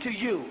into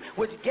you,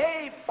 which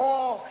gave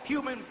all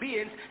human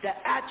beings the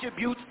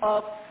attributes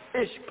of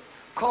ishq,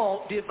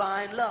 called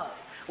divine love.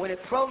 When it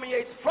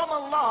permeates from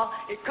Allah,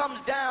 it comes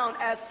down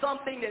as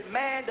something that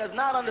man does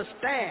not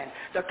understand,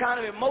 the kind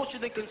of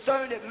emotions and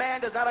concern that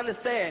man does not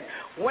understand.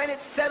 When it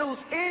settles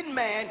in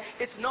man,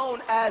 it's known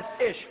as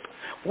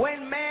ishq.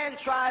 When man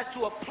tries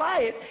to apply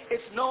it,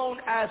 it's known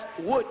as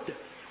wood.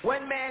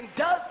 When man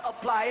does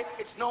apply it,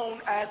 it's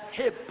known as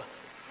hib.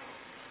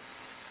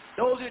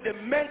 Those are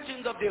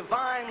dimensions of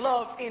divine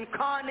love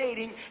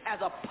incarnating as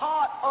a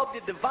part of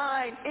the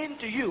divine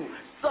into you.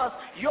 Thus,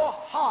 your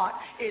heart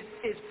is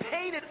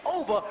painted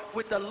over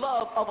with the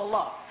love of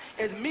Allah.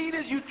 As mean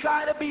as you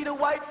try to be to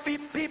white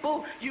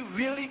people, you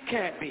really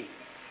can't be.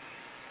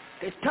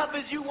 As tough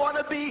as you want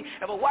to be,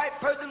 if a white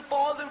person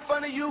falls in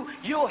front of you,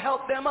 you'll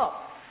help them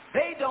up.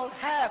 They don't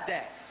have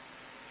that.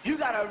 You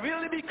got to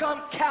really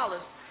become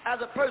callous as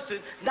a person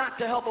not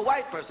to help a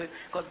white person,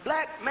 because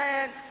black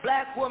man,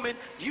 black woman,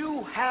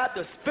 you have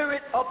the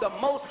spirit of the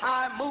Most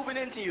High moving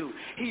into you.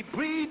 He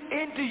breathed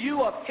into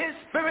you of his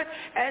spirit,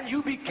 and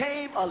you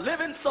became a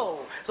living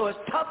soul. So as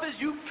tough as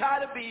you try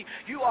to be,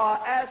 you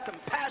are as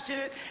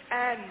compassionate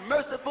and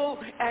merciful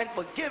and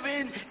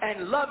forgiving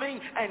and loving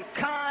and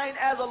kind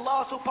as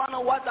Allah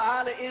subhanahu wa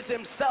ta'ala is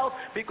himself,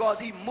 because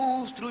he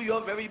moves through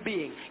your very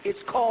being. It's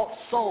called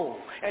soul.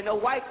 And the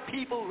white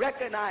people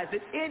recognize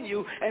it in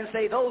you and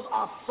say those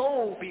are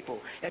soul people.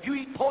 If you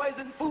eat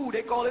poison food,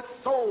 they call it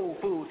soul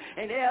food.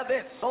 And they have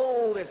this,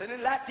 soul this. And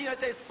in Latino,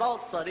 they say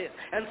salsa this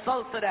and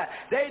salsa that.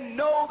 They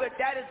know that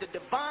that is the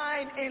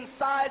divine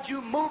inside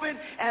you moving,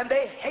 and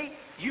they hate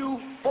you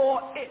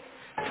for it.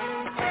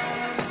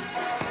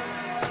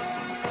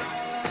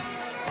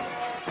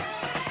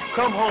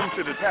 Come home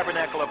to the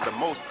Tabernacle of the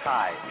Most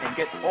High and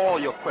get all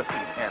your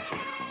questions answered.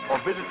 Or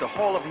visit the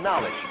Hall of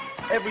Knowledge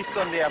every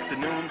Sunday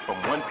afternoon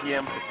from 1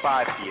 p.m. to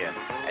 5 p.m.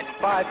 at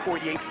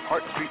 548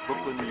 Hart Street,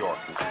 Brooklyn, New York.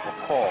 Or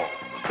call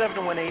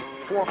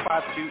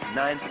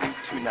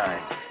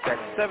 718-452-9329.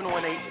 That's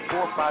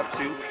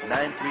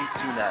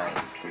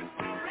 718-452-9329.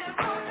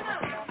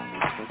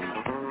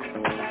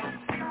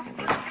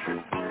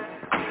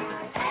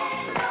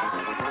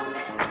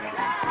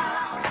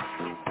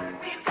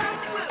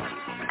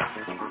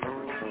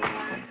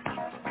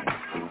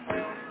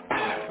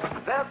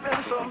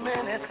 So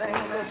many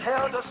things that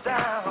held us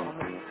down,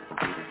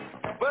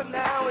 but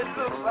now it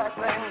looks like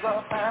things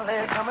are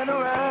finally coming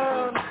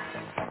around.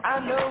 I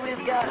know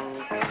we've got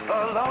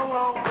a long,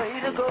 long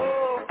way to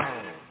go,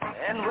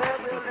 and where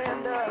we'll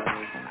end up,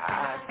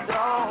 I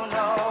don't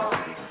know.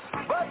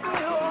 But we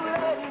won't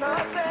let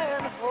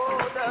nothing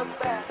hold us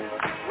back.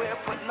 We're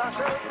putting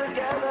ourselves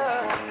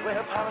together,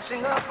 we're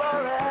polishing up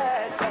our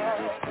act.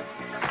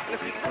 If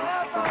you've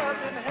never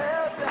been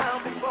held down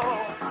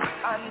before,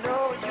 I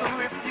know you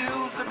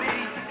refuse to be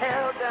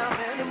held down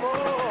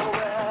anymore.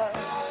 Well,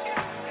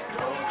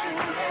 don't you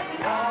let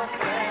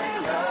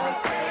nothing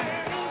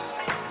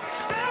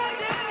stand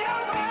in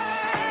your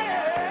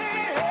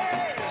way.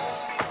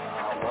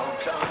 I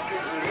want you to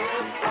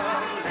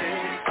listen.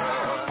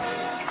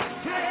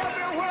 To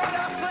every word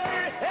I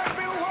say,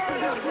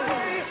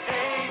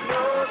 ain't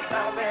no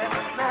stopping.